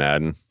now on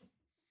Madden.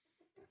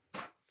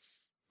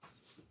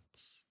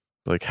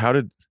 Like, how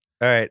did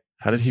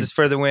This is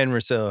for the win,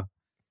 Russillo.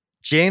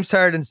 James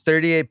Harden's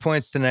 38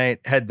 points tonight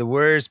had the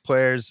Warriors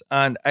players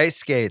on ice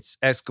skates!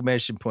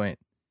 Exclamation point.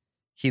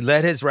 He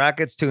led his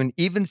Rockets to an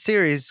even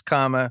series,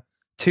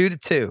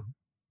 2-2.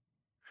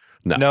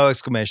 No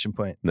exclamation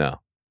point.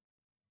 No.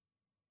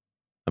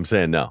 I'm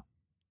saying no.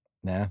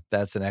 No,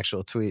 that's an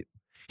actual tweet.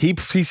 He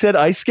said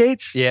ice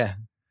skates? Yeah.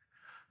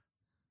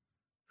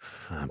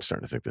 I'm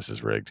starting to think this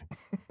is rigged.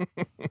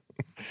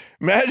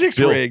 Magic's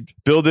rigged.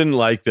 Bill didn't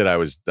like that I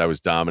was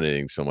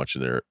dominating so much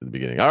in there at the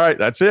beginning. All right,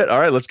 that's it.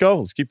 All right, let's go.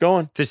 Let's keep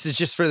going. This is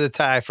just for the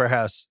tie for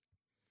House.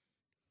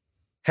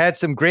 Had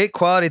some great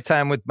quality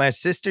time with my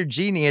sister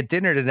Jeannie at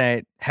dinner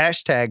tonight.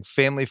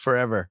 #family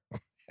forever.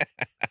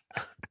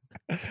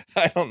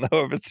 I don't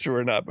know if it's true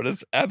or not, but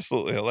it's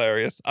absolutely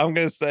hilarious. I'm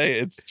going to say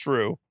it's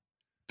true.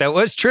 That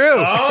was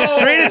true.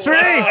 3-3.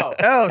 Wow.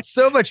 Oh,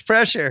 so much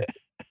pressure.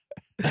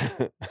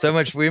 So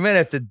much. We might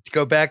have to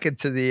go back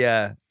into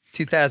the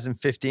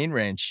 2015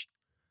 range.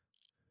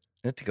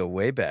 We have to go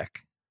way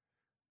back.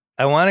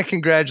 I want to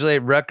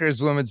congratulate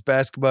Rutgers women's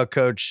basketball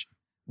coach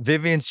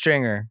Vivian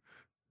Stringer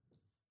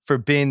for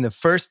being the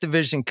first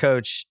division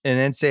coach in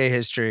NCAA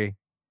history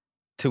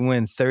to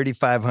win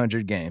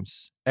 3,500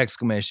 games! ! I'm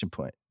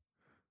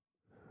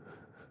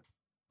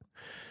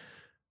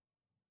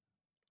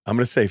going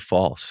to say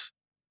false.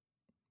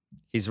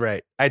 He's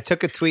right. I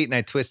took a tweet and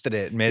I twisted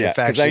it and made it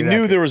factually. Because I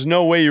knew there was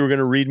no way you were going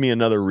to read me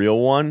another real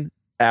one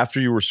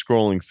after you were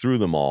scrolling through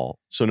them all.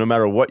 So no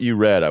matter what you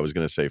read, I was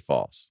going to say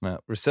false.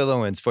 Well,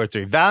 Russillo wins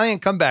 4-3.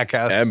 Valiant comeback,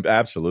 House.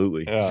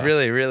 Absolutely. It's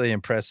really, really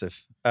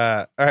impressive.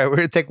 All right, we're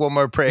going to take one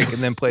more break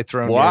and then play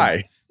Throne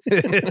Why?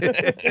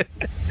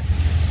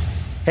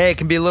 Hey, it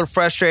can be a little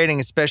frustrating,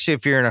 especially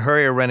if you're in a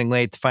hurry or running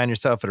late to find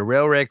yourself at a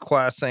railway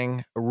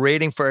crossing,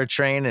 waiting for a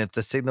train, and if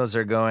the signals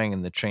are going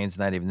and the train's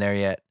not even there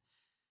yet.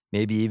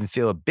 Maybe you even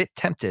feel a bit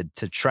tempted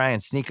to try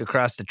and sneak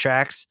across the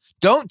tracks.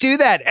 Don't do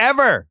that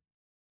ever.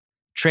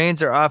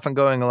 Trains are often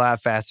going a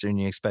lot faster than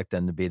you expect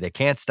them to be. They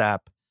can't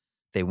stop.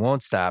 They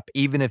won't stop.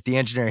 Even if the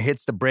engineer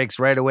hits the brakes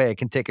right away, it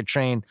can take a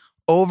train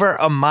over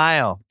a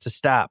mile to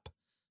stop.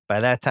 By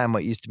that time,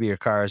 what used to be your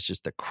car is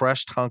just a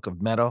crushed hunk of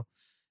metal.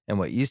 And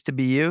what used to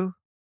be you,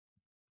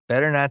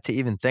 better not to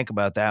even think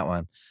about that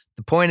one.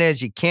 The point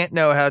is, you can't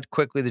know how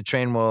quickly the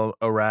train will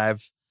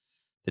arrive.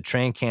 The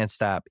train can't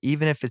stop,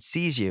 even if it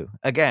sees you.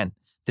 Again,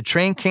 the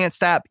train can't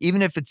stop,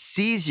 even if it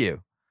sees you.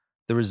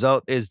 The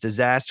result is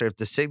disaster. If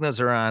the signals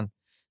are on,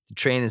 the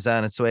train is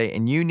on its way.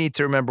 And you need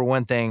to remember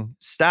one thing.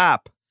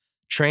 Stop.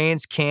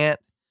 Trains can't.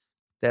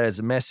 That is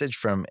a message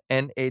from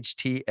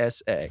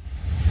NHTSA.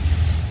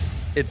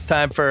 It's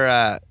time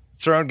for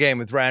Throne Game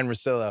with Ryen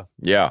Russillo.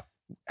 Yeah.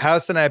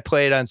 House and I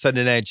played on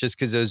Sunday night just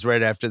because it was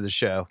right after the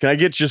show. Can I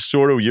get just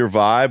sort of your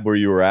vibe where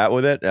you were at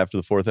with it after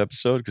the fourth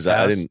episode? Because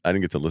I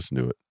didn't get to listen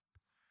to it.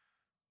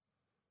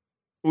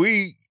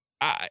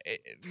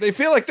 They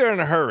feel like they're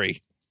in a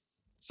hurry.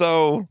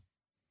 So,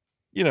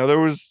 there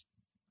was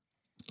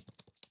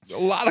a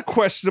lot of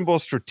questionable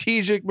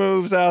strategic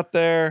moves out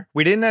there.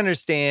 We didn't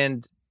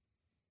understand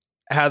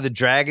how the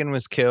dragon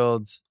was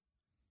killed,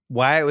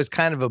 why it was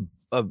kind of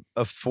a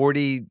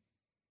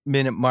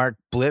 40-minute mark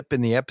blip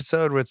in the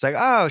episode where it's like,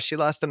 oh, she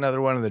lost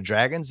another one of the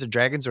dragons. The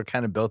dragons were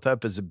kind of built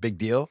up as a big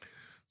deal.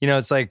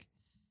 It's like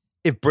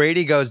if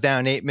Brady goes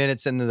down 8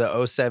 minutes into the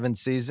 08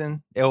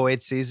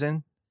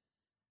 season,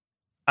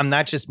 I'm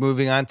not just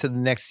moving on to the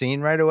next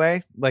scene right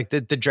away. Like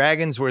the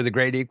dragons were the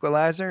great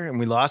equalizer and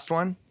we lost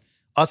one.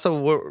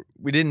 Also,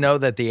 we didn't know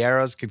that the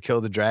arrows could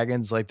kill the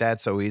dragons like that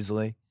so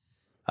easily.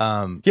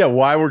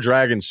 Why were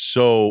dragons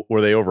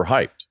were they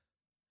overhyped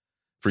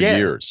for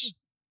years?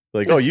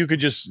 Like, you could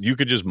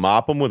just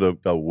mop them with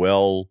a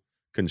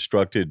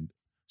well-constructed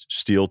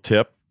steel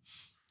tip.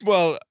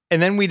 Well,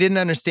 and then we didn't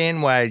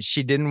understand why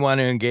she didn't want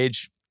to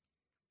engage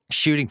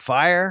shooting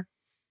fire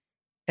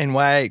and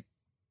why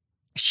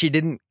she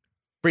didn't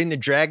bring the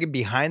dragon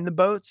behind the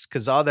boats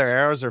because all their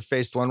arrows are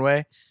faced one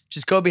way.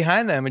 Just go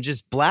behind them and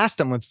just blast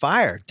them with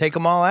fire. Take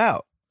them all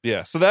out.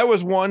 Yeah. So that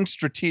was one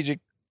strategic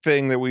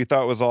thing that we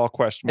thought was all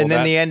questionable. And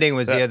then the ending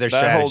was the other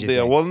strategy. Whole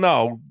deal. Well,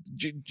 no.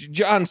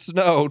 Jon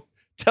Snow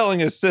telling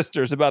his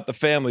sisters about the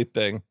family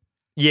thing.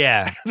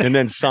 Yeah. And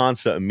then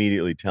Sansa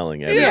immediately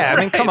telling everyone. Yeah, I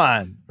mean, come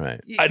on. Right.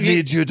 I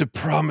need you to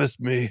promise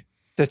me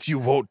that you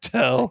won't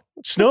tell.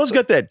 Snow's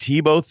got that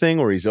Tebow thing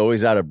where he's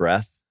always out of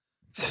breath,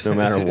 no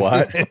matter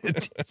what.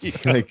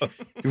 Like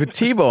with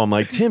Tebow, I'm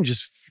like, Tim,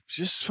 just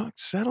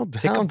settle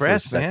down. Take a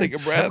breath, man. Take a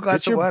breath. Have a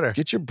glass of water.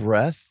 Get your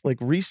breath. Like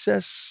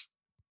recess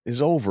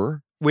is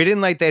over. We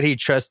didn't like that he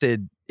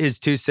trusted his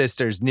two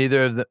sisters,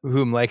 neither of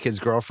whom like his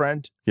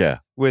girlfriend. Yeah.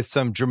 With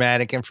some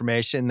dramatic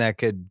information that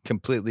could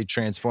completely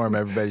transform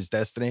everybody's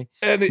destiny.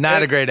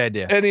 Not a great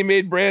idea. And he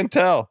made Bran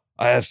tell,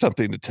 I have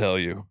something to tell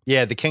you.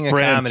 Yeah, the king of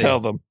Bran, comedy.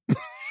 tell them.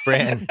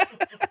 Bran.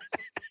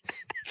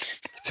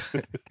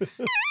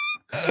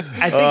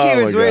 I think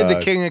he was worried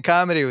the king of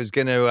comedy was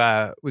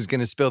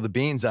gonna spill the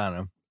beans on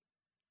him.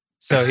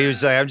 So he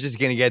was like, I'm just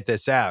gonna get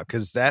this out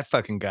because that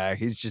fucking guy,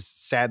 he's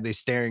just sadly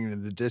staring into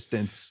the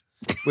distance,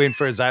 waiting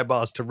for his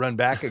eyeballs to run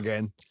back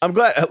again. I'm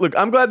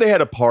glad they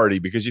had a party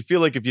because you feel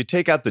like if you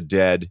take out the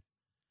dead,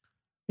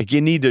 like you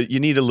need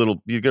a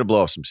little, you're gonna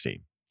blow off some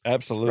steam.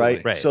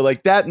 Absolutely. Right. So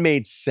like that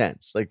made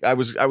sense. Like I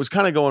was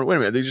kind of going, wait a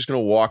minute, they're just gonna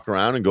walk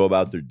around and go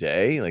about their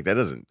day? Like that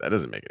doesn't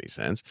make any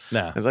sense.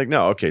 No. I was like,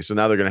 no, okay, so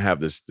now they're gonna have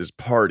this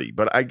party.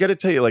 But I gotta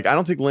tell you, like, I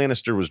don't think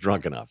Lannister was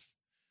drunk enough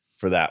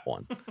for that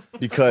one.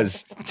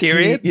 Because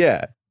Tyrion?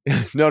 Yeah.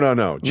 No.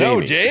 Jamie.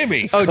 No,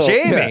 Jamie. Oh,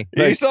 Jamie.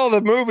 Yeah. You saw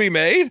the movie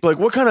made? Like,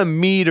 what kind of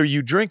mead are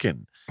you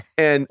drinking?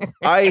 And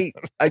I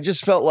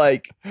just felt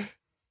like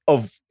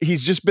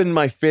he's just been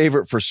my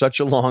favorite for such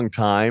a long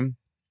time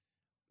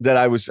that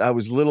I was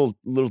little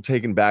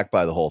taken back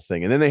by the whole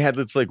thing. And then they had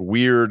this like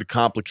weird,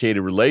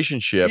 complicated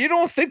relationship. You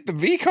don't think the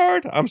V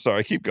card? I'm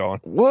sorry, keep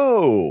going.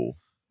 Whoa.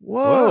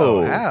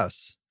 Whoa.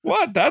 House.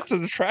 What? That's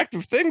an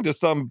attractive thing to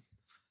some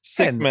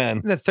sick man.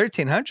 In the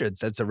 1300s,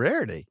 that's a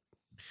rarity.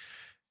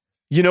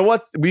 You know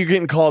what? We're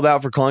getting called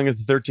out for calling it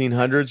the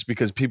 1300s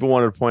because people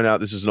wanted to point out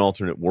this is an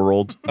alternate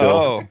world.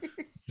 Oh.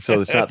 So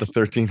it's not the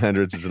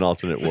 1300s, it's an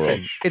alternate world.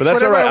 But It's that's all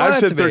whatever right. I want I've it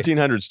said to be.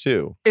 1300s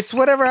too. It's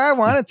whatever I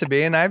want it to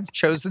be, and I've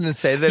chosen to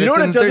say that You know it's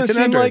what in it the doesn't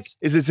 1300s. seem like?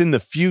 Is it's in the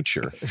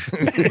future.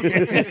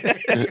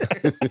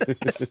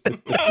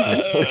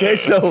 Okay,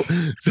 so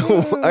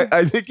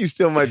I think you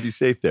still might be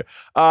safe there.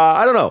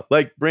 I don't know.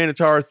 Like Brianna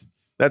Tarth,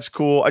 that's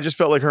cool. I just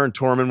felt like her and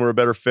Tormund were a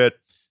better fit.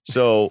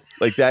 So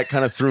like that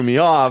kind of threw me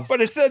off.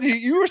 But it said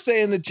you were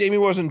saying that Jamie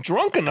wasn't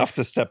drunk enough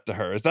to step to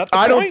her. Is that the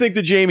I point? don't think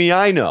the Jamie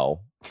I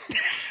know.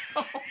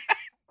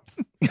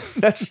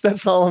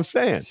 That's all I'm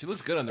saying. She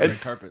looks good on the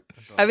red carpet.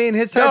 I mean,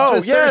 his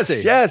heart's with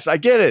Cersei. Yes, I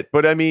get it.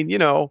 But I mean,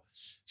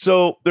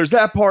 so there's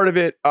that part of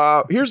it.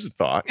 Here's the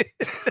thought.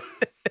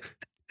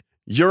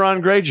 Euron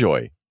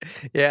Greyjoy.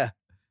 Yeah.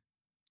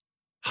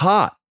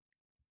 Hot.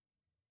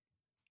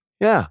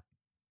 Yeah.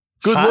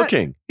 Good Hot?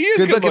 looking. He is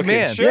Good-looking good-looking,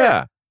 man. Sure.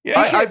 Yeah.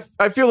 Yeah.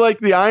 I feel like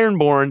the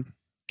Ironborn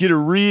get a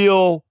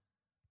real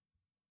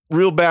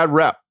bad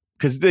rep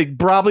because they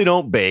probably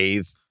don't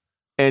bathe.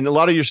 And a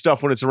lot of your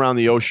stuff when it's around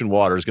the ocean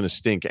water is going to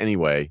stink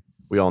anyway.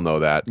 We all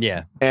know that.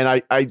 Yeah. And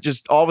I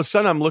just, all of a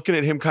sudden, I'm looking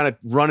at him kind of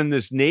running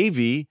this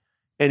Navy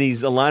and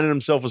he's aligning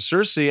himself with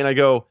Cersei. And I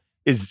go,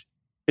 is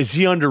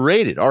he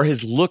underrated? Are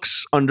his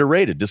looks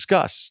underrated?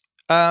 Discuss.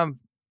 I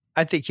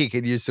think he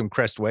could use some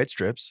Crest white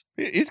strips.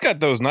 He's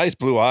got those nice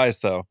blue eyes,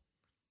 though.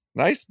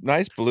 Nice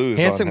blues.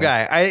 Handsome on him.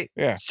 guy.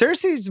 Yeah.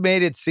 Cersei's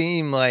made it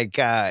seem like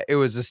it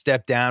was a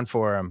step down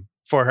for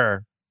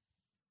her.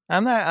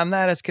 I'm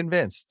not as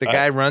convinced. The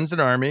guy runs an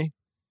army.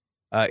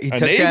 He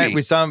took Navy. down.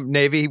 We saw him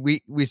Navy.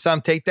 We saw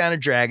him take down a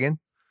dragon.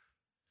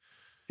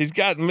 He's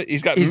got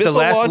He's missile the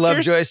last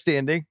launchers. Lovejoy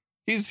standing.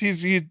 He's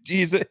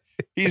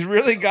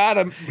really got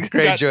him.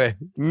 Greyjoy.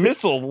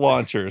 Missile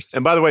launchers.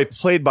 And by the way,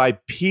 played by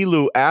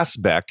Pilu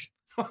Asbeck.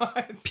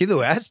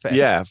 Pilu Aspect.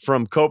 Yeah,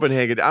 from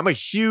Copenhagen. I'm a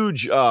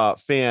huge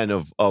fan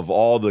of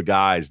all the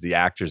guys, the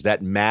actors.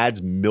 That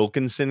Mads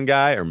Mikkelsen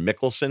guy or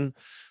Mikkelsen,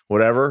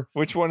 whatever.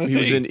 Which one is he?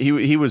 Was in,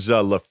 he was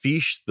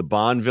Lafiche, the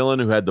Bond villain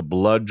who had the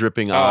blood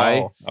dripping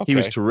eye. Okay. He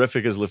was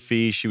terrific as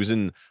Lafiche. He was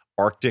in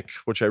Arctic,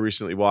 which I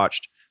recently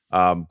watched.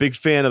 Big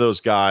fan of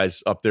those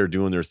guys up there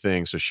doing their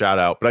thing. So shout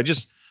out. But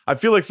I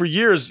feel like for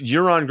years,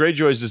 Euron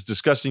Greyjoy is this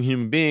disgusting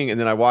human being, and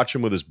then I watch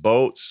him with his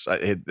boats.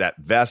 That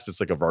vest, it's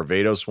like a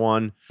Barbados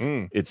one.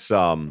 It's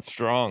strong.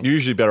 You're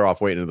usually better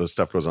off waiting until the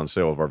stuff goes on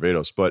sale with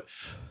Barbados. But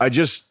I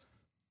just,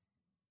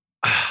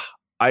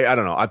 I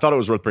don't know. I thought it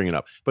was worth bringing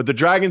up. But the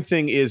dragon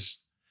thing is,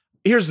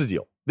 here's the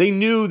deal. They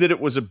knew that it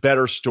was a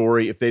better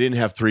story if they didn't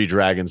have 3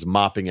 dragons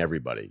mopping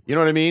everybody. You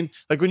know what I mean?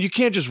 Like when you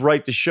can't just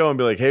write the show and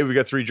be like, hey, we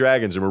got 3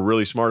 dragons and we're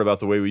really smart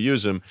about the way we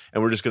use them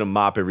and we're just going to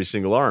mop every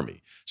single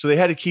army. So they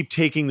had to keep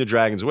taking the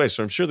dragons away.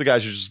 So I'm sure the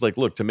guys are just like,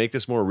 look, to make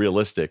this more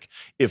realistic,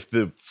 if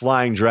the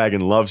flying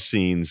dragon love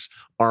scenes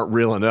aren't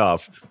real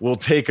enough, we'll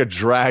take a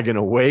dragon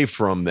away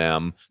from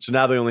them. So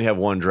now they only have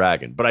 1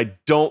 dragon. But I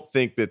don't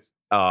think that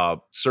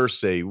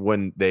Cersei,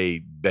 when they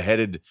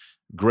beheaded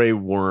Grey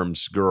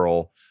Worm's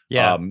girl,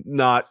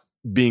 not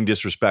being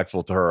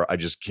disrespectful to her, I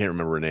just can't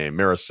remember her name.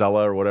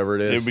 Maricela or whatever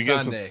it is.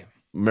 Sunday.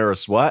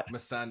 Maris what?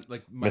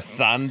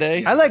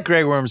 Missandei? I like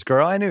Grey Worm's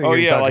girl. I knew you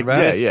were talking like about.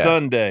 Miss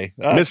Sunday.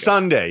 Miss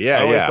Sunday. Yeah,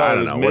 I always thought I it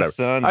don't was know. Miss Whatever.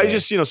 Sunday. I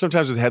just,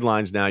 sometimes with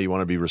headlines now, you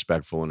want to be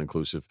respectful and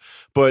inclusive.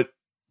 But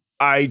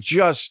I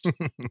just,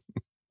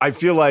 I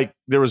feel like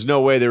there was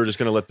no way they were just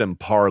going to let them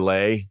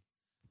parlay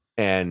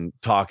and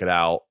talk it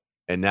out.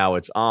 And now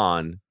it's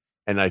on.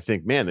 And I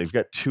think, man, they've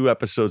got 2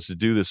 episodes to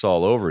do this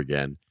all over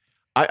again.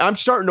 I'm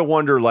starting to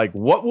wonder, like,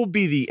 what will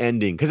be the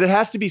ending? Because it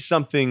has to be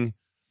something.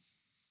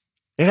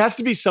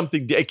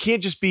 It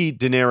can't just be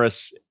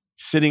Daenerys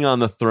sitting on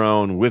the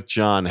throne with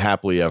Jon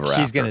happily ever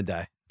after. She's going to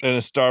die. And a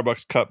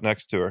Starbucks cup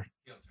next to her.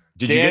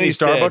 Did you get any Danny's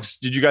Starbucks?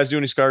 Did you guys do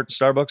any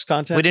Starbucks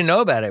content? We didn't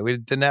know about it. We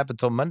didn't happen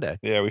until Monday.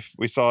 Yeah,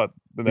 we saw it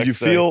the next Did you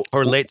feel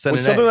Or late Sunday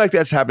when something night. like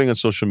that's happening on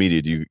social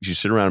media? Do you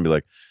sit around and be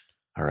like,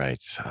 all right,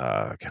 can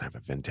I have a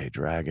venti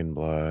dragon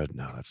blood?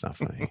 No, that's not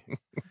funny.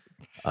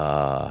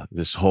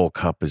 This whole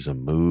cup is a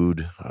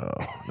mood. Oh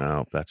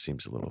no, that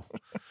seems a little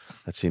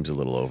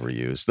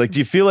overused. Like, do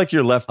you feel like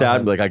you're left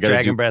out? Like, I got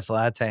Dragon breath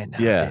latte. No,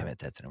 Yeah. damn it,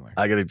 that didn't work.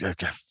 I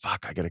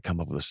gotta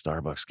come up with a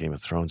Starbucks Game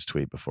of Thrones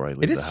tweet before I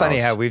leave. It is the funny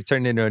house. how we've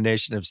turned into a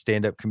nation of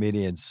stand-up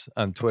comedians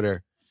on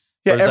Twitter.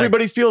 Yeah, Where it's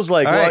everybody feels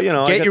like, All well, right,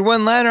 I get got- your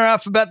one-liner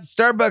off about the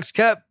Starbucks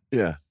cup.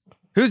 yeah.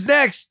 Who's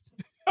next?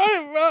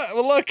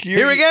 well, look,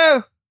 Here we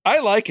go. I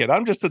like it.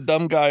 I'm just a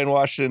dumb guy in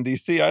Washington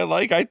D.C.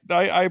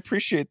 I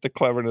appreciate the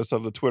cleverness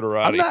of the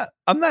Twitterati.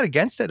 I'm not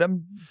against it.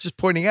 I'm just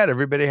pointing out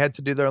everybody had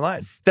to do their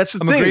line. That's the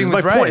I'm thing. agreeing Is my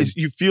with point Ryan. is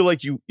you feel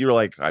like you're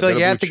like, I So better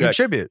you have blue to check.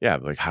 contribute. Yeah,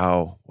 like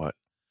how, what?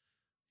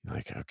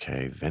 Like,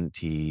 okay,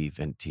 venti,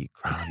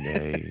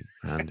 grande,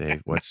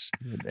 what's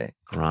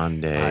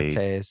grande?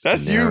 Lattes.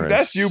 That's Daenerys.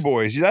 That's you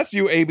boys. That's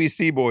you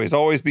ABC boys.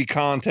 Always be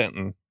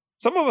contenting.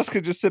 Some of us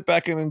could just sit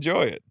back and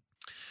enjoy it.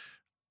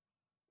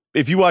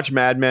 If you watch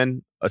Mad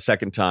Men, a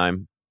second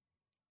time,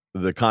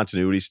 the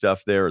continuity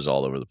stuff there is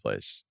all over the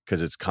place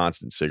because it's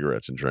constant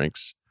cigarettes and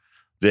drinks.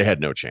 They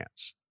had no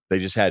chance. They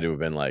just had to have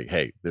been like,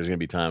 hey, there's going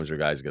to be times where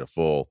guys get a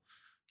full,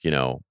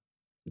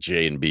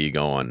 J and B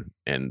going,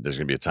 and there's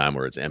going to be a time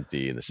where it's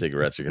empty and the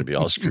cigarettes are going to be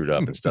all screwed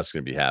up and stuff's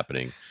going to be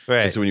happening.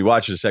 Right. And so when you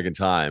watch it a second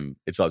time,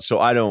 it's all, so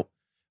I don't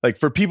like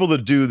for people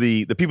that do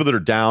the people that are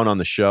down on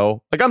the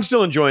show, like I'm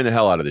still enjoying the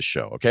hell out of this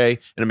show. Okay.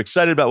 And I'm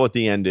excited about what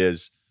the end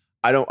is.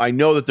 I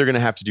know that they're going to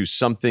have to do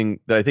something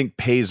that I think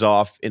pays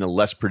off in a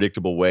less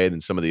predictable way than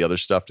some of the other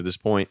stuff to this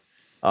point.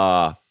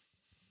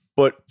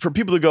 But for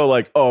people to go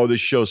like, oh,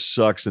 this show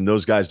sucks and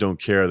those guys don't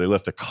care. They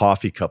left a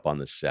coffee cup on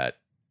the set.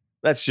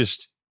 That's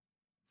just.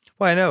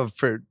 Well, I know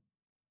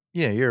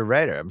you're a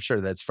writer. I'm sure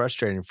that's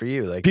frustrating for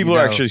you. Like people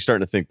are actually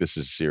starting to think this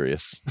is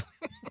serious.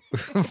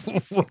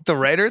 What, the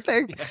writer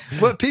thing? Yeah.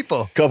 What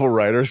people? Couple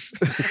writers.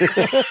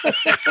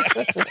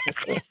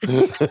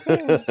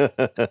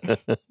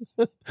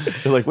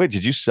 They're like, wait,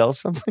 did you sell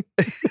something?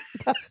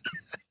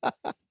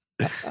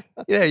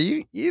 Yeah,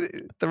 you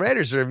the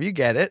writers room, you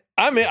get it.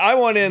 I mean, I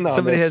want in on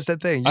somebody this. has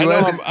that thing. I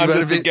know I'm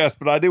just a guest,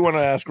 but I do want to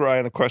ask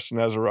Ryen a question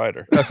as a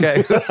writer.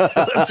 Okay,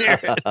 let's hear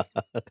it.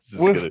 This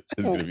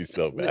is gonna be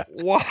so bad.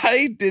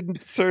 Why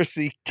didn't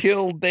Cersei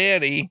kill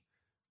Dany?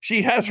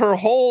 She has her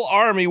whole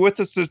army with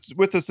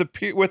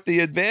the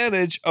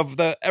advantage of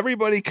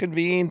everybody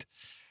convened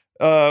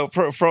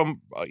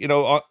from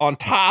on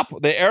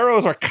top. The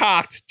arrows are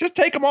cocked. Just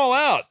take them all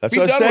out. That's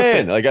what I'm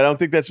saying. Like I don't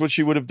think that's what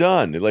she would have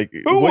done. Like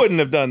who wouldn't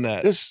have done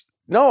that?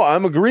 No,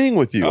 I'm agreeing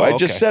with you. I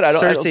just said I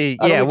don't. Cersei,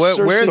 I don't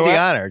Cersei, where's the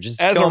honor?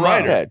 Just as a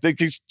writer,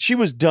 she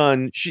was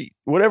done.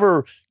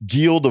 Whatever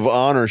guild of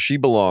honor she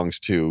belongs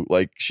to,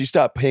 like she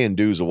stopped paying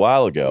dues a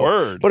while ago.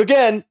 Word. But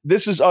again,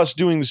 this is us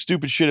doing the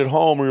stupid shit at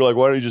home where you're like,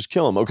 why don't you just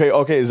kill him?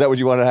 Okay, is that what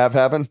you want to have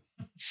happen?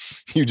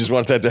 You just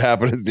want that to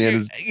happen at the end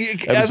of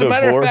episode 4? As a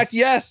matter of fact,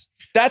 yes.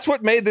 That's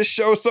what made this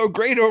show so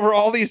great over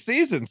all these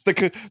seasons.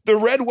 The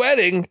Red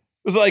Wedding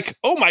was like,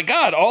 oh my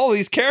God, all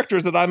these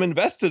characters that I'm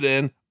invested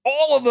in,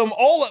 all of them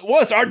all at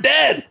once are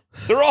dead.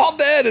 They're all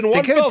dead in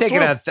one fell swoop.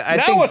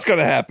 Now what's going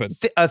to happen?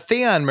 A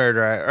Theon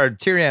murder or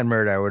Tyrion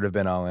murder I would have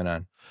been all in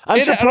on.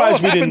 I'm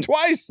surprised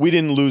we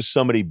didn't lose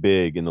somebody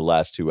big in the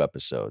last 2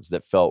 episodes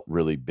that felt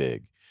really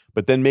big.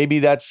 But then maybe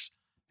that's,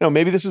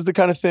 maybe this is the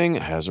kind of thing,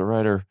 as a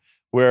writer,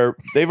 where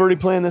they've already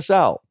planned this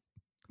out.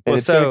 And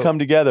it's going to come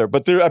together.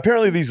 But there are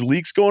apparently these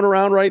leaks going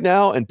around right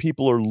now, and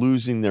people are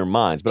losing their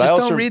minds. But just I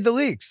also don't read the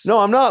leaks. No,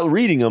 I'm not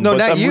reading them. No,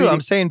 not you. I'm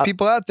saying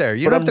people out there.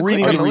 You don't have to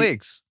click on the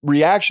leaks.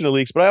 Reaction to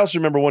leaks. But I also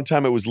remember one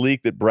time it was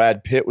leaked that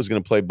Brad Pitt was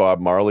going to play Bob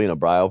Marley in a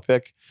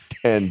biopic,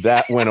 and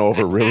that went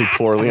over really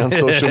poorly on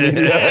social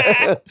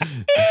media.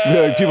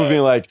 People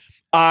being like,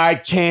 I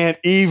can't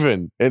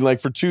even. And like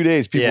for 2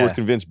 days, people were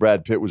convinced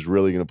Brad Pitt was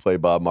really going to play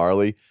Bob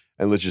Marley.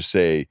 And let's just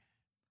say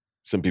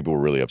some people were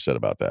really upset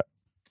about that.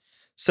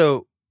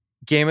 So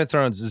Game of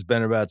Thrones has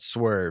been about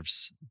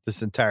swerves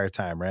this entire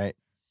time, right?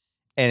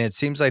 And it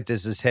seems like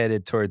this is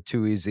headed toward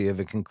too easy of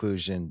a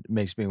conclusion. It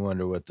makes me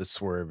wonder what the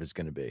swerve is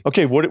going to be.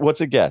 Okay,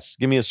 what's a guess?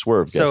 Give me a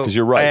swerve guess, because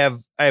you're right.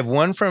 I have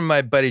one from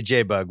my buddy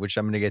J-Bug, which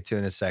I'm going to get to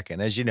in a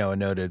second. As you know, a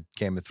noted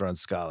Game of Thrones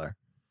scholar,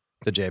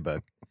 the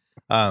J-Bug.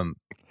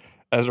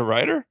 As a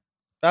writer?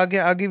 I'll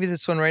give you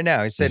this one right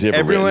now. He said, has he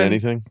ever written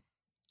anything?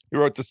 He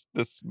wrote this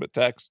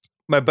text.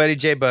 My buddy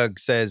J-Bug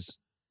says,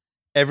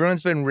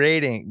 everyone's been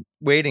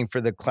waiting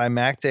for the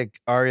climactic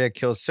Arya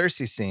kills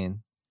Cersei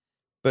scene,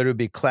 but it would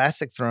be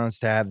classic Thrones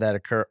to have that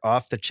occur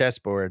off the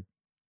chessboard.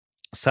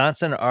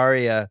 Sansa and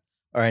Arya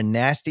are a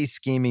nasty,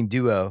 scheming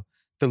duo.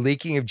 The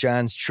leaking of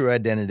Jon's true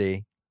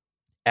identity.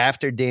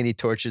 After Dany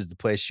torches the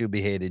place, she'll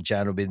be hated.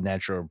 Jon will be the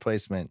natural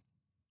replacement.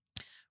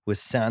 With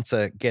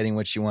Sansa getting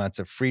what she wants,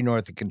 a free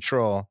north of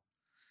control,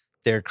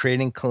 they're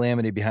creating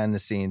calamity behind the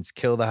scenes,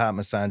 kill the hot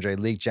Missandre,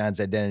 leak Jon's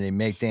identity,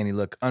 make Dany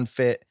look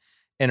unfit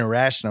and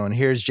irrational. And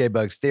here's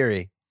J-Bug's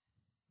theory.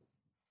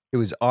 It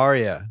was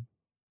Arya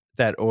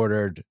that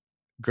ordered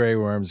Grey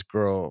Worm's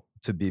girl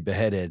to be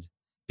beheaded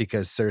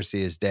because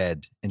Cersei is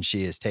dead and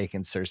she has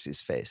taken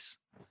Cersei's face.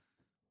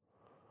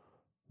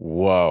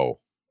 Whoa.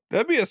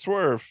 That'd be a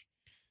swerve.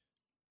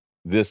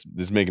 This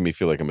is making me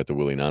feel like I'm at the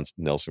Willie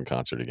Nelson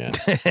concert again.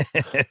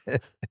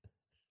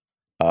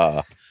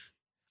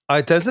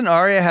 Doesn't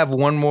Arya have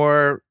one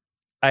more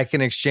I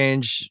can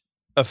exchange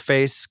a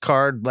face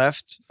card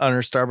left on her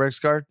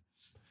Starbucks card?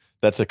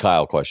 That's a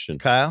Kyle question.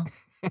 Kyle?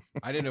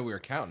 I didn't know we were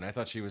counting. I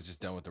thought she was just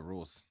done with the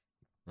rules.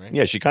 Right?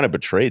 Yeah, she kind of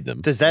betrayed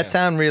them. Does that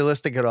sound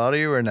realistic at all to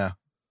you or no?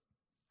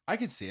 I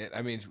could see it.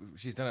 I mean,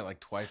 she's done it like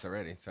twice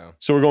already. So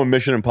we're going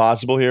Mission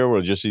Impossible here, or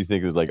just you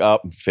think it's like,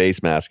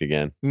 face mask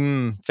again?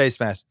 Face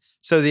mask.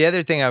 So the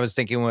other thing I was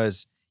thinking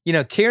was,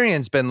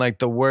 Tyrion's been like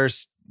the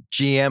worst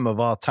GM of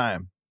all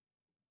time.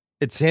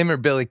 It's him or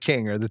Billy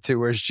King are the two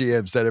worst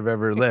GMs that have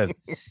ever lived.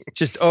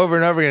 Just over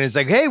and over again. It's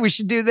like, hey, we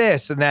should do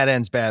this. And that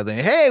ends badly.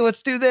 Hey,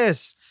 let's do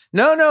this.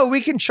 No, we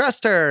can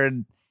trust her.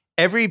 And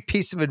every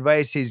piece of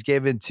advice he's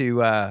given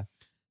to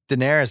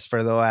Daenerys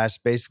for the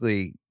last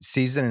basically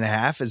season and a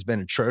half has been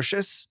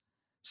atrocious.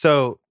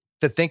 So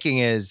the thinking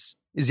is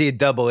Is he a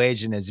double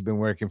agent? Has he been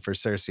working for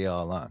Cersei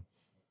all along?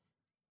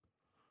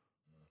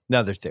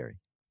 Another theory.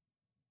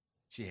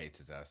 She hates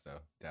his ass,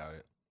 though. Doubt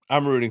it.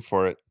 I'm rooting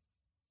for it.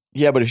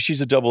 Yeah, but if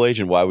she's a double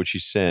agent, why would she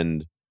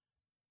send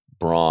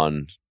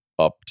Braun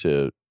up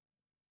to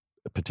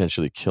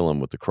potentially kill him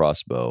with the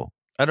crossbow?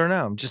 I don't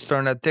know. I'm just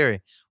throwing out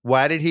theory.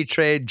 Why did he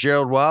trade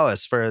Gerald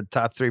Wallace for a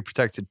top 3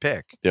 protected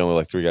pick? They only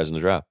like 3 guys in the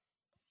draft.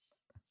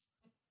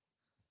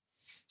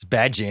 It's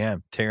bad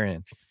GM,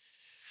 Tyrion.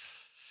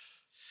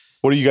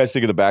 What do you guys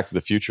think of the Back to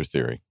the Future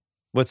theory?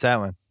 What's that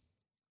one?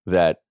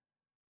 That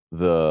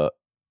the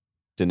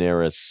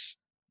Daenerys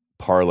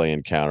parlay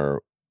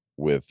encounter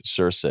with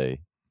Cersei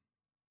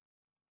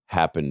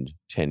happened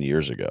 10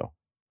 years ago.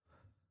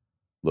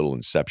 Little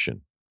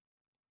Inception.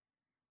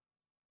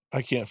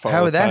 I can't follow.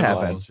 How would that timeline.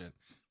 happen? Bullshit.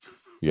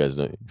 You guys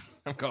know?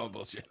 I'm calling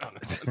bullshit on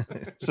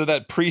it. So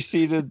that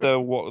preceded the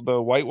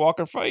White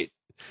Walker fight?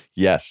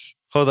 Yes.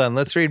 Hold on.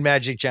 Let's read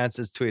Magic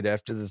Johnson's tweet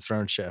after the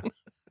Throne Show.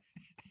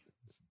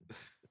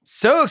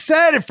 So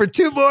excited for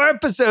 2 more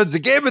episodes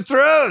of Game of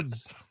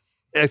Thrones!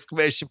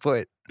 Exclamation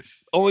point.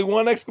 Only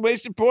 1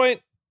 exclamation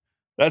point?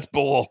 That's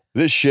bull.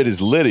 This shit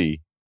is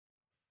litty.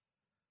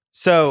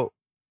 So,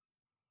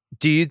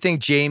 do you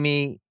think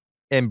Jamie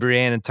and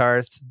Brienne and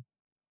Tarth,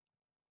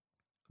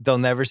 they'll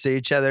never see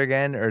each other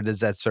again, or does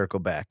that circle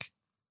back?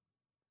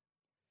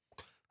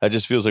 That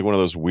just feels like one of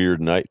those weird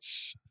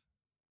nights.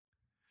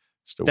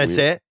 That's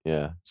it?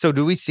 Yeah. So,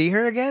 do we see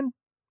her again?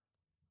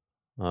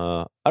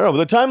 I don't know,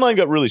 but the timeline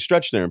got really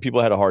stretched there, and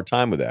people had a hard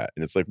time with that.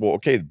 And it's like, well,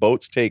 okay,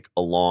 boats take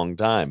a long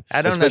time.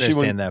 I don't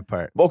understand that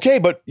part. Okay,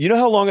 but you know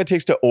how long it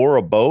takes to oar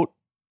a boat?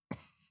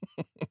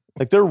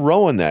 Like, they're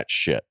rowing that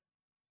shit.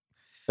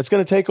 It's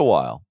going to take a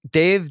while.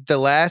 Dave,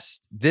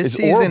 this is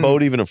season, oar a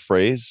boat even a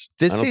phrase?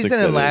 This season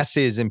and last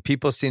season,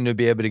 people seem to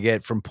be able to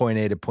get from point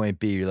A to point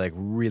B like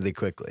really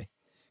quickly.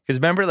 Because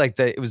remember, like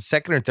it was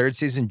 2nd or 3rd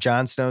season,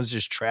 Jon Snow's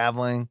just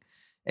traveling,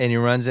 and he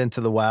runs into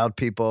the wild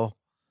people.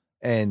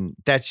 And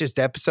that's just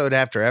episode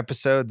after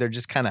episode. They're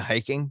just kind of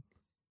hiking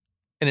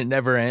and it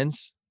never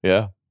ends.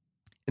 Yeah.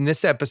 In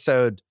this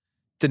episode,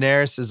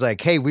 Daenerys is like,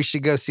 hey, we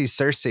should go see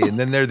Cersei. And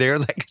then they're there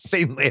like a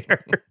scene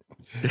later.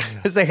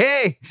 It's like,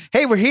 hey,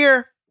 we're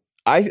here.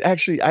 I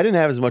didn't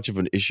have as much of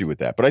an issue with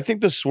that. But I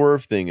think the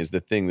swerve thing is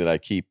the thing that I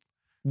keep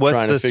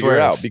trying to figure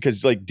out.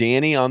 Because like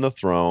Dany on the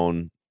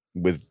throne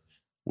with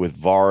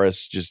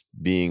Varys just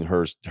being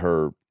her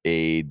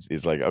aide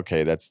is like,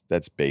 okay,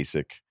 that's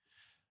basic.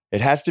 It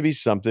has to be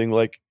something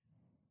like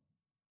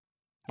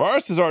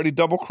Varys has already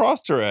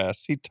double-crossed her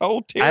ass. He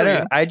told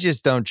Tyrion. I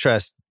just don't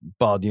trust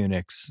bald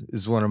eunuchs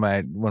is one of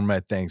my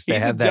things.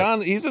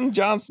 He's in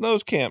Jon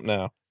Snow's camp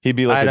now. He'd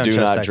be like a do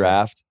not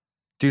draft.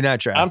 Do not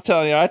draft. I'm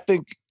telling you, I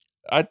think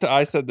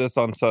I said this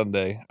on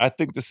Sunday. I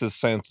think this is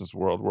Sansa's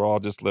world. We're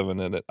all just living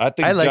in it. I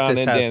think Jon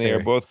and Dany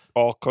are both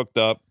all cooked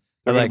up.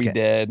 They're going to be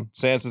dead.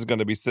 Sansa's going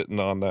to be sitting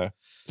on there.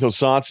 So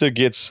Sansa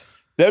gets,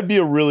 that would be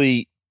a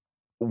really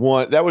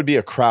that would be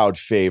a crowd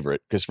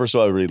favorite because first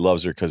of all, everybody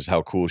loves her because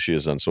how cool she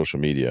is on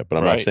social media. But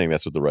I'm not saying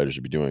that's what the writers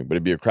should be doing. But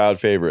it'd be a crowd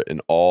favorite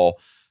and all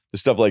the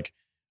stuff like,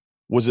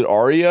 was it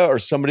Arya or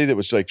somebody that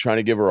was like trying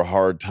to give her a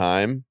hard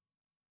time?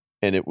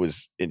 And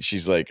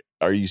she's like,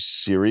 "Are you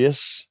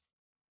serious?"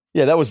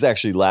 Yeah, that was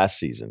actually last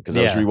season because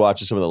I was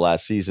rewatching some of the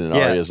last season, and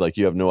Arya's like,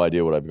 "You have no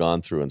idea what I've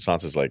gone through," and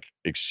Sansa's like,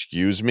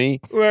 "Excuse me."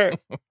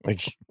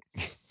 Like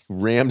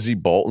Ramsay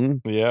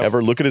Bolton. Yeah.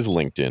 Ever look at his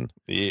LinkedIn?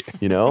 Yeah.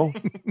 You know,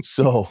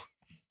 so.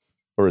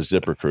 Or a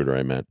ZipRecruiter,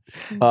 I meant.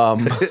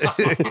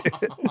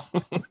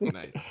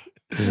 Nice.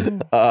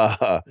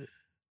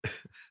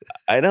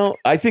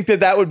 I think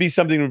that would be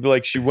something that would be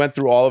like she went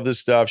through all of this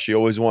stuff. She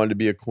always wanted to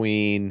be a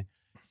queen,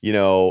 you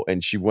know,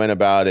 and she went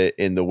about it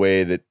in the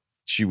way that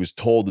she was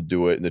told to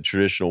do it in the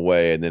traditional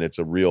way. And then it's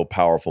a real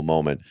powerful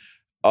moment.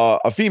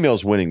 A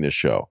female's winning this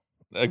show.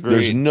 Agreed.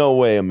 There's no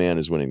way a man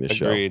is winning this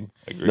show. Agreed.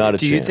 Not a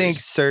Do chance. you think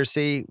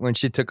Cersei, when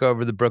she took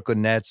over the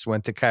Brooklyn Nets,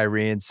 went to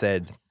Kyrie and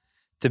said,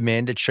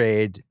 demand a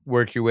trade,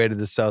 work your way to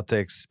the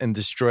Celtics, and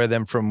destroy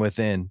them from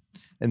within,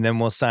 and then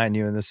we'll sign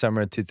you in the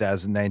summer of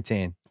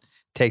 2019.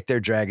 Take their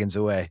dragons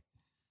away.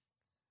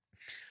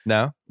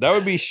 No? That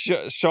would be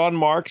Sean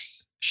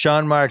Marks.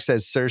 Sean Marks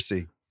as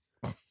Cersei.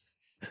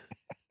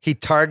 He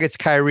targets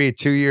Kyrie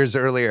 2 years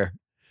earlier.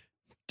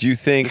 Do you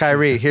think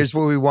Kyrie, here's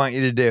what we want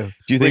you to do.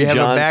 Do you think we have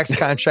a max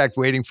contract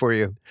waiting for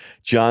you?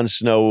 Jon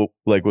Snow,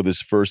 like with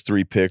his first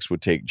 3 picks,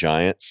 would take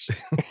Giants,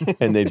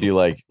 and they'd be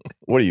like,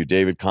 "What are you,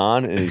 David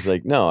Kahn?" And he's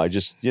like, "No, I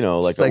just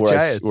like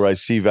where I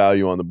see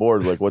value on the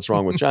board. Like, what's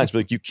wrong with Giants? But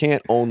like, you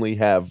can't only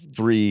have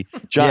 3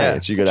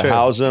 Giants. You got to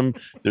house them.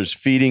 There's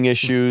feeding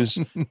issues.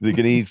 They're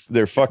gonna eat.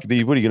 What are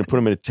you going to put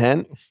them in a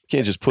tent? You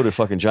can't just put a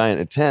fucking giant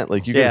in a tent.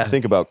 Like you got to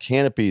think about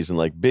canopies and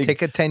like big.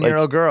 Take a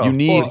 10-year-old girl. You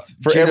need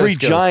for every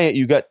giant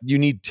you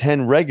need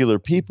 10 regular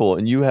people,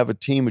 and you have a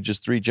team with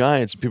just 3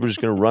 giants. And people are just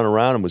going to run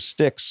around them with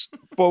sticks.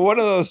 But one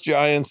of those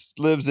giants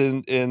lives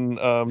in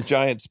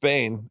giant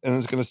Spain and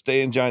is going to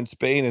stay in giant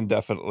Spain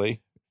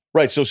indefinitely.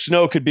 Right. So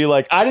Snow could be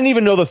like, I didn't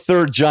even know the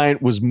 3rd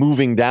giant was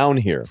moving down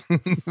here.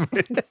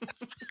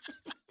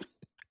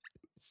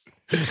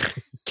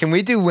 Can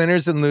we do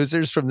winners and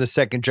losers from the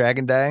second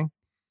dragon dying?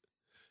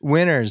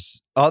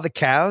 Winners, all the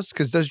cows,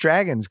 because those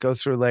dragons go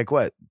through like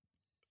what?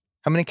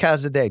 How many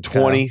cows a day?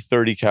 20,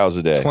 30 cows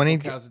a day. 20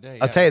 cows a day.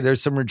 I'll tell you,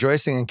 there's some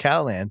rejoicing in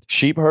cowland.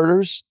 Sheep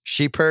herders?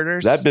 Sheep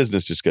herders. That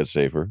business just got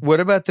safer. What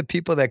about the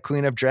people that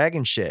clean up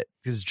dragon shit?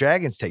 Because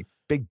dragons take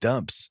big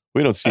dumps.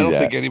 We don't see I don't that.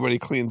 think anybody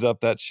cleans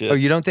up that shit. Oh,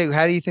 you don't think?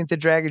 How do you think the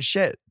dragons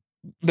shit?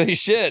 They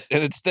shit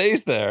and it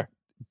stays there.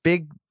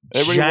 Big,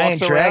 Everybody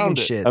giant walks dragon around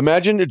it. shits.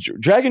 Imagine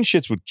dragon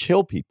shits would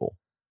kill people.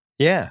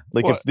 Yeah.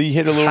 Like What? if they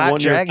hit a little Hot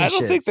 1 year. dragon I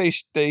don't think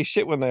shits. they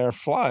shit when they're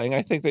flying.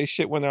 I think they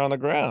shit when they're on the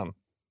ground.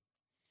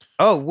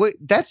 Oh,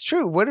 that's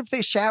true. What if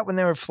they shat when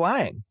they were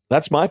flying?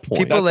 That's my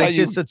point. People That's how like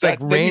you- just it's that-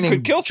 like then you raining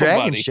could kill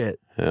dragon somebody. shit.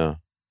 Yeah.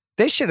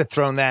 They should have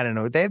thrown that in.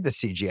 They have the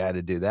CGI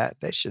to do that.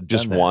 They should have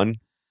Just done that. one.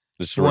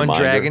 Just a One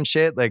reminder. dragon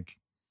shit, like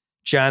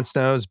Jon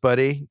Snow's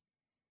buddy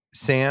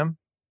Sam,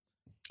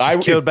 I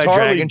killed by if Tarly-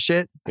 dragon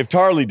shit. If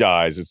Tarly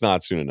dies, it's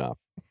not soon enough.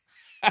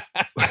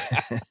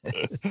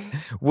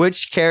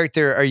 Which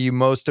character are you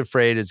most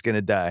afraid is going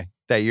to die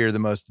that you're the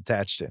most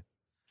attached to?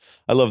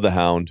 I love the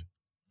Hound.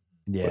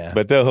 Yeah.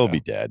 But he'll be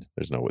dead.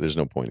 There's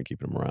no point in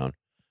keeping him around. I'm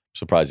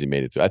surprised he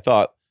made it through.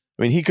 I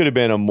mean, he could have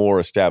been a more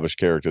established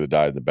character that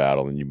died in the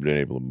battle and you've been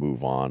able to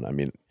move on. I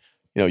mean,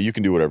 you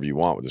can do whatever you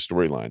want with the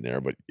storyline there,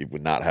 but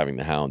with not having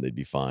the Hound, they'd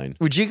be fine.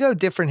 Would you go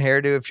different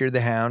hairdo if you're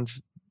the Hound?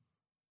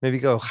 Maybe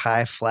go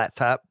high, flat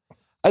top.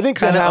 I think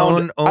Kind the of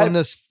Hound, own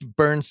this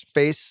Burns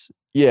face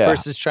yeah.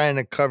 versus trying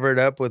to cover it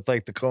up with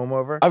like the comb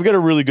over. I've got a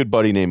really good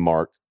buddy named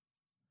Mark,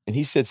 and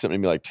he said something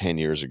to me like 10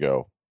 years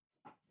ago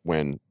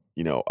when,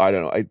 I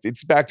don't know.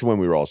 It's back to when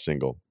we were all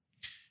single.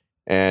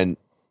 And,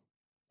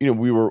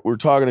 we were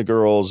talking to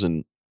girls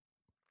and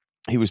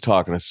he was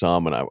talking to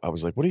some, and I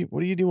was like, what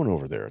are you doing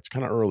over there? It's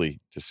kind of early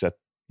to set,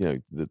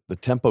 the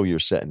tempo you're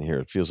setting here.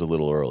 It feels a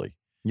little early.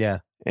 Yeah.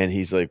 And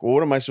he's like, well,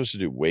 what am I supposed to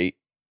do? Wait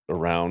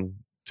around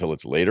till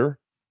it's later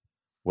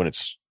when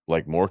it's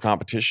like more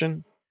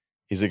competition?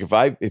 He's like, if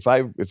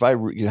I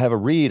have a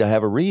read, I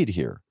have a read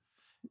here.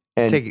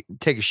 And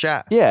take a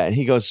shot. yeah. And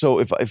he goes, so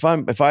if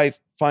I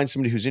find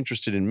somebody who's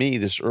interested in me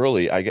this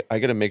early, I got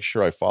to make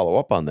sure I follow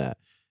up on that.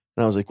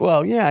 And I was like,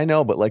 well, yeah, I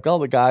know, but like all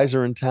the guys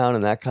are in town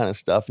and that kind of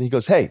stuff. And he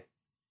goes, hey,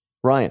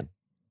 Ryen,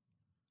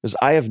 because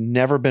I have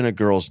never been a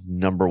girl's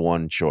number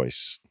one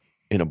choice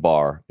in a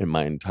bar in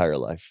my entire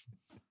life.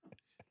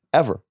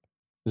 Ever.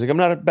 He's like, I'm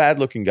not a bad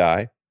looking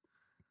guy,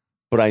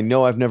 but I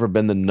know I've never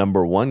been the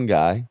number one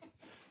guy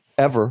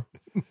ever.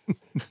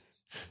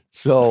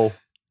 So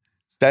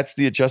that's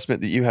the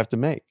adjustment that you have to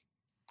make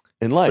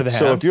in life. the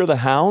So Hound? if you're the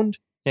Hound,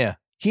 Yeah.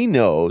 he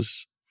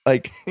knows,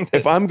 like,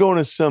 if I'm going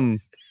to some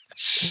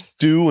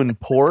stew and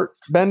port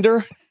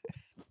bender,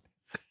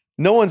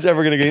 no one's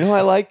ever going to go,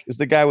 I like is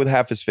the guy with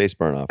half his face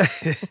burn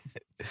off.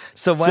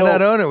 So why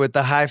not own it with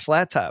the high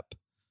flat top?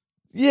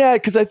 Yeah,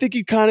 because I think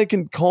he kind of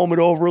can comb it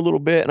over a little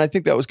bit. And I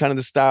think that was kind of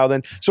the style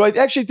then. So I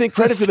actually think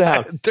credit to the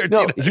Hound.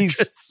 No,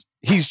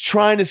 he's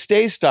trying to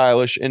stay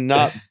stylish and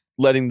not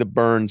letting the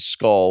burned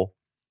skull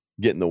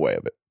get in the way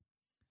of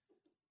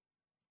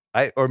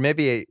it. Or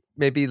maybe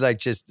like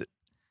just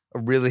a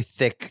really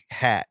thick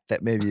hat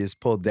that maybe is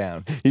pulled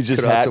down. He's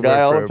just Could hat also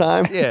guy work all the for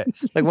time. Yeah,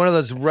 like one of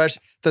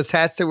those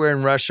hats they wear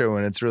in Russia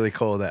when it's really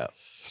cold out.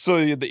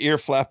 So the ear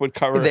flap would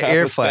cover The half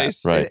ear his flap,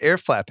 face. Right. The ear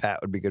flap hat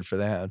would be good for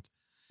the Hound.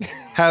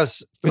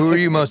 Who are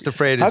you most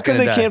afraid is How come going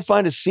to they die? can't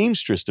find a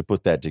seamstress to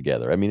put that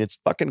together? I mean, it's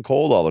fucking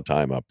cold all the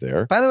time up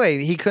there. By the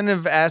way, he couldn't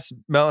have asked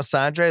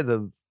Melisandre,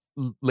 the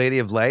Lady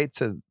of Light,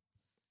 to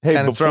Hey,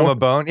 kind of throw him a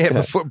bone. Yeah,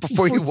 Yeah.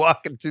 before you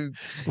walk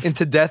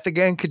into death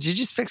again, could you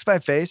just fix my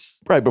face?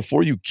 right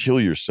before you kill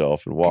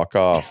yourself and walk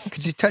off,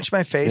 Could you touch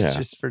my face Yeah.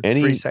 just for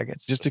Any- 3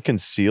 seconds? just a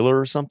concealer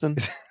or something.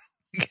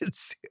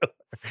 Conceal.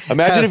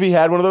 Imagine if he Yes.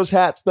 had one of those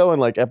hats though in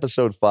like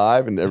episode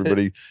 5, and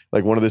everybody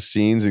like one of the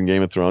scenes in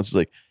Game of Thrones is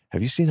like,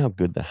 "Have you seen how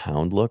good the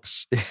Hound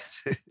looks?"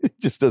 It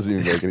just doesn't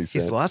even make any sense.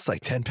 He's lost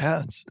like 10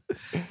 pounds.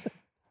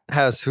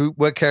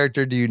 What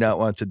character do you not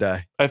want to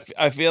die?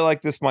 I feel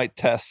like this might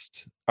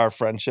test our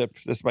friendship.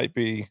 This might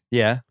be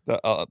Yeah.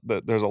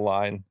 there's a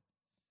line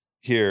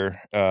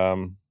here,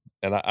 and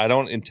I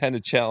don't intend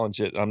to challenge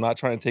it. I'm not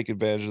trying to take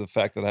advantage of the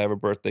fact that I have a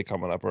birthday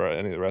coming up or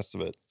any of the rest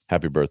of it.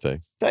 Happy birthday.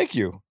 Thank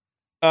you.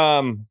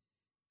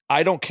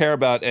 I don't care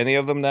about any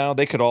of them now.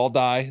 They could all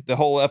die. The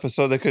whole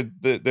episode,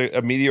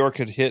 a meteor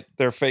could hit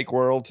their fake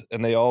world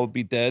and they all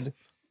be dead.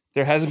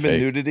 There hasn't been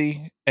Fake.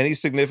 nudity, any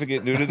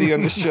significant nudity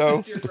on the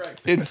show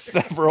in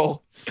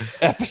several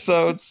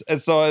episodes.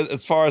 And so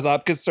as far as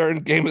I'm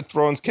concerned, Game of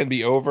Thrones can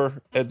be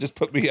over and just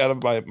put me out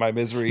of my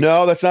misery.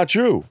 No, that's not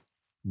true.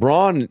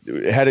 Braun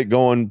had it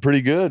going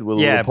pretty good with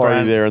a little party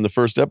Braun- there in the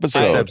first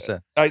episode. First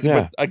episode.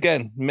 Yeah. But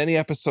again, many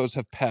episodes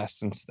have passed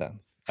since then.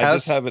 I How's-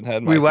 just haven't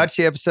had my We watched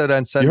the episode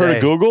on Sunday. You heard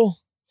of Google?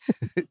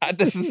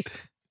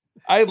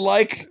 I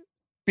like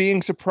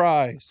being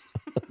surprised.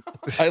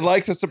 I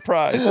like the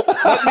surprise.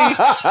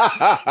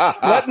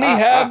 Let me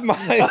have my.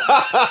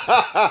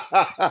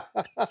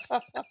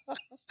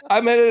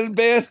 I'm at an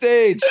advanced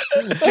age.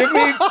 Give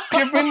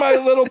me my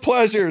little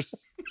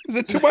pleasures. Is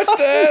it too much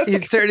to ask?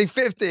 He's turning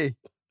 50.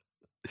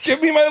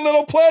 Give me my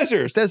little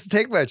pleasures. It doesn't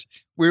take much.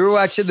 We were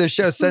watching the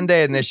show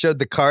Sunday, and they showed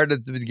the card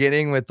at the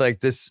beginning with like,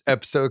 this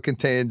episode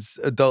contains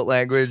adult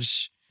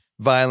language,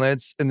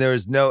 violence, and there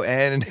was no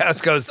N. And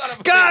House goes,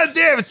 God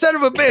damn it, son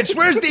of a bitch,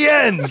 where's the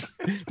N?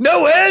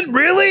 No N?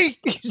 Really?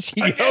 He's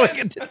yelling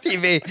at the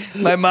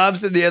TV. My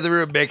mom's in the other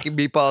room making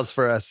meatballs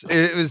for us.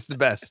 It was the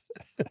best.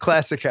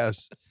 Classic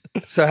House.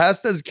 So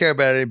House doesn't care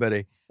about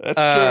anybody. That's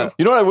true.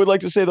 You know what I would like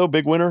to say, though,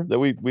 big winner that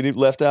we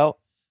left out?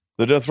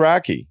 The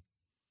Dothraki.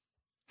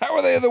 How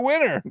are they the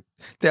winner?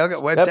 They all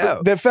got wiped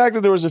out. The fact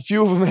that there was a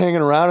few of them hanging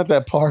around at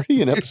that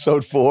party in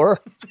episode 4,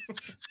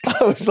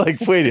 I was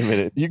like, wait a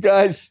minute. You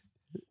guys,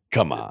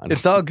 come on.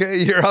 It's all good.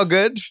 You're all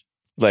good?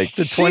 Like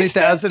The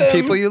 20,000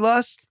 people you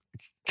lost?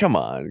 Come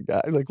on,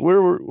 guys. Like,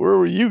 where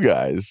were you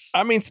guys?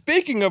 I mean,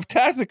 speaking of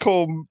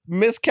tactical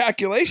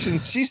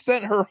miscalculations, she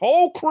sent her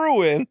whole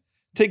crew in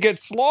to get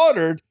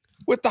slaughtered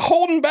with the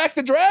holding back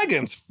the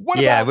dragons. What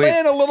about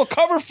laying a little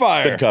cover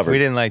fire? It's been covered. We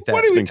didn't like that.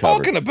 What are we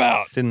talking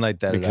about? Didn't like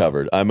that Been at all.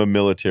 covered. I'm a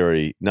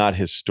military, not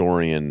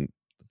historian.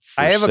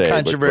 I have a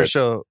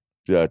controversial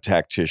but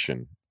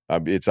tactician.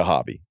 It's a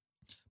hobby.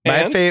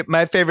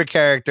 My favorite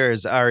character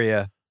is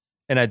Arya,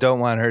 and I don't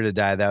want her to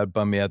die. That would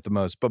bum me out the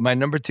most. But my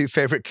number 2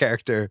 favorite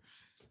character,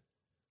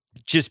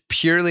 just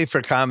purely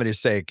for comedy's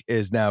sake,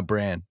 is now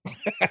Bran.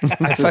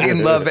 I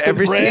fucking love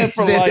every Bran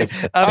season. for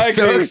life. I'm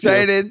so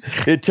excited.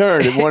 It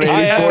turned. It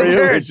 180 for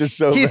you. It's just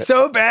so. He's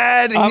so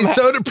bad. He's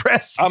so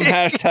depressing. I'm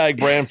hashtag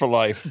Bran for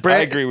life. I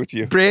agree with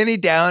you. Brandy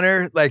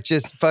Downer, like,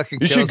 just fucking.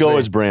 You should kills go me.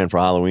 as Bran for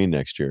Halloween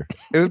next year.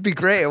 It would be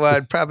great. Well,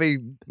 I'd probably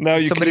No,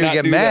 somebody would cannot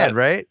get do mad, that.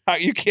 right?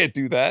 You can't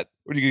do that.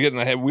 What, are you get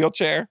in a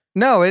wheelchair?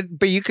 No,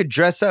 but you could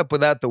dress up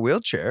without the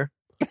wheelchair.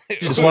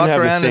 Just wouldn't walk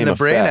have the around in same the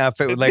Bran effect.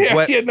 outfit with like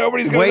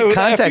nobody's gonna white know who the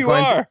F contact you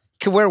lenses. are.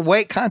 Can wear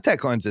white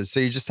contact lenses, so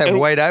you just have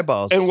white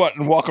eyeballs. And what?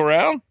 And walk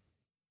around?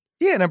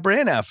 Yeah, in a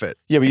Bran outfit.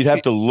 Yeah, but you'd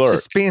have to lurk.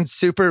 Just being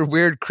super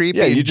weird, creepy,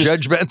 Yeah, and you just-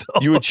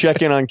 judgmental. You would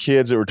check in on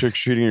kids that were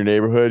trick-or-treating in your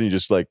neighborhood, and you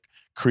just like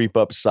creep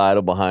up,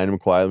 sidle behind them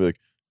quietly, like,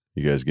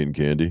 you guys getting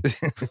candy?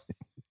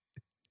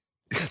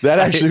 That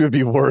actually would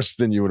be worse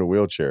than you in a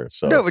wheelchair.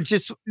 So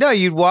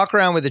you'd walk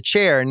around with a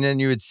chair, and then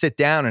you would sit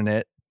down in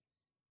it,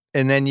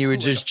 and then you would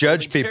just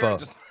judge people.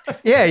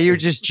 Yeah, you would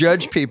just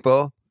judge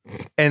people,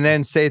 and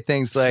then say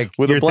things like,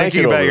 With a "You're blanket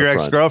thinking about over your the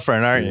front."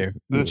 ex-girlfriend, aren't you?"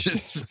 Yeah.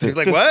 Just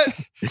like, what?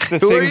 The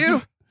Who are things-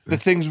 you? The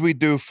things we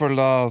do for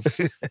love.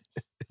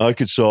 I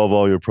could solve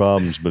all your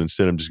problems, but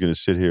instead I'm just going to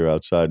sit here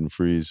outside and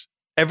freeze.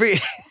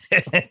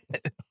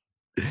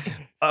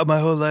 My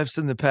whole life's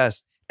in the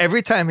past.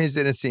 Every time he's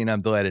in a scene,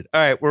 I'm delighted. All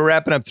right, we're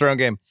wrapping up Throne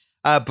Game.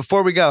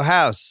 Before we go,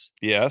 House.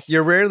 Yes.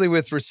 You're rarely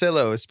with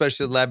Russillo,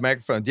 especially with live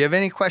microphone. Do you have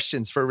any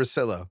questions for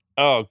Russillo?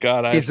 Oh,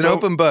 God. He's an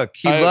open book.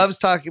 He loves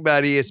talking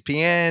about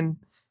ESPN,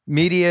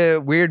 media,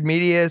 weird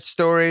media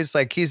stories.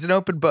 Like, he's an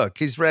open book.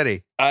 He's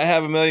ready. I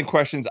have a million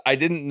questions. I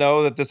didn't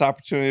know that this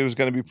opportunity was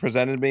going to be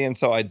presented to me, and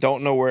so I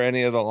don't know where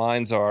any of the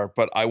lines are,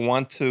 but I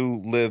want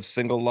to live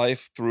single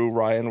life through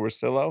Ryen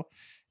Russillo.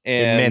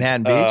 And in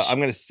Manhattan Beach? I'm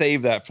going to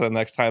save that for the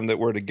next time that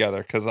we're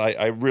together because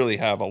I really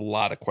have a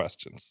lot of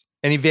questions.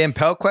 Any Van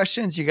Pelt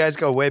questions? You guys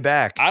go way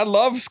back. I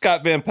love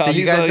Scott Van Pelt.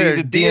 You guys are he's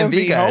a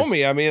DMV guys.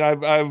 homie. I mean,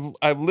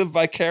 I've lived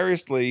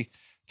vicariously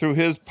through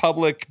his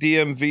public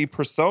DMV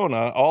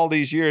persona all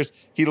these years.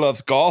 He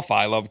loves golf.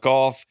 I love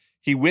golf.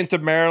 He went to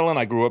Maryland.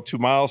 I grew up 2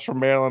 miles from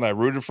Maryland. I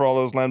rooted for all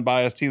those Len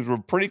Bias teams. We're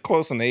pretty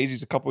close in age.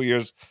 He's a couple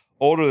years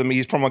older than me.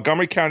 He's from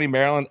Montgomery County,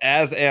 Maryland,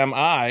 as am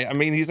I. I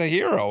mean, he's a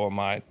hero of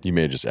mine. You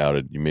may have just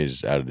outed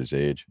his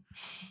age.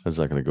 That's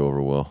not going to go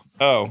over well.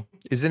 Oh.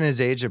 Isn't his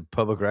age a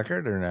public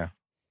record or no?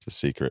 It's a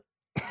secret.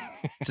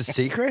 It's a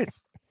secret?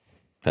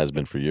 Has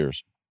been for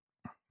years.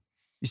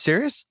 You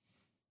serious?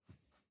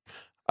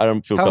 I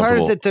don't feel How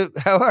comfortable.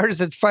 How hard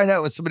is it to find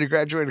out when somebody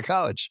graduated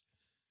college?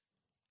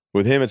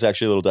 With him, it's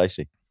actually a little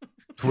dicey.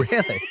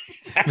 Really?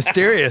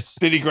 Mysterious.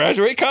 Did he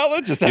graduate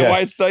college? Is that Yes. why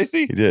it's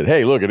dicey? He did.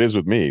 Hey, look, it is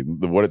with me.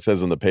 What it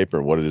says on the paper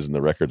and what it is in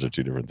the records are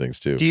two different things,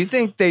 too. Do you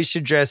think they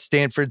should dress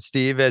Stanford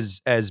Steve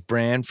as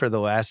Bran for the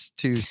last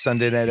 2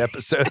 Sunday night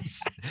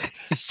episodes?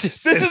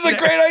 This is a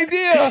great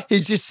idea.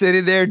 He's just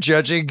sitting there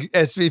judging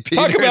SVP.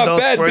 Talk during the about whole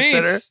bad Sports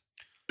beats.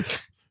 Center.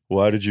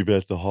 Why did you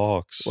bet the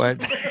Hawks? What?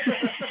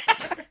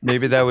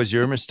 Maybe that was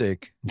your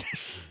mistake.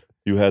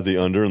 You had the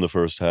under in the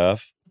first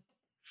half.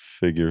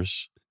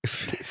 Figures.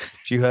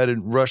 If you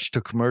hadn't rushed to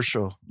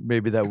commercial,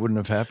 maybe that wouldn't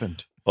have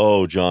happened.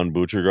 Oh, John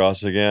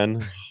Butchergross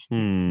again?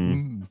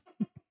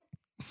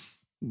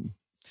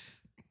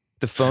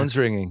 The phone's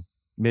ringing.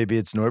 Maybe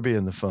it's Norby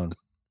on the phone.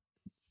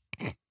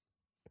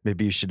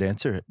 Maybe you should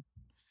answer it.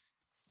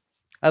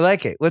 I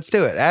like it. Let's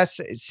do it.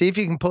 See if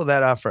you can pull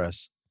that off for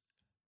us.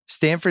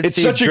 Stanford It's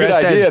Steve such a good dressed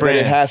as idea that Bran.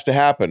 it has to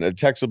happen. A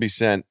text will be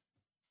sent.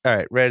 All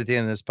right, right at the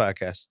end of this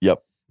podcast. Yep.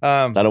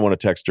 I I don't want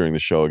to text during the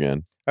show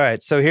again. All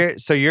right, so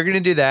you're going to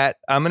do that.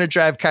 I'm going to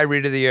drive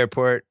Kyrie to the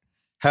airport.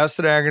 House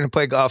and I are going to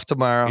play golf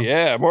tomorrow.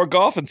 Yeah, more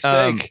golf and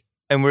steak.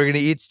 And we're going to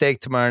eat steak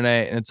tomorrow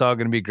night, and it's all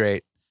going to be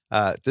great.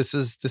 This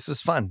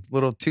was fun.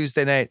 Little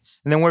Tuesday night,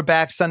 and then we're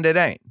back Sunday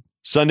night.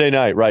 Sunday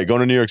night, right. Going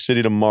to New York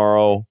City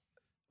tomorrow.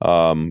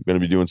 Going to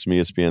be doing some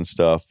ESPN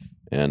stuff.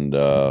 And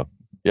so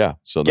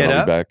then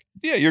I'll be back.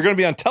 Yeah, you're going to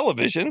be on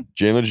television.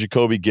 Jalen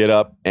Jacoby, Get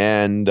Up.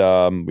 And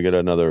we got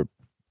another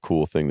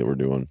cool thing that we're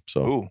doing.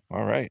 So, ooh,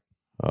 all right.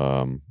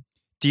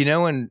 Do you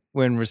know when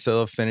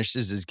Russillo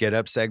finishes his Get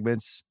Up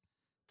segments,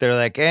 they're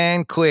like,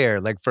 and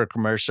clear, like for a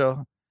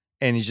commercial.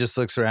 And he just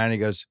looks around and he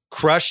goes,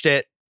 crushed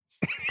it,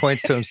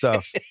 points to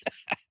himself.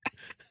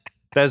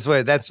 That's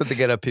what the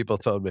Get Up people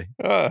told me.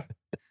 I'd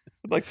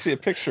like to see a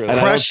picture of that.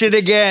 Crushed it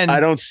again. I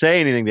don't say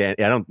anything I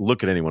don't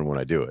look at anyone when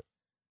I do it.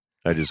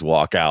 I just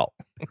walk out.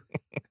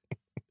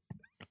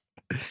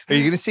 Are you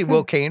going to see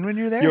Will Kane when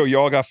you're there? Yo, you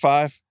all got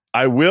 5?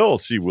 I will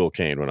see Will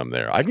Kane when I'm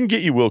there. I can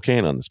get you Will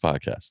Kane on this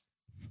podcast.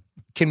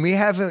 Can we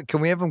have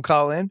him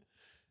call in?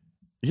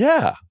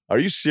 Yeah. Are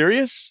you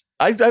serious?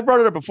 I brought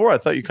it up before. I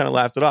thought you kind of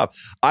laughed it off.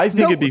 I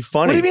think it'd be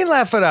funny. What do you mean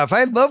laugh it off?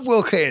 I love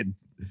Will Kane.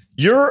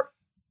 You're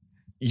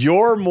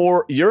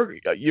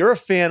a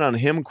fan on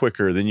him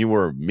quicker than you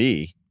were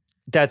me.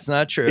 That's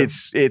not true.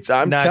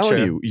 I'm not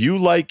telling true. You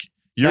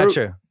you're not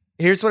true.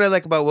 Here's what I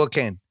like about Will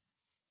Kane.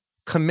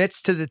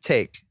 Commits to the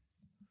take.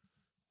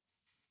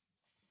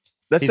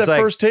 That's that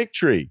first take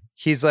tree.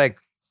 He's like,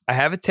 I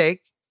have a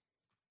take.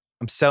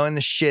 I'm selling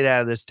the shit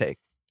out of this take.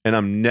 And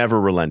I'm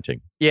never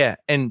relenting. Yeah.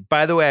 And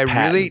by the way,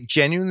 I really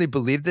genuinely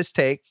believe this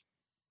take.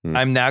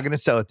 I'm now going to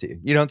sell it to you.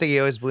 You don't think he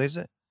always believes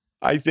it?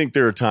 I think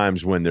there are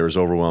times when there's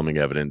overwhelming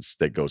evidence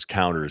that goes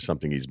counter to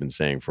something he's been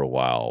saying for a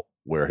while,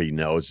 where he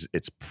knows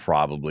it's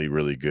probably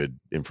really good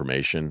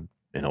information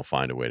and he'll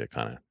find a way to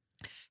kind of.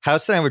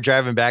 House and I were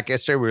driving back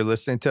yesterday. We were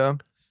listening to him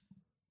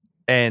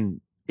and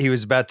he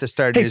was about to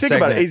start his think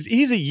segment. about it.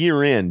 He's a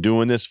year in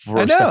doing this for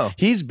I know.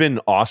 He's been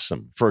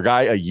awesome for a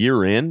guy a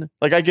year in.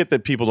 Like, I get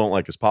that people don't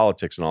like his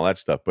politics and all that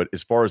stuff, but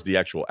as far as the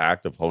actual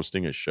act of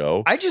hosting a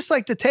show, I just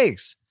like the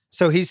takes.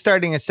 So he's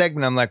starting a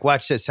segment. I'm like,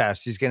 watch this,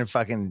 House. He's going to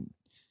fucking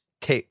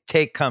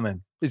take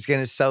coming. He's going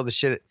to sell the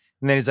shit.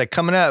 And then he's like,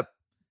 coming up.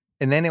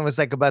 And then it was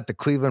like about the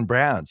Cleveland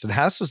Browns. And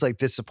House was like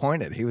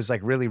disappointed. He was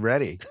like really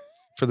ready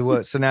for the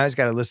Will. So now he's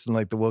got to listen to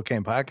like the Will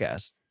Kane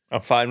podcast.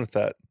 I'm fine with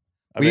that.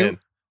 I'm in.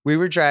 We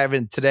were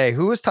driving today.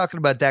 Who was talking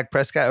about Dak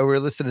Prescott? Oh, we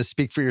were listening to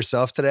Speak for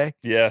Yourself today.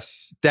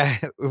 Yes.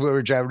 We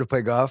were driving to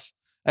play golf.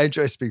 I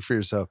enjoy Speak for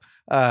Yourself.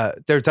 They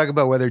were talking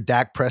about whether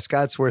Dak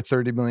Prescott's worth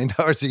 $30 million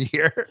a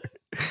year.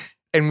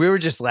 And we were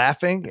just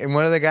laughing. And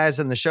one of the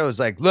guys on the show was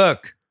like,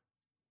 look,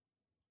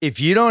 if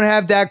you don't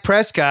have Dak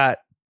Prescott,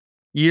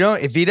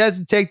 if he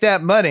doesn't take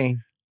that money,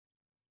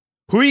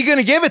 who are you going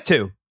to give it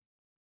to?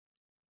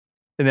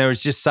 And there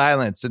was just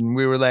silence. And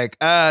we were like,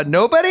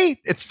 nobody?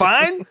 It's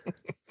fine.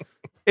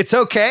 It's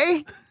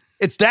okay.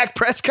 It's Dak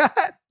Prescott.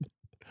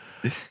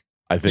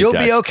 I think you'll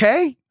be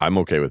okay. I'm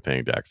okay with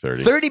paying Dak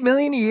 $30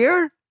 million a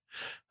year.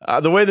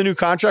 The way the new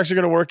contracts are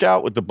going to work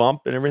out with the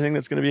bump and everything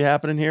that's going to be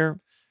happening here.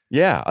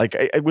 Yeah. Like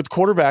with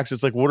quarterbacks,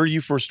 it's like, what are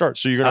you for a start?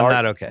 So you're going to. I'm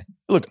not okay.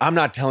 Look, I'm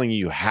not telling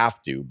you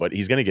have to, but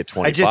he's going to get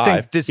 25. I just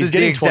think this is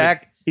the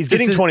exact. He's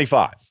getting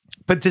 25.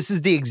 But this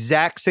is the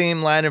exact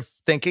same line of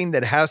thinking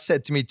that House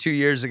said to me 2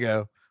 years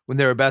ago when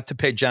they were about to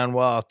pay John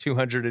Wall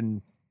 200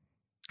 and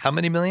how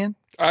many million?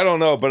 I don't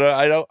know, but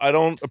I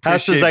don't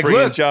appreciate like,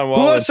 bringing look, John Wall.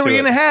 Who else are we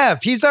going to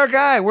have? He's our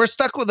guy. We're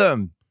stuck with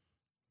him.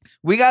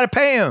 We got to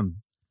pay him.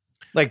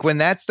 Like when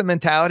that's the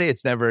mentality,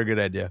 it's never a good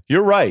idea.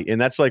 You're right. And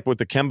that's like with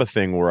the Kemba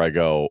thing where I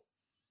go,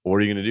 what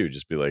are you going to do?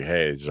 Just be like,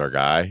 hey, this is our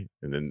guy.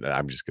 And then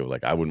I'm just go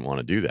like, I wouldn't want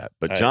to do that.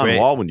 But John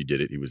Wall, when you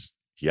did it,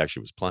 he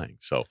actually was playing.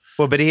 So,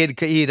 well, but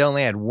he'd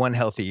only had one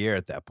healthy year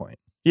at that point.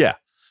 Yeah.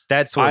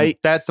 That's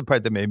the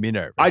part that made me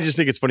nervous. I just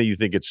think it's funny. You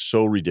think it's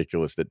so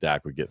ridiculous that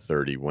Dak would get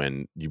 30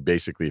 when you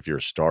basically, if you're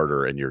a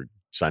starter and you're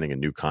signing a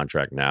new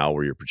contract now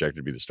where you're projected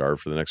to be the starter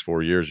for the next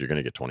 4 years, you're going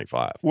to get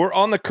 25. We're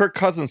on the Kirk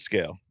Cousins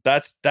scale.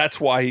 That's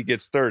why he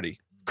gets 30.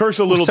 Kirk's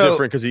a little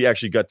different because he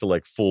actually got to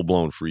like full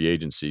blown free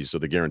agency. So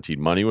the guaranteed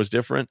money was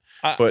different.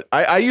 But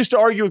I used to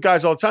argue with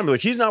guys all the time.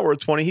 Like, he's not worth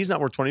 20. He's not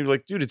worth 20.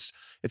 Like, dude, it's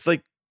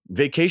like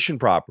vacation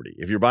property.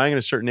 If you're buying in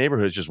a certain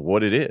neighborhood, it's just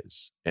what it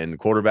is. And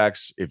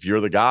quarterbacks, if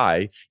you're the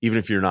guy, even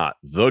if you're not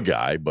the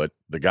guy, but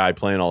the guy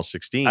playing all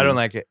 16. I don't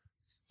like it.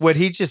 What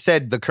he just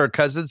said, the Kirk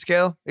Cousins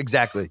scale,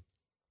 exactly.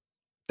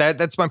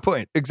 That's my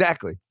point.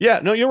 Exactly. Yeah,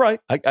 no, you're right.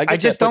 I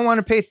just don't want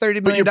to pay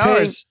 $30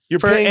 million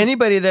for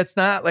anybody that's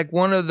not like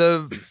one of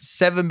the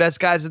 7 best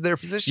guys at their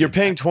position. You're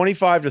paying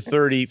 25 to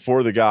 30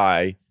 for the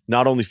guy,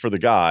 not only for the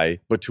guy,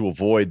 but to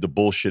avoid the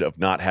bullshit of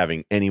not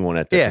having anyone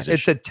at the position.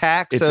 It's a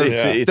tax it's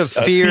of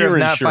the fear of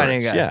not finding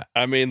a guy. Yeah.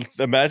 I mean,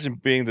 imagine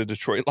being the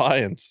Detroit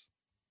Lions.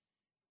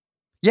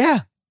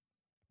 Yeah.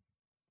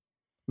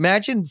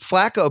 Imagine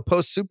Flacco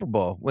post Super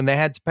Bowl when they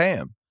had to pay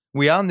him.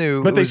 We all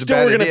knew, but they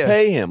still were going to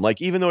pay him.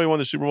 Like, even though he won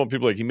the Super Bowl,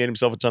 people like he made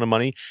himself a ton of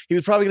money. He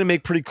was probably going to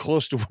make pretty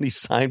close to what he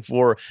signed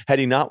for had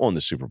he not won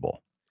the Super Bowl.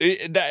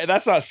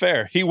 That's not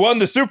fair. He won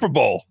the Super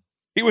Bowl.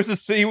 He was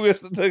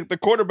the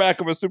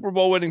quarterback of a Super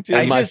Bowl winning team.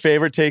 And my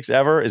favorite takes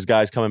ever is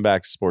guys coming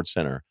back to Sports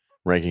Center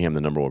ranking him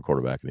the number 1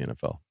 quarterback in the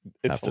NFL.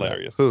 It's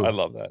hilarious. I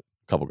love that.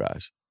 A couple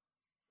guys.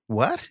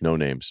 What? No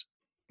names.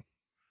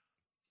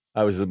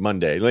 I was a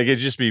Monday. Like, it'd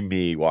just be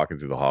me walking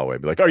through the hallway.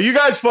 Be like, are you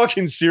guys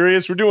fucking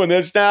serious? We're doing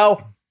this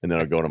now? And then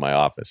I'll go to my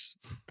office.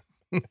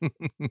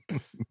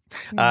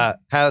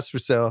 House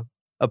Russillo,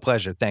 a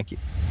pleasure. Thank you.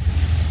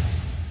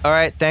 All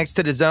right. Thanks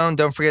to DAZN.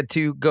 Don't forget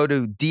to go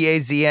to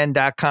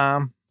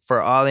DAZN.com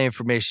for all the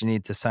information you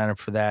need to sign up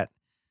for that.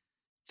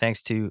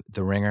 Thanks to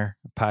The Ringer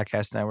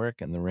Podcast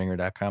Network and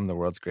TheRinger.com, the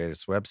world's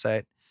greatest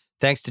website.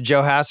 Thanks to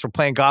Joe House for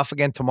playing golf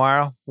again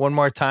tomorrow. One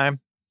more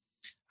time.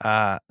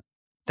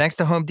 Thanks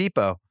to Home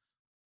Depot.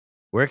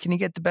 Where can you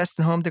get the best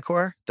in home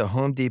decor? The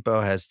Home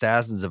Depot has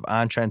thousands of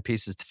on-trend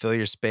pieces to fill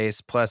your space,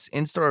 plus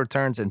in-store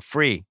returns and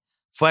free,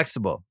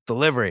 flexible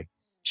delivery.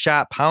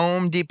 Shop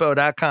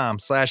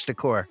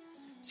homedepot.com/decor.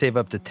 Save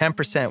up to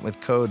 10% with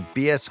code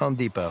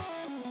BSHomeDepot.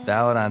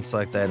 Valid on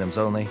select items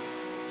only.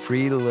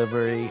 Free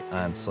delivery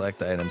on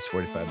select items,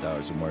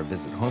 $45 or more.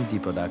 Visit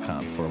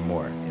homedepot.com for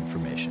more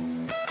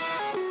information.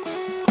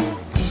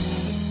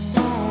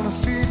 Wanna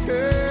feel